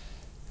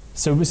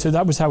 So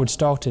that was how it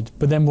started.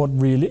 But then what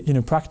really,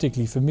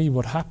 practically for me,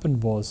 what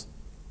happened was,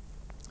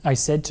 I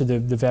said to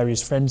the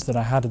various friends that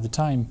I had at the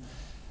time,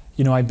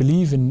 I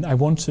believe in, I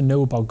want to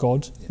know about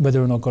God,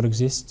 whether or not God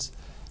exists.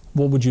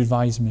 What would you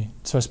advise me?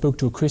 So I spoke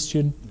to a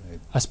Christian,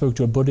 I spoke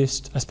to a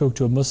Buddhist, I spoke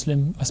to a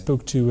Muslim, I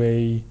spoke to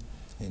a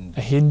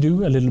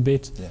Hindu a little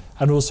bit,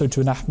 and also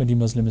to an Ahmadi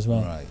Muslim as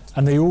well. Right.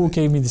 And they all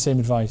gave me the same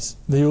advice.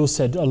 They all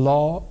said,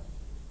 Allah,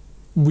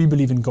 we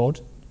believe in God,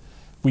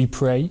 we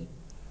pray,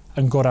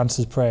 and God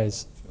answers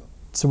prayers. Sure.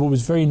 So what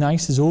was very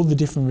nice is all the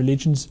different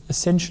religions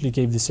essentially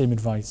gave the same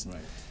advice.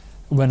 Right.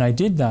 When I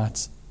did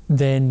that,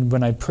 then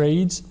when I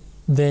prayed,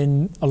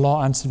 then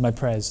Allah answered my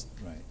prayers.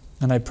 Right.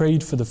 And I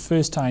prayed for the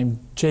first time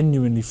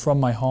genuinely from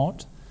my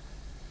heart.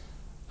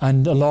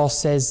 And Allah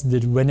says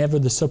that whenever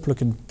the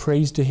supplicant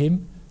prays to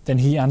Him, then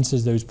He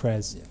answers those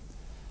prayers. Yeah.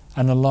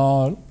 And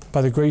Allah,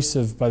 by the grace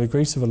of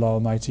Allah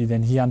Almighty,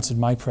 then He answered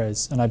my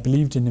prayers, and I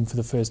believed in Him for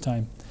the first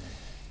time.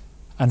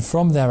 And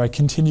from there I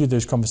continued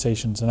those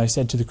conversations, and I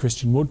said to the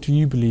Christian, what do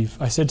you believe?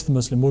 I said to the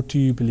Muslim, what do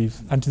you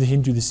believe? And to the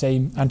Hindu the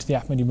same, and to the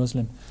Ahmadi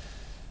Muslim.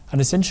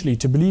 And essentially,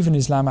 to believe in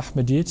Islam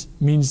Ahmadiyyat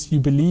means you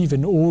believe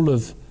in all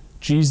of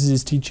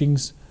Jesus'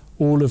 teachings,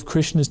 all of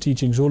Krishna's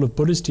teachings, all of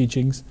Buddha's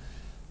teachings,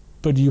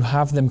 but you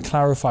have them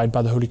clarified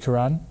by the Holy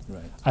Quran,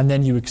 right. And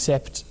then you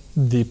accept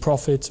the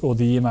Prophet or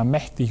the Imam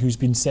Mahdi who's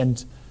been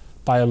sent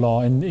by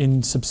Allah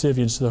in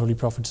subservience to the Holy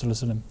Prophet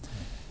ﷺ. Right.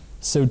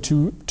 So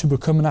to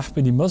become an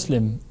Ahmadi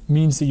Muslim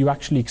means that you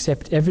actually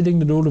accept everything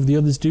that all of the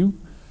others do,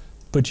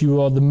 but you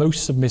are the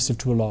most submissive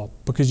to Allah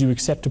because you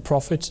accept a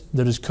Prophet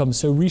that has come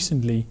so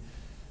recently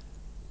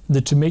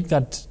that to make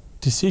that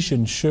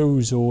decision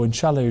shows, or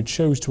inshallah it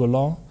shows to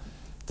Allah,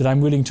 that I'm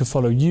willing to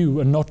follow you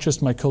and not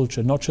just my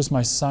culture, not just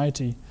my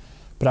society,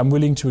 but I'm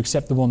willing to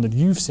accept the one that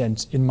you've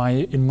sent in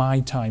my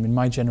time, in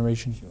my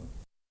generation. Sure.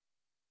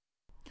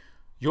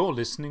 You're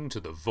listening to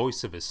the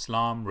Voice of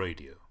Islam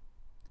Radio,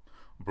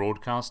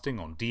 broadcasting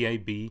on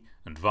DAB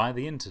and via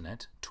the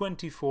internet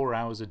 24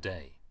 hours a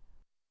day.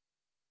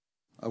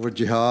 Our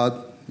jihad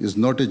is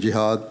not a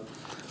jihad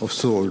of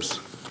swords,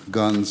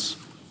 guns,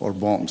 or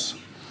bombs.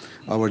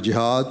 Our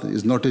jihad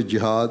is not a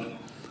jihad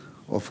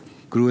of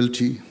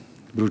cruelty,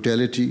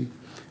 brutality,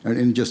 and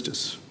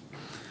injustice.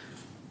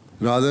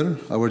 Rather,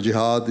 our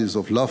jihad is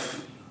of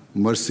love,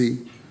 mercy,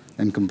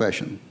 and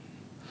compassion.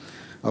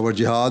 Our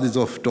jihad is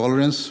of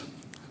tolerance,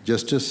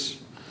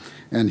 justice,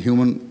 and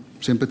human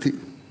sympathy.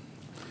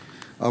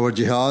 Our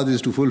jihad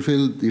is to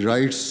fulfill the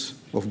rights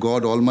of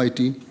God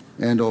Almighty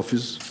and of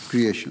His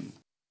creation.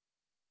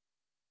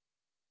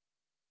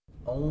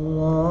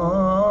 Allahu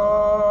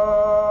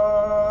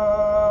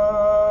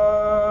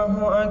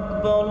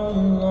Akbar,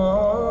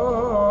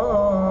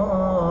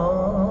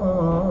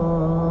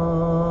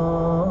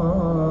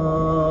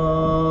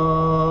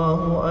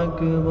 Allahu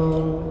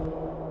Akbar,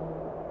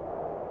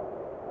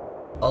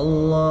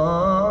 Allahu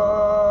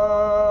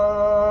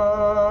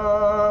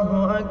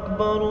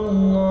Akbar,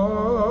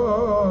 Allahu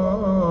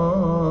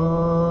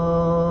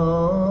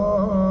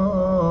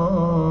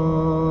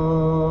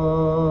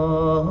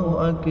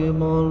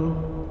Akbar.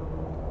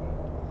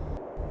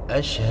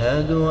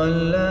 أشهد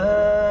أن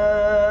لا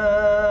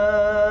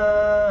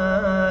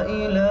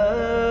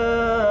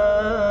إله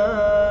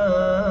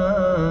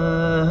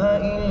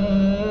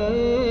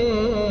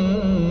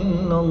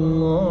إلا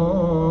الله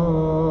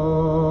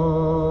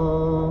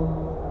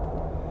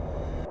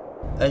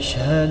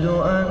أشهد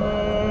أن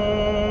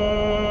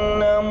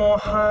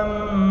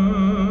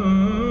محمدا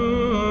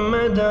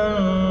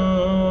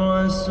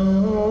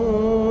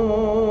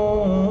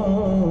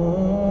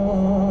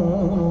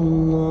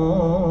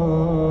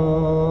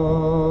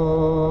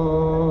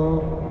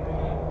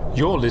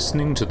You're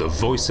listening to the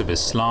Voice of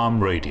Islam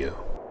Radio.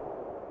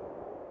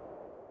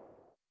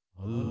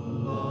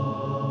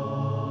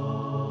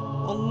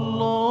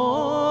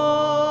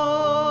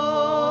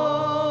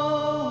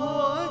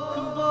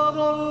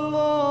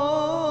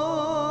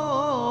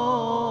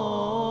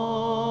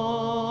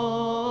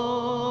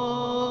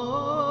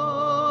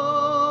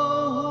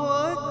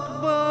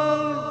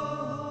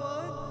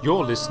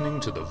 You're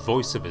listening to the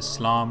Voice of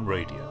Islam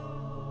Radio,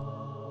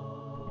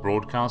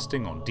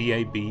 broadcasting on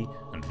DAB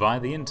and via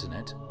the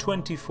internet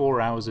 24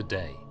 hours a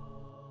day.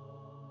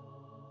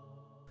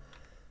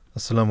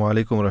 Assalamu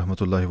alaikum wa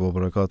rahmatullahi wa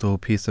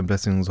barakatuh. Peace and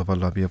blessings of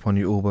Allah be upon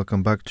you all.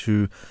 Welcome back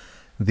to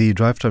the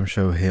Drive Time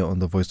Show here on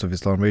the Voice of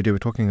Islam Radio. We're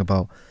talking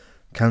about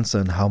cancer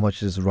and how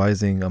much it is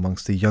rising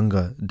amongst the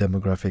younger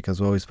demographic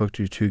as well. We spoke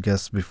to two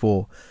guests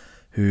before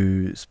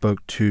who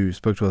spoke to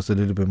us a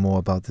little bit more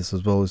about this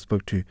as well. We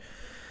spoke to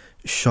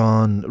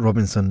Sian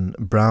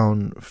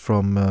Robinson-Brown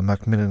from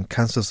Macmillan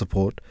Cancer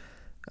Support,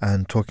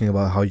 and talking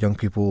about how young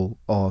people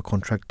are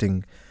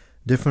contracting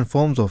different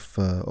forms of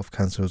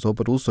cancer as well.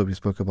 But also we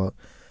spoke about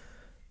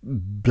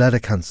bladder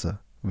cancer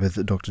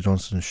with Dr.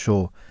 Johnstone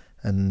Shaw,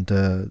 and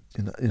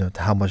you know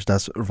how much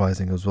that's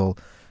rising as well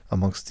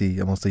amongst the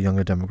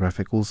younger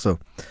demographic. Also,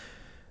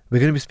 we're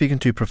going to be speaking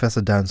to Professor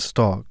Dan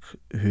Stark,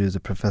 who is a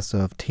professor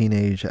of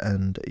teenage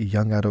and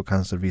young adult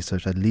cancer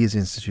research at Leeds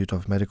Institute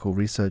of Medical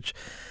Research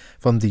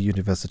from the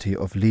University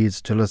of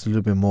Leeds. Tell us a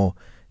little bit more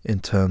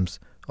in terms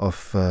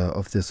of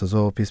this as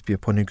well. Peace be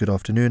upon you. Good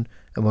afternoon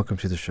and welcome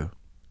to the show.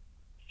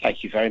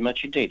 Thank you very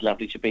much indeed.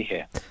 Lovely to be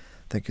here.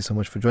 Thank you so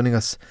much for joining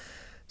us.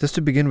 Just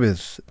to begin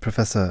with,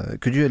 Professor,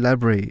 could you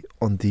elaborate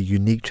on the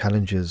unique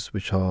challenges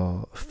which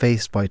are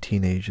faced by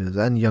teenagers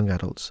and young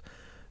adults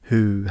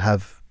who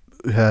have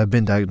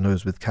been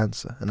diagnosed with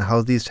cancer, and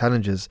how these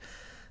challenges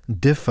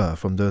differ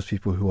from those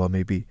people who are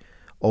maybe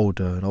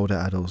older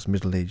adults,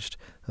 middle-aged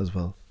as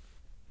well?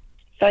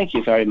 Thank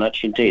you very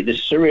much indeed. This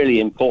is a really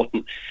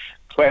important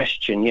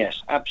question.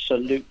 Yes,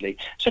 absolutely.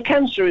 So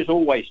cancer is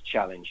always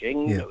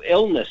challenging. Yeah.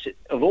 Illness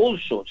of all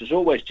sorts is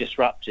always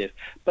disruptive,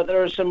 but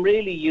there are some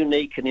really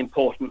unique and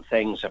important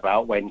things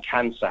about when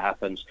cancer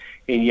happens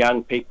in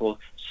young people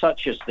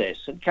such as this.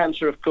 And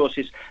cancer, of course,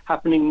 is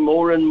happening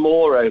more and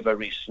more over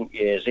recent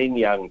years in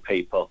young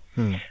people.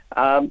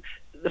 The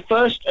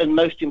first and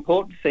most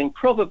important thing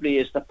probably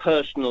is the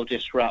personal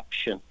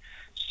disruption.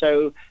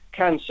 So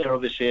cancer,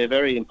 obviously, a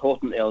very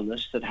important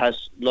illness that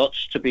has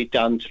lots to be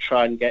done to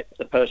try and get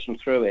the person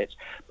through it.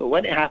 But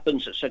when it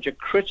happens at such a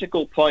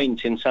critical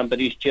point in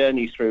somebody's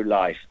journey through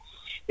life,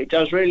 it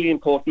does really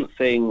important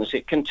things.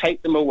 It can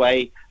take them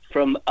away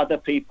from other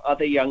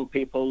young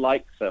people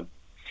like them.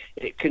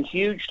 It can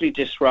hugely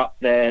disrupt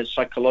their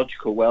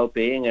psychological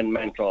well-being and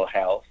mental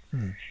health.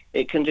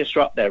 It can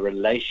disrupt their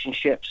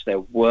relationships, their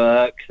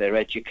work, their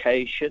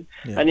education,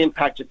 and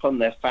impact upon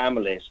their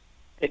families.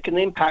 It can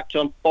impact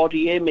on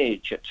body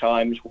image at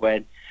times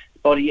when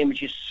body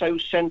image is so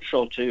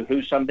central to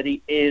who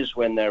somebody is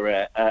when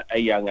they're a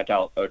young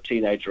adult or a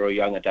teenager or a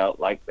young adult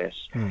like this.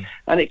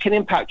 And it can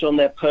impact on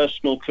their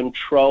personal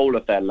control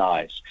of their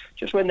lives.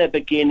 Just when they're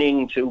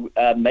beginning to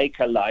make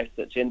a life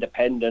that's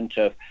independent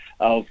of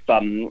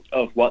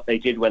what they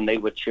did when they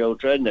were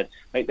children and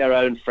make their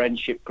own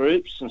friendship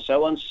groups and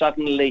so on,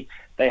 suddenly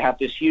they have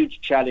this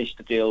huge challenge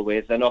to deal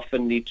with and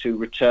often need to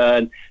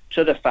return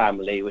to the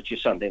family, which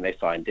is something they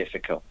find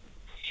difficult.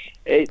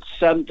 It's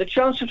the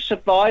chance of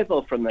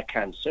survival from the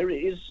cancer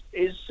is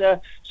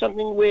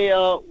something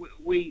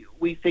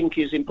we think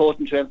is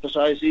important to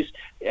emphasise.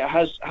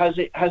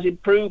 Has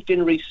improved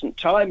in recent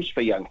times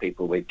for young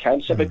people with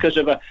cancer because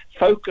of a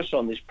focus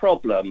on this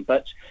problem,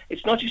 but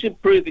it's not just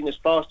improving as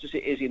fast as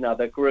it is in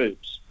other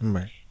groups.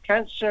 Right.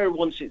 Cancer,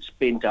 once it's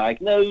been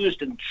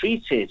diagnosed and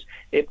treated,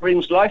 it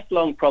brings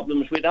lifelong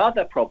problems with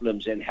other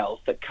problems in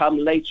health that come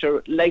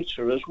later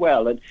as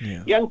well. And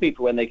young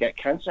people, when they get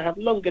cancer, have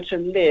longer to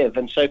live.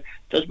 And so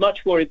there's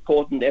much more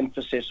important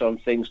emphasis on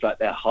things like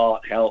their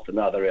heart health and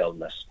other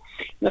illness.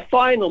 And the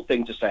final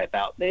thing to say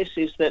about this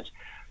is that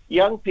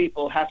young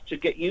people have to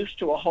get used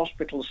to a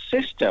hospital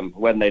system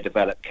when they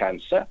develop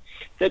cancer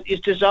that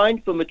is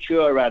designed for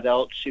mature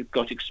adults who've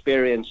got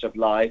experience of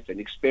life and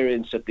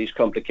experience of these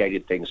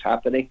complicated things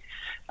happening.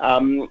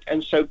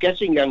 And so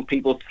getting young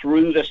people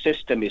through the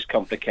system is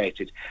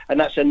complicated. And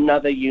that's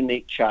another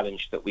unique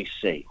challenge that we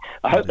see.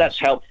 I hope that's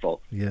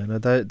helpful. Yeah, no,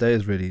 that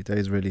is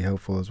really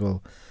helpful as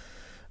well.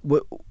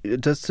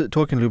 Just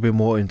talking a little bit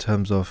more in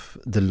terms of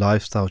the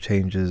lifestyle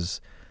changes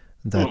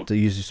that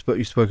you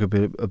spoke a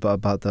bit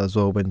about that as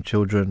well, when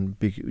children,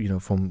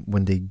 from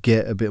when they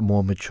get a bit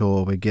more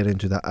mature, we get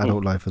into that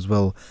adult life as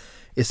well.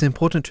 It's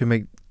important to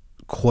make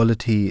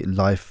quality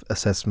life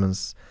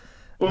assessments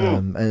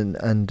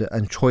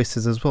and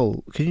choices as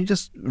well. Can you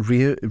just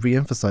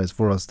re-emphasize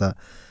for us that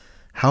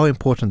how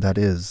important that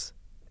is,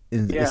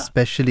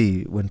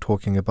 especially when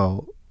talking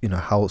about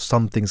how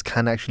some things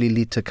can actually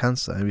lead to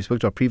cancer. And we spoke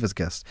to our previous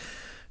guest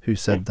who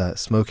said that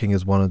smoking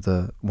is one of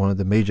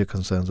the major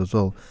concerns as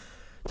well.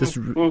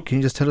 Can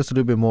you just tell us a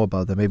little bit more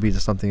about that? Maybe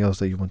there's something else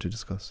that you want to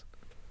discuss.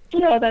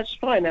 No, that's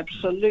fine,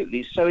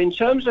 absolutely. So in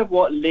terms of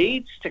what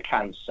leads to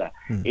cancer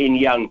in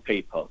young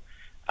people,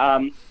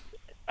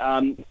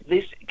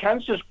 this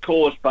cancer is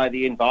caused by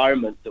the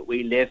environment that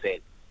we live in.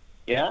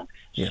 Yeah?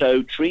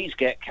 So trees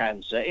get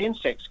cancer,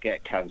 insects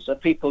get cancer,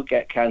 people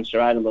get cancer,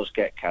 animals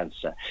get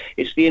cancer.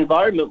 It's the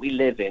environment we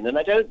live in. And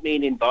I don't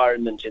mean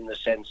environment in the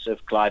sense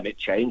of climate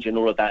change and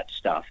all of that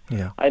stuff.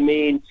 I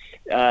mean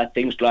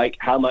things like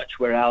how much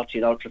we're out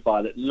in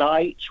ultraviolet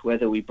light,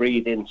 whether we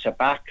breathe in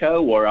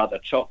tobacco or other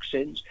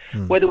toxins,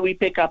 whether we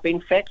pick up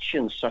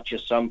infections such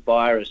as some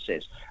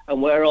viruses,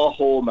 and where our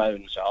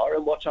hormones are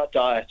and what our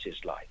diet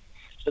is like.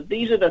 So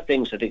these are the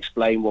things that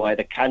explain why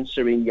the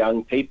cancer in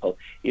young people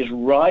is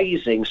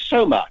rising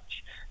so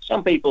much.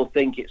 Some people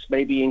think it's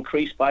maybe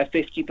increased by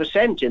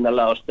 50% in the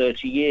last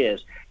 30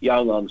 years,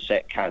 young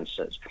onset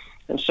cancers.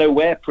 And so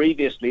where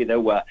previously there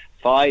were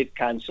 5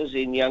 cancers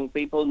in young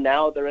people,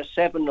 now there are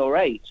 7 or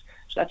 8.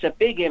 So that's a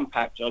big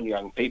impact on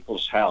young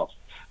people's health.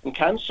 And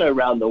cancer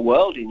around the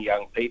world in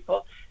young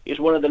people is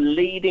one of the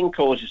leading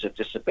causes of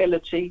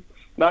disability,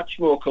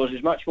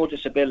 causes much more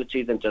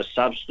disability than does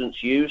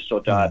substance use or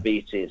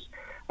diabetes.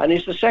 And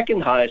it's the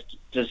second highest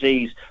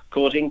disease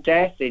causing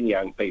death in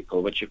young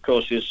people, which of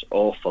course is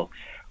awful.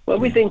 When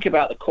we think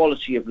about the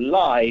quality of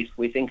life,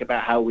 we think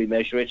about how we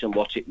measure it and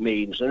what it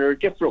means. And there are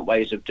different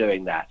ways of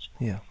doing that.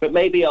 But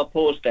maybe I'll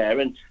pause there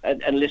and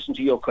listen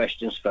to your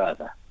questions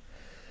further.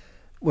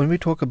 When we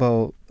talk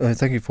about,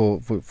 thank you for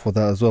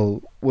that as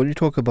well. When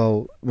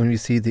we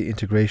see the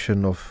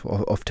integration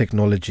of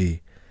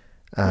technology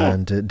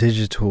and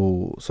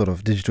digital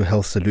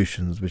health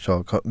solutions, which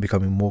are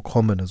becoming more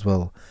common as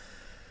well,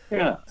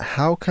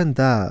 how can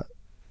that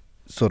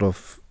sort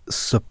of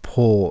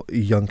support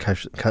young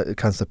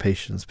cancer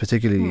patients,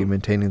 particularly in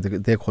maintaining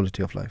their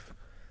quality of life?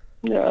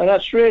 Yeah,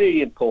 that's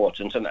really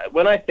important. And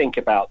when I think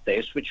about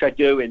this, which I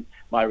do in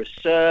my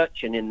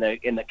research and in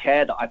the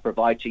care that I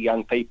provide to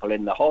young people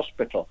in the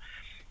hospital,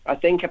 I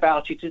think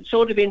about it in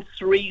sort of in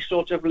 3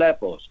 sort of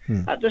levels.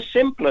 At the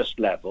simplest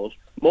levels,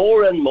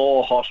 more and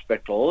more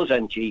hospitals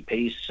and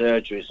GPs,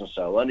 surgeries and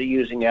so on are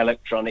using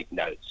electronic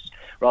notes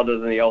rather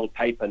than the old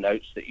paper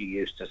notes that you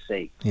used to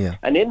see.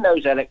 And in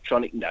those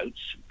electronic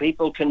notes,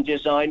 people can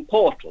design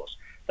portals.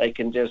 They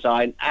can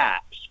design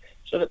apps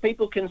so that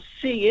people can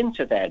see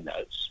into their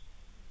notes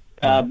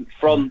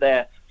from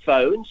their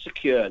phone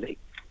securely,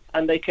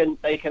 and they can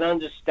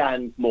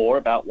understand more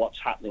about what's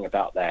happening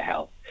about their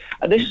health.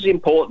 And this is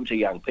important to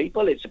young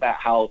people. It's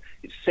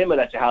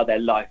similar to how their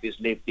life is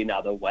lived in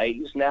other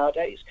ways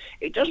nowadays.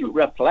 It doesn't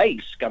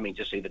replace coming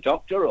to see the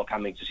doctor or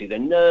coming to see the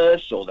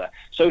nurse or the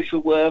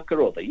social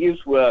worker or the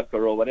youth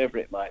worker or whatever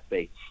it might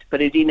be,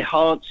 but it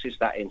enhances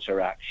that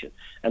interaction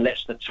and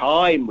lets the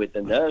time with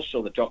the nurse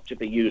or the doctor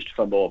be used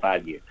for more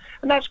value.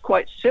 And that's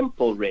quite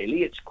simple,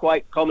 really. It's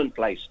quite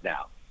commonplace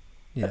now.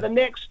 At the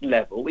next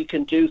level, we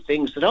can do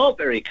things that aren't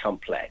very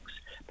complex,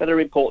 but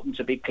are important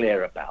to be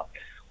clear about.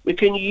 We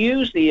can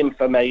use the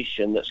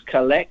information that's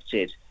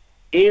collected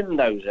in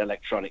those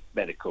electronic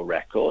medical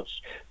records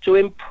to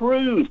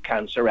improve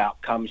cancer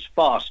outcomes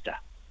faster.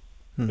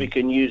 We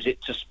can use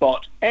it to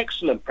spot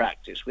excellent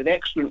practice with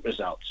excellent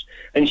results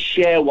and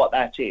share what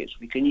that is.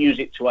 We can use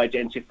it to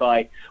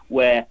identify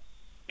where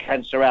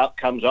cancer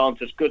outcomes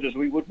aren't as good as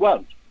we would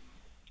want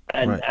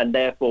and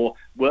therefore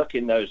work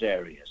in those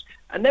areas.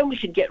 And then we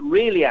should get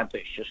really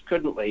ambitious,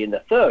 couldn't we, in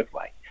the third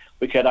way?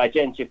 We could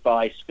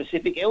identify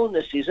specific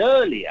illnesses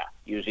earlier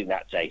using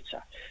that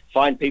data,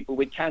 find people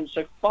with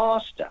cancer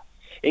faster,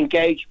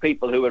 engage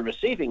people who are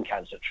receiving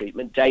cancer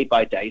treatment day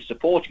by day,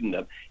 supporting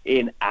them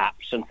in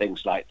apps and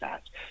things like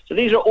that. So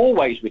these are all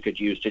ways we could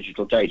use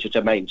digital data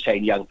to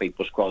maintain young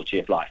people's quality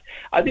of life.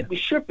 I think we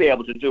should be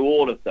able to do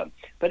all of them,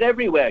 but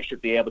everywhere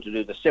should be able to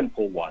do the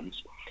simple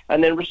ones.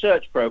 And then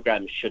research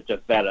programs should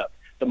develop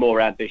the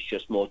more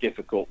ambitious, more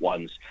difficult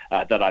ones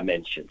that I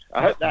mentioned.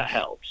 I hope that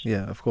helps.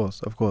 Yeah, of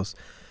course.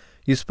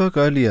 You spoke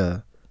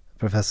earlier,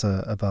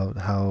 Professor, about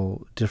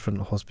how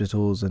different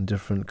hospitals and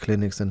different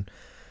clinics and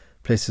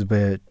places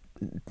where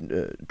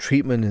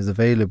treatment is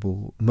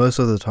available, most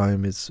of the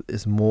time is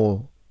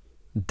more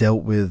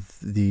dealt with,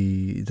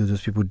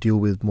 those people deal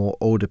with more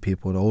older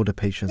people and older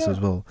patients as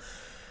well.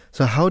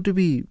 So how do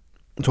we,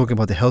 talking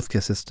about the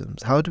healthcare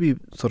systems, how do we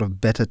sort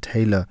of better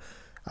tailor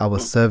our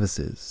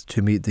services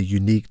to meet the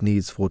unique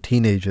needs for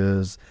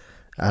teenagers,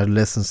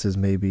 adolescents,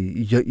 maybe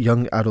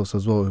young adults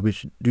as well,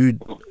 which do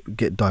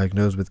get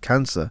diagnosed with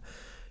cancer,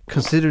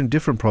 considering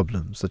different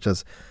problems such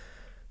as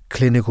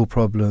clinical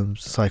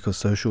problems,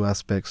 psychosocial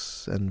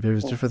aspects, and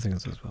various different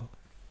things as well?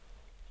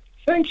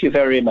 Thank you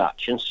very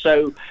much. And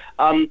so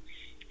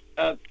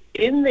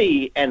in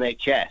the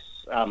NHS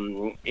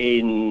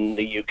in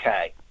the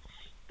UK,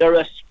 there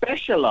are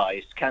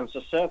specialised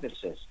cancer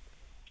services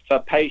for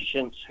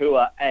patients who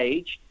are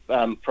aged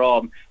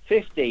from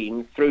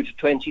 15 through to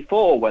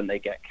 24 when they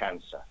get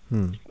cancer.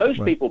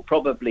 Most people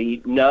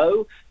probably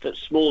know that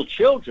small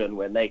children,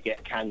 when they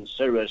get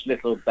cancer as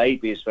little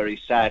babies,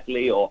 very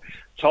sadly, or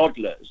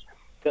toddlers,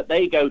 that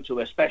they go to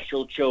a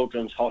special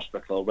children's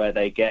hospital where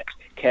they get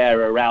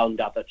care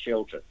around other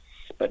children.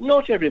 But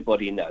not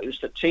everybody knows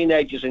that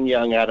teenagers and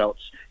young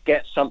adults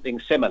get something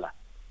similar.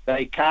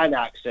 They can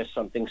access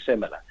something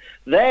similar.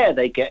 There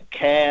they get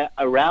care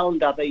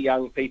around other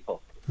young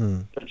people.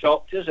 The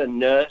doctors and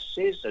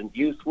nurses and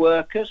youth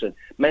workers and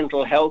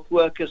mental health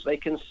workers they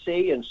can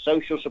see and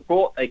social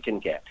support they can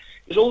get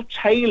is all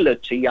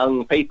tailored to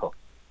young people.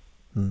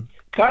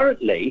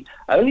 Currently,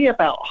 only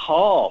about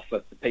half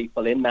of the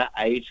people in that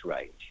age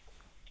range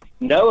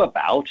know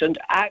about and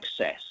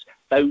access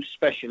those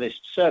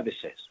specialist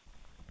services,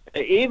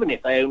 even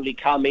if they only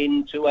come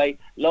into a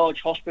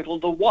large hospital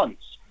the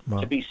once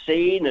to be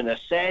seen and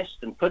assessed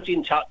and put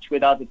in touch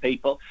with other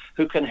people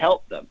who can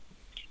help them.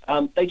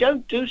 They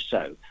don't do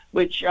so,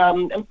 which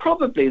and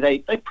probably they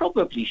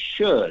probably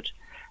should.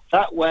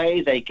 That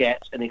way they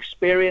get an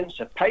experience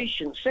of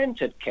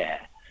patient-centered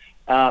care.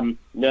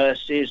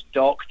 Nurses,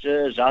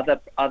 doctors,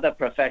 other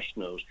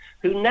professionals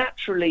who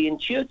naturally,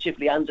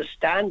 intuitively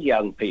understand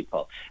young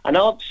people and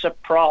aren't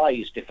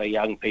surprised if a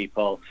young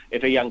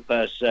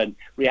person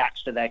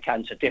reacts to their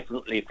cancer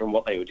differently from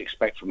what they would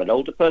expect from an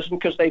older person,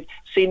 because they've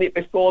seen it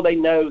before. They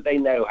know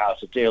how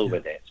to deal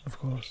with it. Of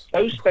course.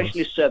 Those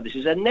specialist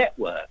services are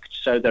networked.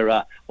 So there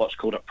are what's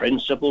called a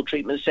principal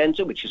treatment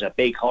centre, which is a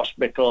big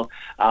hospital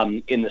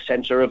in the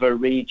centre of a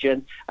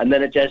region, and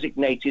then a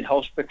designated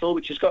hospital,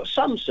 which has got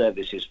some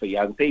services for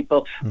young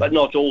people, but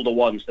not all the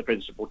ones the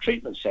principal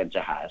treatment centre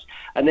has.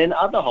 And then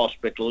other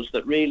hospitals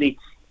that really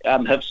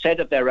have said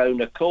of their own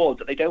accord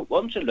that they don't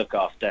want to look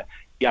after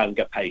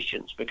younger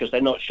patients because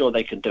they're not sure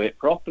they can do it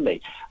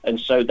properly. And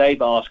so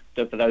they've asked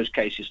for those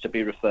cases to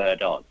be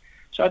referred on.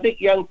 So I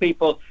think young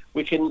people,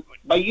 we can,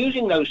 by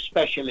using those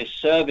specialist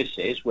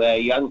services where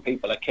young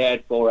people are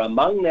cared for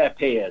among their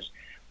peers,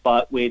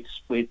 but with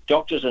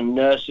doctors and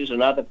nurses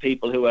and other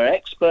people who are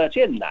expert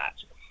in that,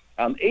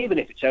 even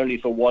if it's only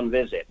for one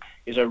visit,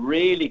 is a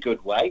really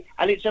good way.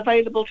 And it's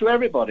available to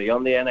everybody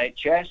on the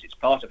NHS. It's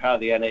part of how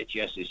the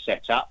NHS is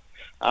set up.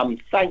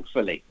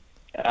 Thankfully,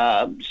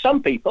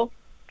 some people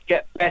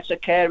get better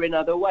care in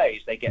other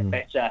ways. They get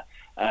better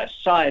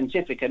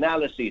scientific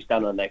analyses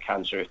done on their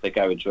cancer if they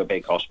go into a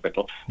big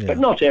hospital, but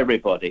not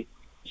everybody.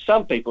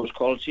 Some people's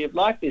quality of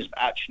life has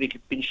actually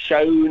been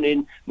shown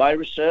in my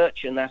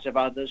research and that of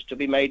others to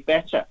be made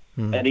better.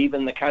 And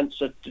even the chance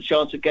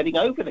of getting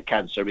over the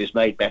cancer is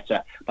made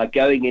better by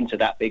going into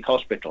that big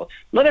hospital.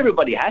 Not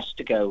everybody has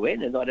to go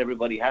in, and not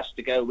everybody has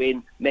to go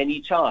in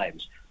many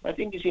times. I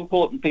think it's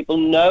important people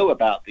know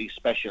about these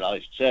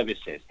specialised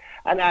services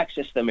and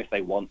access them if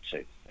they want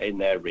to in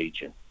their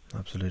region.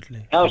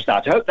 Absolutely. How's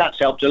that? I hope that's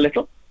helped a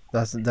little.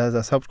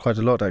 That's helped quite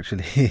a lot,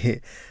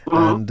 actually.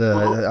 And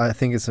I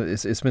think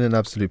it's been an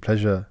absolute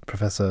pleasure,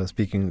 Professor,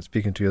 speaking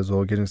to you as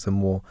well, getting some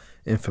more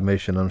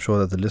information. I'm sure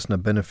that the listener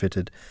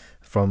benefited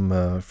from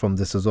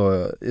this as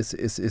well.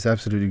 It's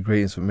absolutely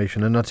great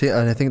information, and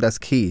I think that's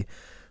key,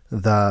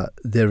 that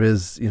there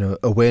is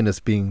awareness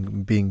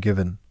being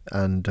given,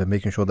 and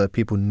making sure that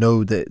people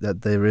know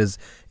that there is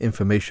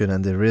information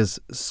and there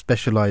is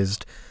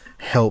specialized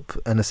help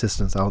and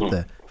assistance out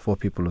there for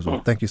people as well.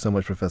 Thank you so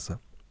much, Professor.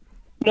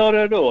 Not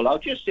at all. I'll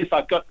just, if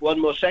I've got one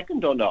more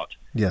second or not.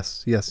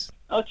 Yes.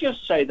 I'll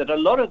just say that a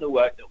lot of the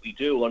work that we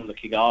do on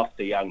looking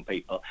after young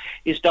people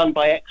is done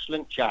by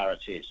excellent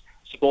charities,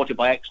 supported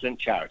by excellent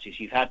charities.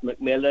 You've had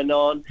Macmillan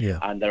on,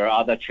 and there are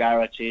other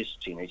charities,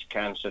 Teenage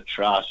Cancer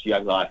Trust,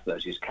 Young Life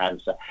versus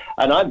Cancer,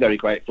 and I'm very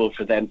grateful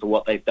for them for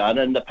what they've done,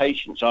 and the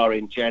patients are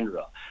in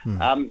general.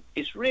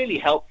 It's really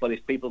helpful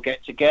if people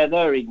get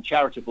together in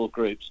charitable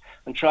groups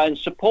and try and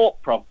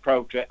support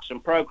projects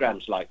and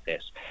programs like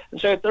this. And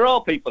so if there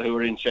are people who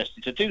are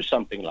interested to do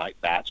something like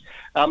that,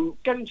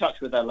 get in touch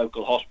with their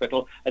local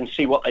hospital and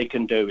see what they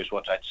can do, is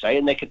what I'd say,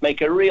 and they could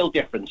make a real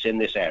difference in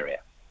this area.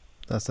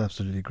 That's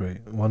absolutely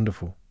great.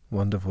 Wonderful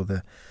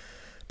there.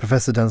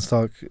 Professor Dan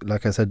Stark,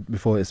 like I said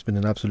before, it's been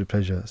an absolute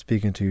pleasure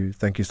speaking to you.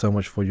 Thank you so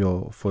much for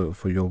your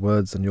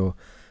words and your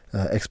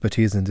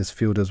expertise in this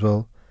field as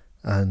well.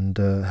 And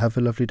have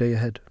a lovely day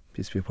ahead.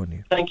 Peace be upon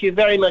you. Thank you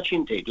very much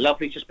indeed.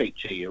 Lovely to speak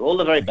to you. All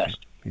the very best.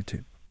 You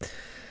too.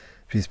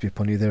 Peace be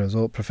upon you there as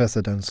well.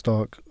 Professor Dan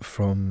Stark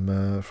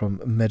from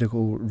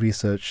medical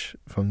research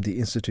from the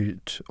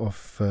Institute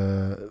of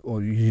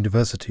or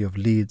University of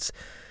Leeds.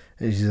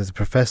 He's a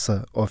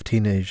professor of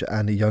teenage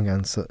and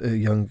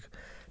young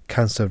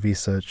cancer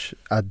research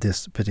at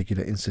this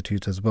particular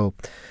institute as well.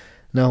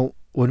 Now,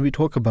 when we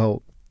talk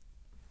about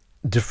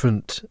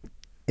different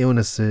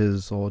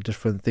illnesses or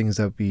different things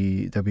that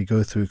we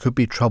go through, it could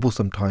be trouble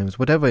sometimes,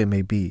 whatever it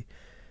may be.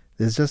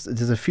 There's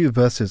a few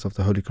verses of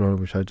the Holy Quran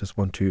which I just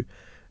want to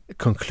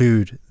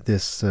conclude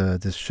this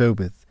show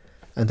with,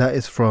 and that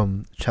is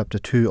from chapter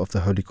 2 of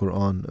the Holy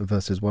Quran,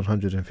 verses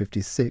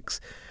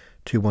 156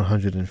 to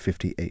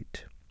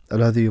 158.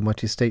 Allah the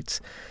Almighty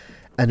states,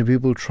 "And we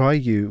will try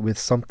you with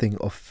something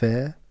of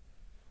fear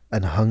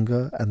and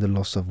hunger and the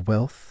loss of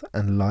wealth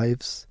and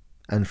lives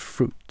and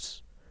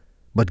fruits.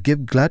 But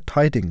give glad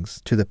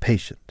tidings to the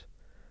patient,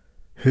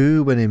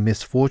 who, when a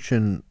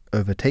misfortune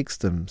overtakes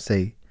them,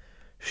 say,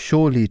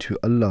 Surely to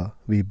Allah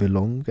we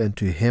belong, and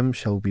to Him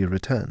shall we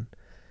return.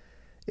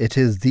 It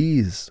is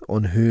these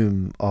on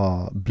whom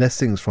are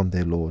blessings from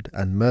their Lord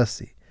and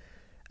mercy,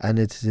 and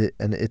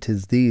it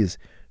is these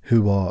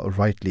who are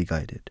rightly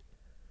guided.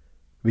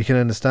 We can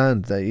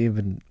understand that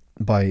even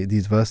by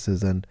these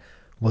verses and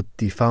what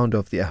the founder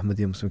of the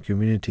Ahmadiyya Muslim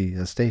community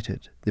has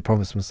stated, the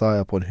promised Messiah,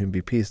 upon whom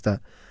be peace,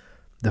 that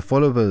the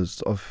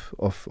followers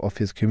of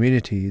his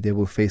community, they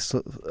will face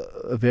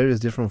various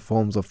different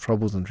forms of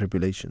troubles and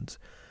tribulations,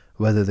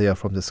 whether they are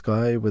from the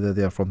sky, whether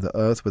they are from the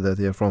earth, whether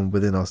they are from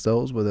within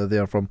ourselves, whether they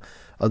are from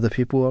other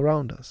people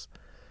around us.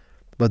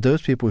 But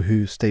those people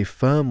who stay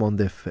firm on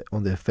their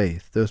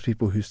faith, those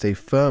people who stay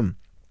firm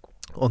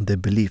on their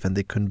belief and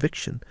their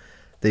conviction,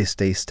 they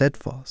stay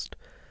steadfast.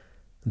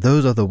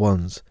 Those are the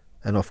ones,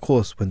 and of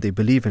course when they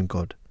believe in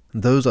God,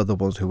 those are the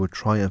ones who will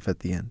triumph at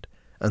the end,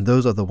 and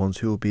those are the ones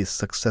who will be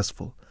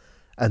successful.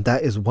 And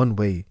that is one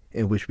way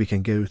in which we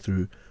can go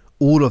through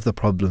all of the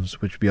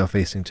problems which we are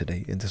facing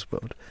today in this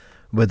world,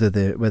 whether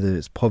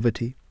it's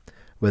poverty,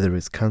 whether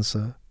it's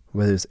cancer,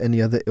 whether it's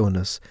any other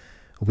illness.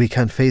 We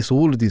can face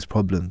all of these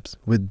problems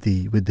with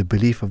the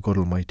belief of God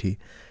Almighty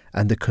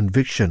and the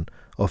conviction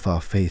of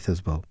our faith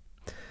as well.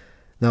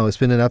 Now, it's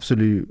been an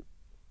absolute,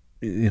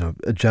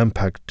 a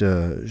jam-packed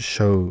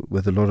show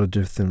with a lot of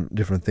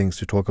different things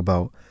to talk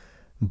about.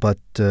 But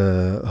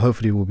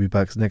hopefully we'll be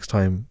back next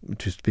time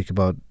to speak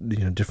about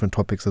different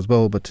topics as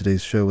well. But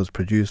today's show was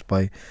produced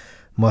by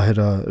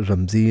Mahira,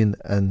 Ramzeen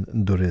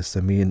and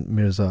Durr-e-Sameen,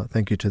 Mirza.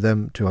 Thank you to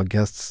them, to our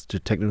guests, to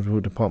technical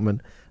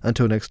department.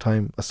 Until next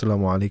time,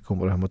 Assalamu alaikum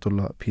wa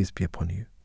rahmatullah. Peace be upon you.